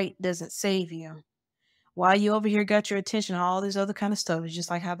 Being right doesn't save you. While you over here got your attention on all this other kind of stuff, it's just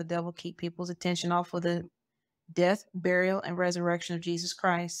like how the devil keep people's attention off of the death, burial, and resurrection of Jesus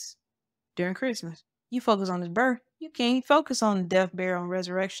Christ during Christmas. You focus on his birth. You can't focus on the death, burial, and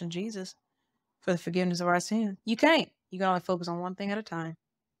resurrection of Jesus for the forgiveness of our sins. You can't. You can only focus on one thing at a time.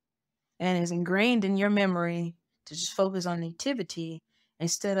 And it's ingrained in your memory to just focus on nativity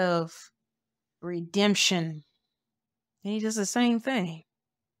instead of redemption. And he does the same thing.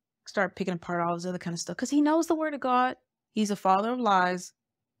 Start picking apart all this other kind of stuff because he knows the word of God. He's a father of lies.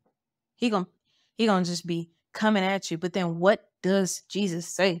 He gonna just be coming at you. But then what does Jesus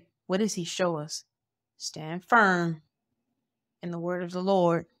say? What does he show us? Stand firm in the word of the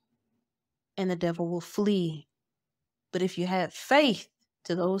Lord, and the devil will flee. But if you have faith,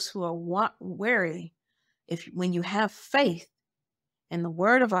 to those who are wary, when you have faith in the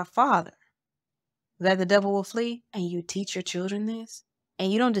word of our Father, that the devil will flee, and you teach your children this,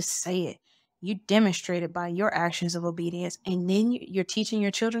 and you don't just say it, you demonstrate it by your actions of obedience, and then you're teaching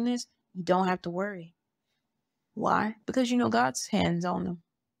your children this, you don't have to worry. Why? Because you know God's hands on them.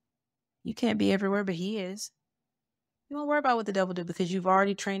 You can't be everywhere, but he is. You won't worry about what the devil did because you've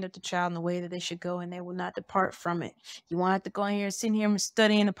already trained up the child in the way that they should go, and they will not depart from it. You won't have to go in here and sit here and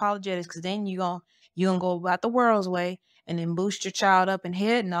studying apologetics, because then you're gonna go about the world's way and then boost your child up in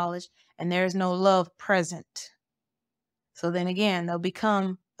head knowledge, and there's no love present. So then again, they'll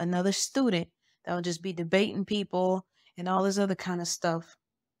become another student that will just be debating people and all this other kind of stuff,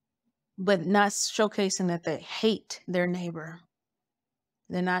 but not showcasing that they hate their neighbor.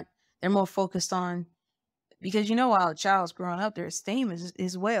 They're more focused on, because while a child's growing up, their esteem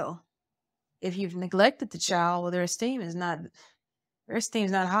is well. If you've neglected the child, well, their esteem is not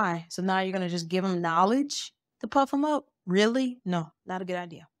high. So now you're going to just give them knowledge to puff them up? Really? No, not a good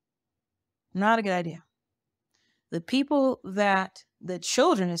idea. Not a good idea. The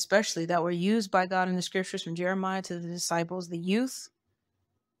children especially, that were used by God in the scriptures from Jeremiah to the disciples, the youth,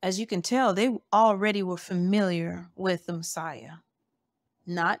 as you can tell, they already were familiar with the Messiah,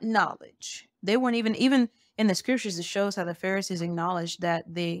 not knowledge. They weren't even in the scriptures. It shows how the Pharisees acknowledged that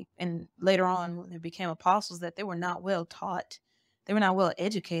and later on when they became apostles, that they were not well taught. They were not well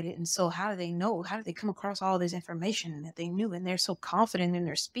educated. And so how do they know? How did they come across all this information that they knew? And they're so confident in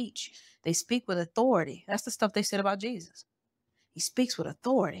their speech. They speak with authority. That's the stuff they said about Jesus. He speaks with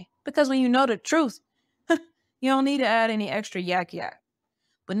authority. Because when you know the truth, you don't need to add any extra yak.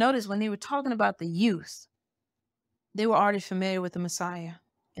 But notice when they were talking about the youth, they were already familiar with the Messiah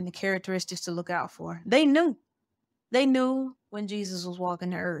and the characteristics to look out for. They knew when Jesus was walking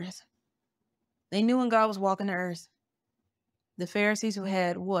the earth. They knew when God was walking the earth. The Pharisees, who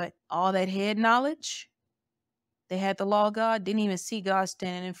had all that head knowledge, they had the law of God, didn't even see God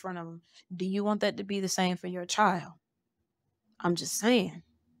standing in front of them. Do you want that to be the same for your child? I'm just saying.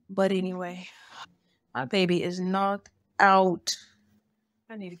 But anyway, my baby is knocked out.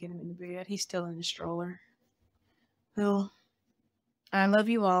 I need to get him in the bed. He's still in the stroller. Well, I love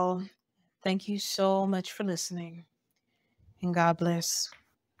you all. Thank you so much for listening. And God bless.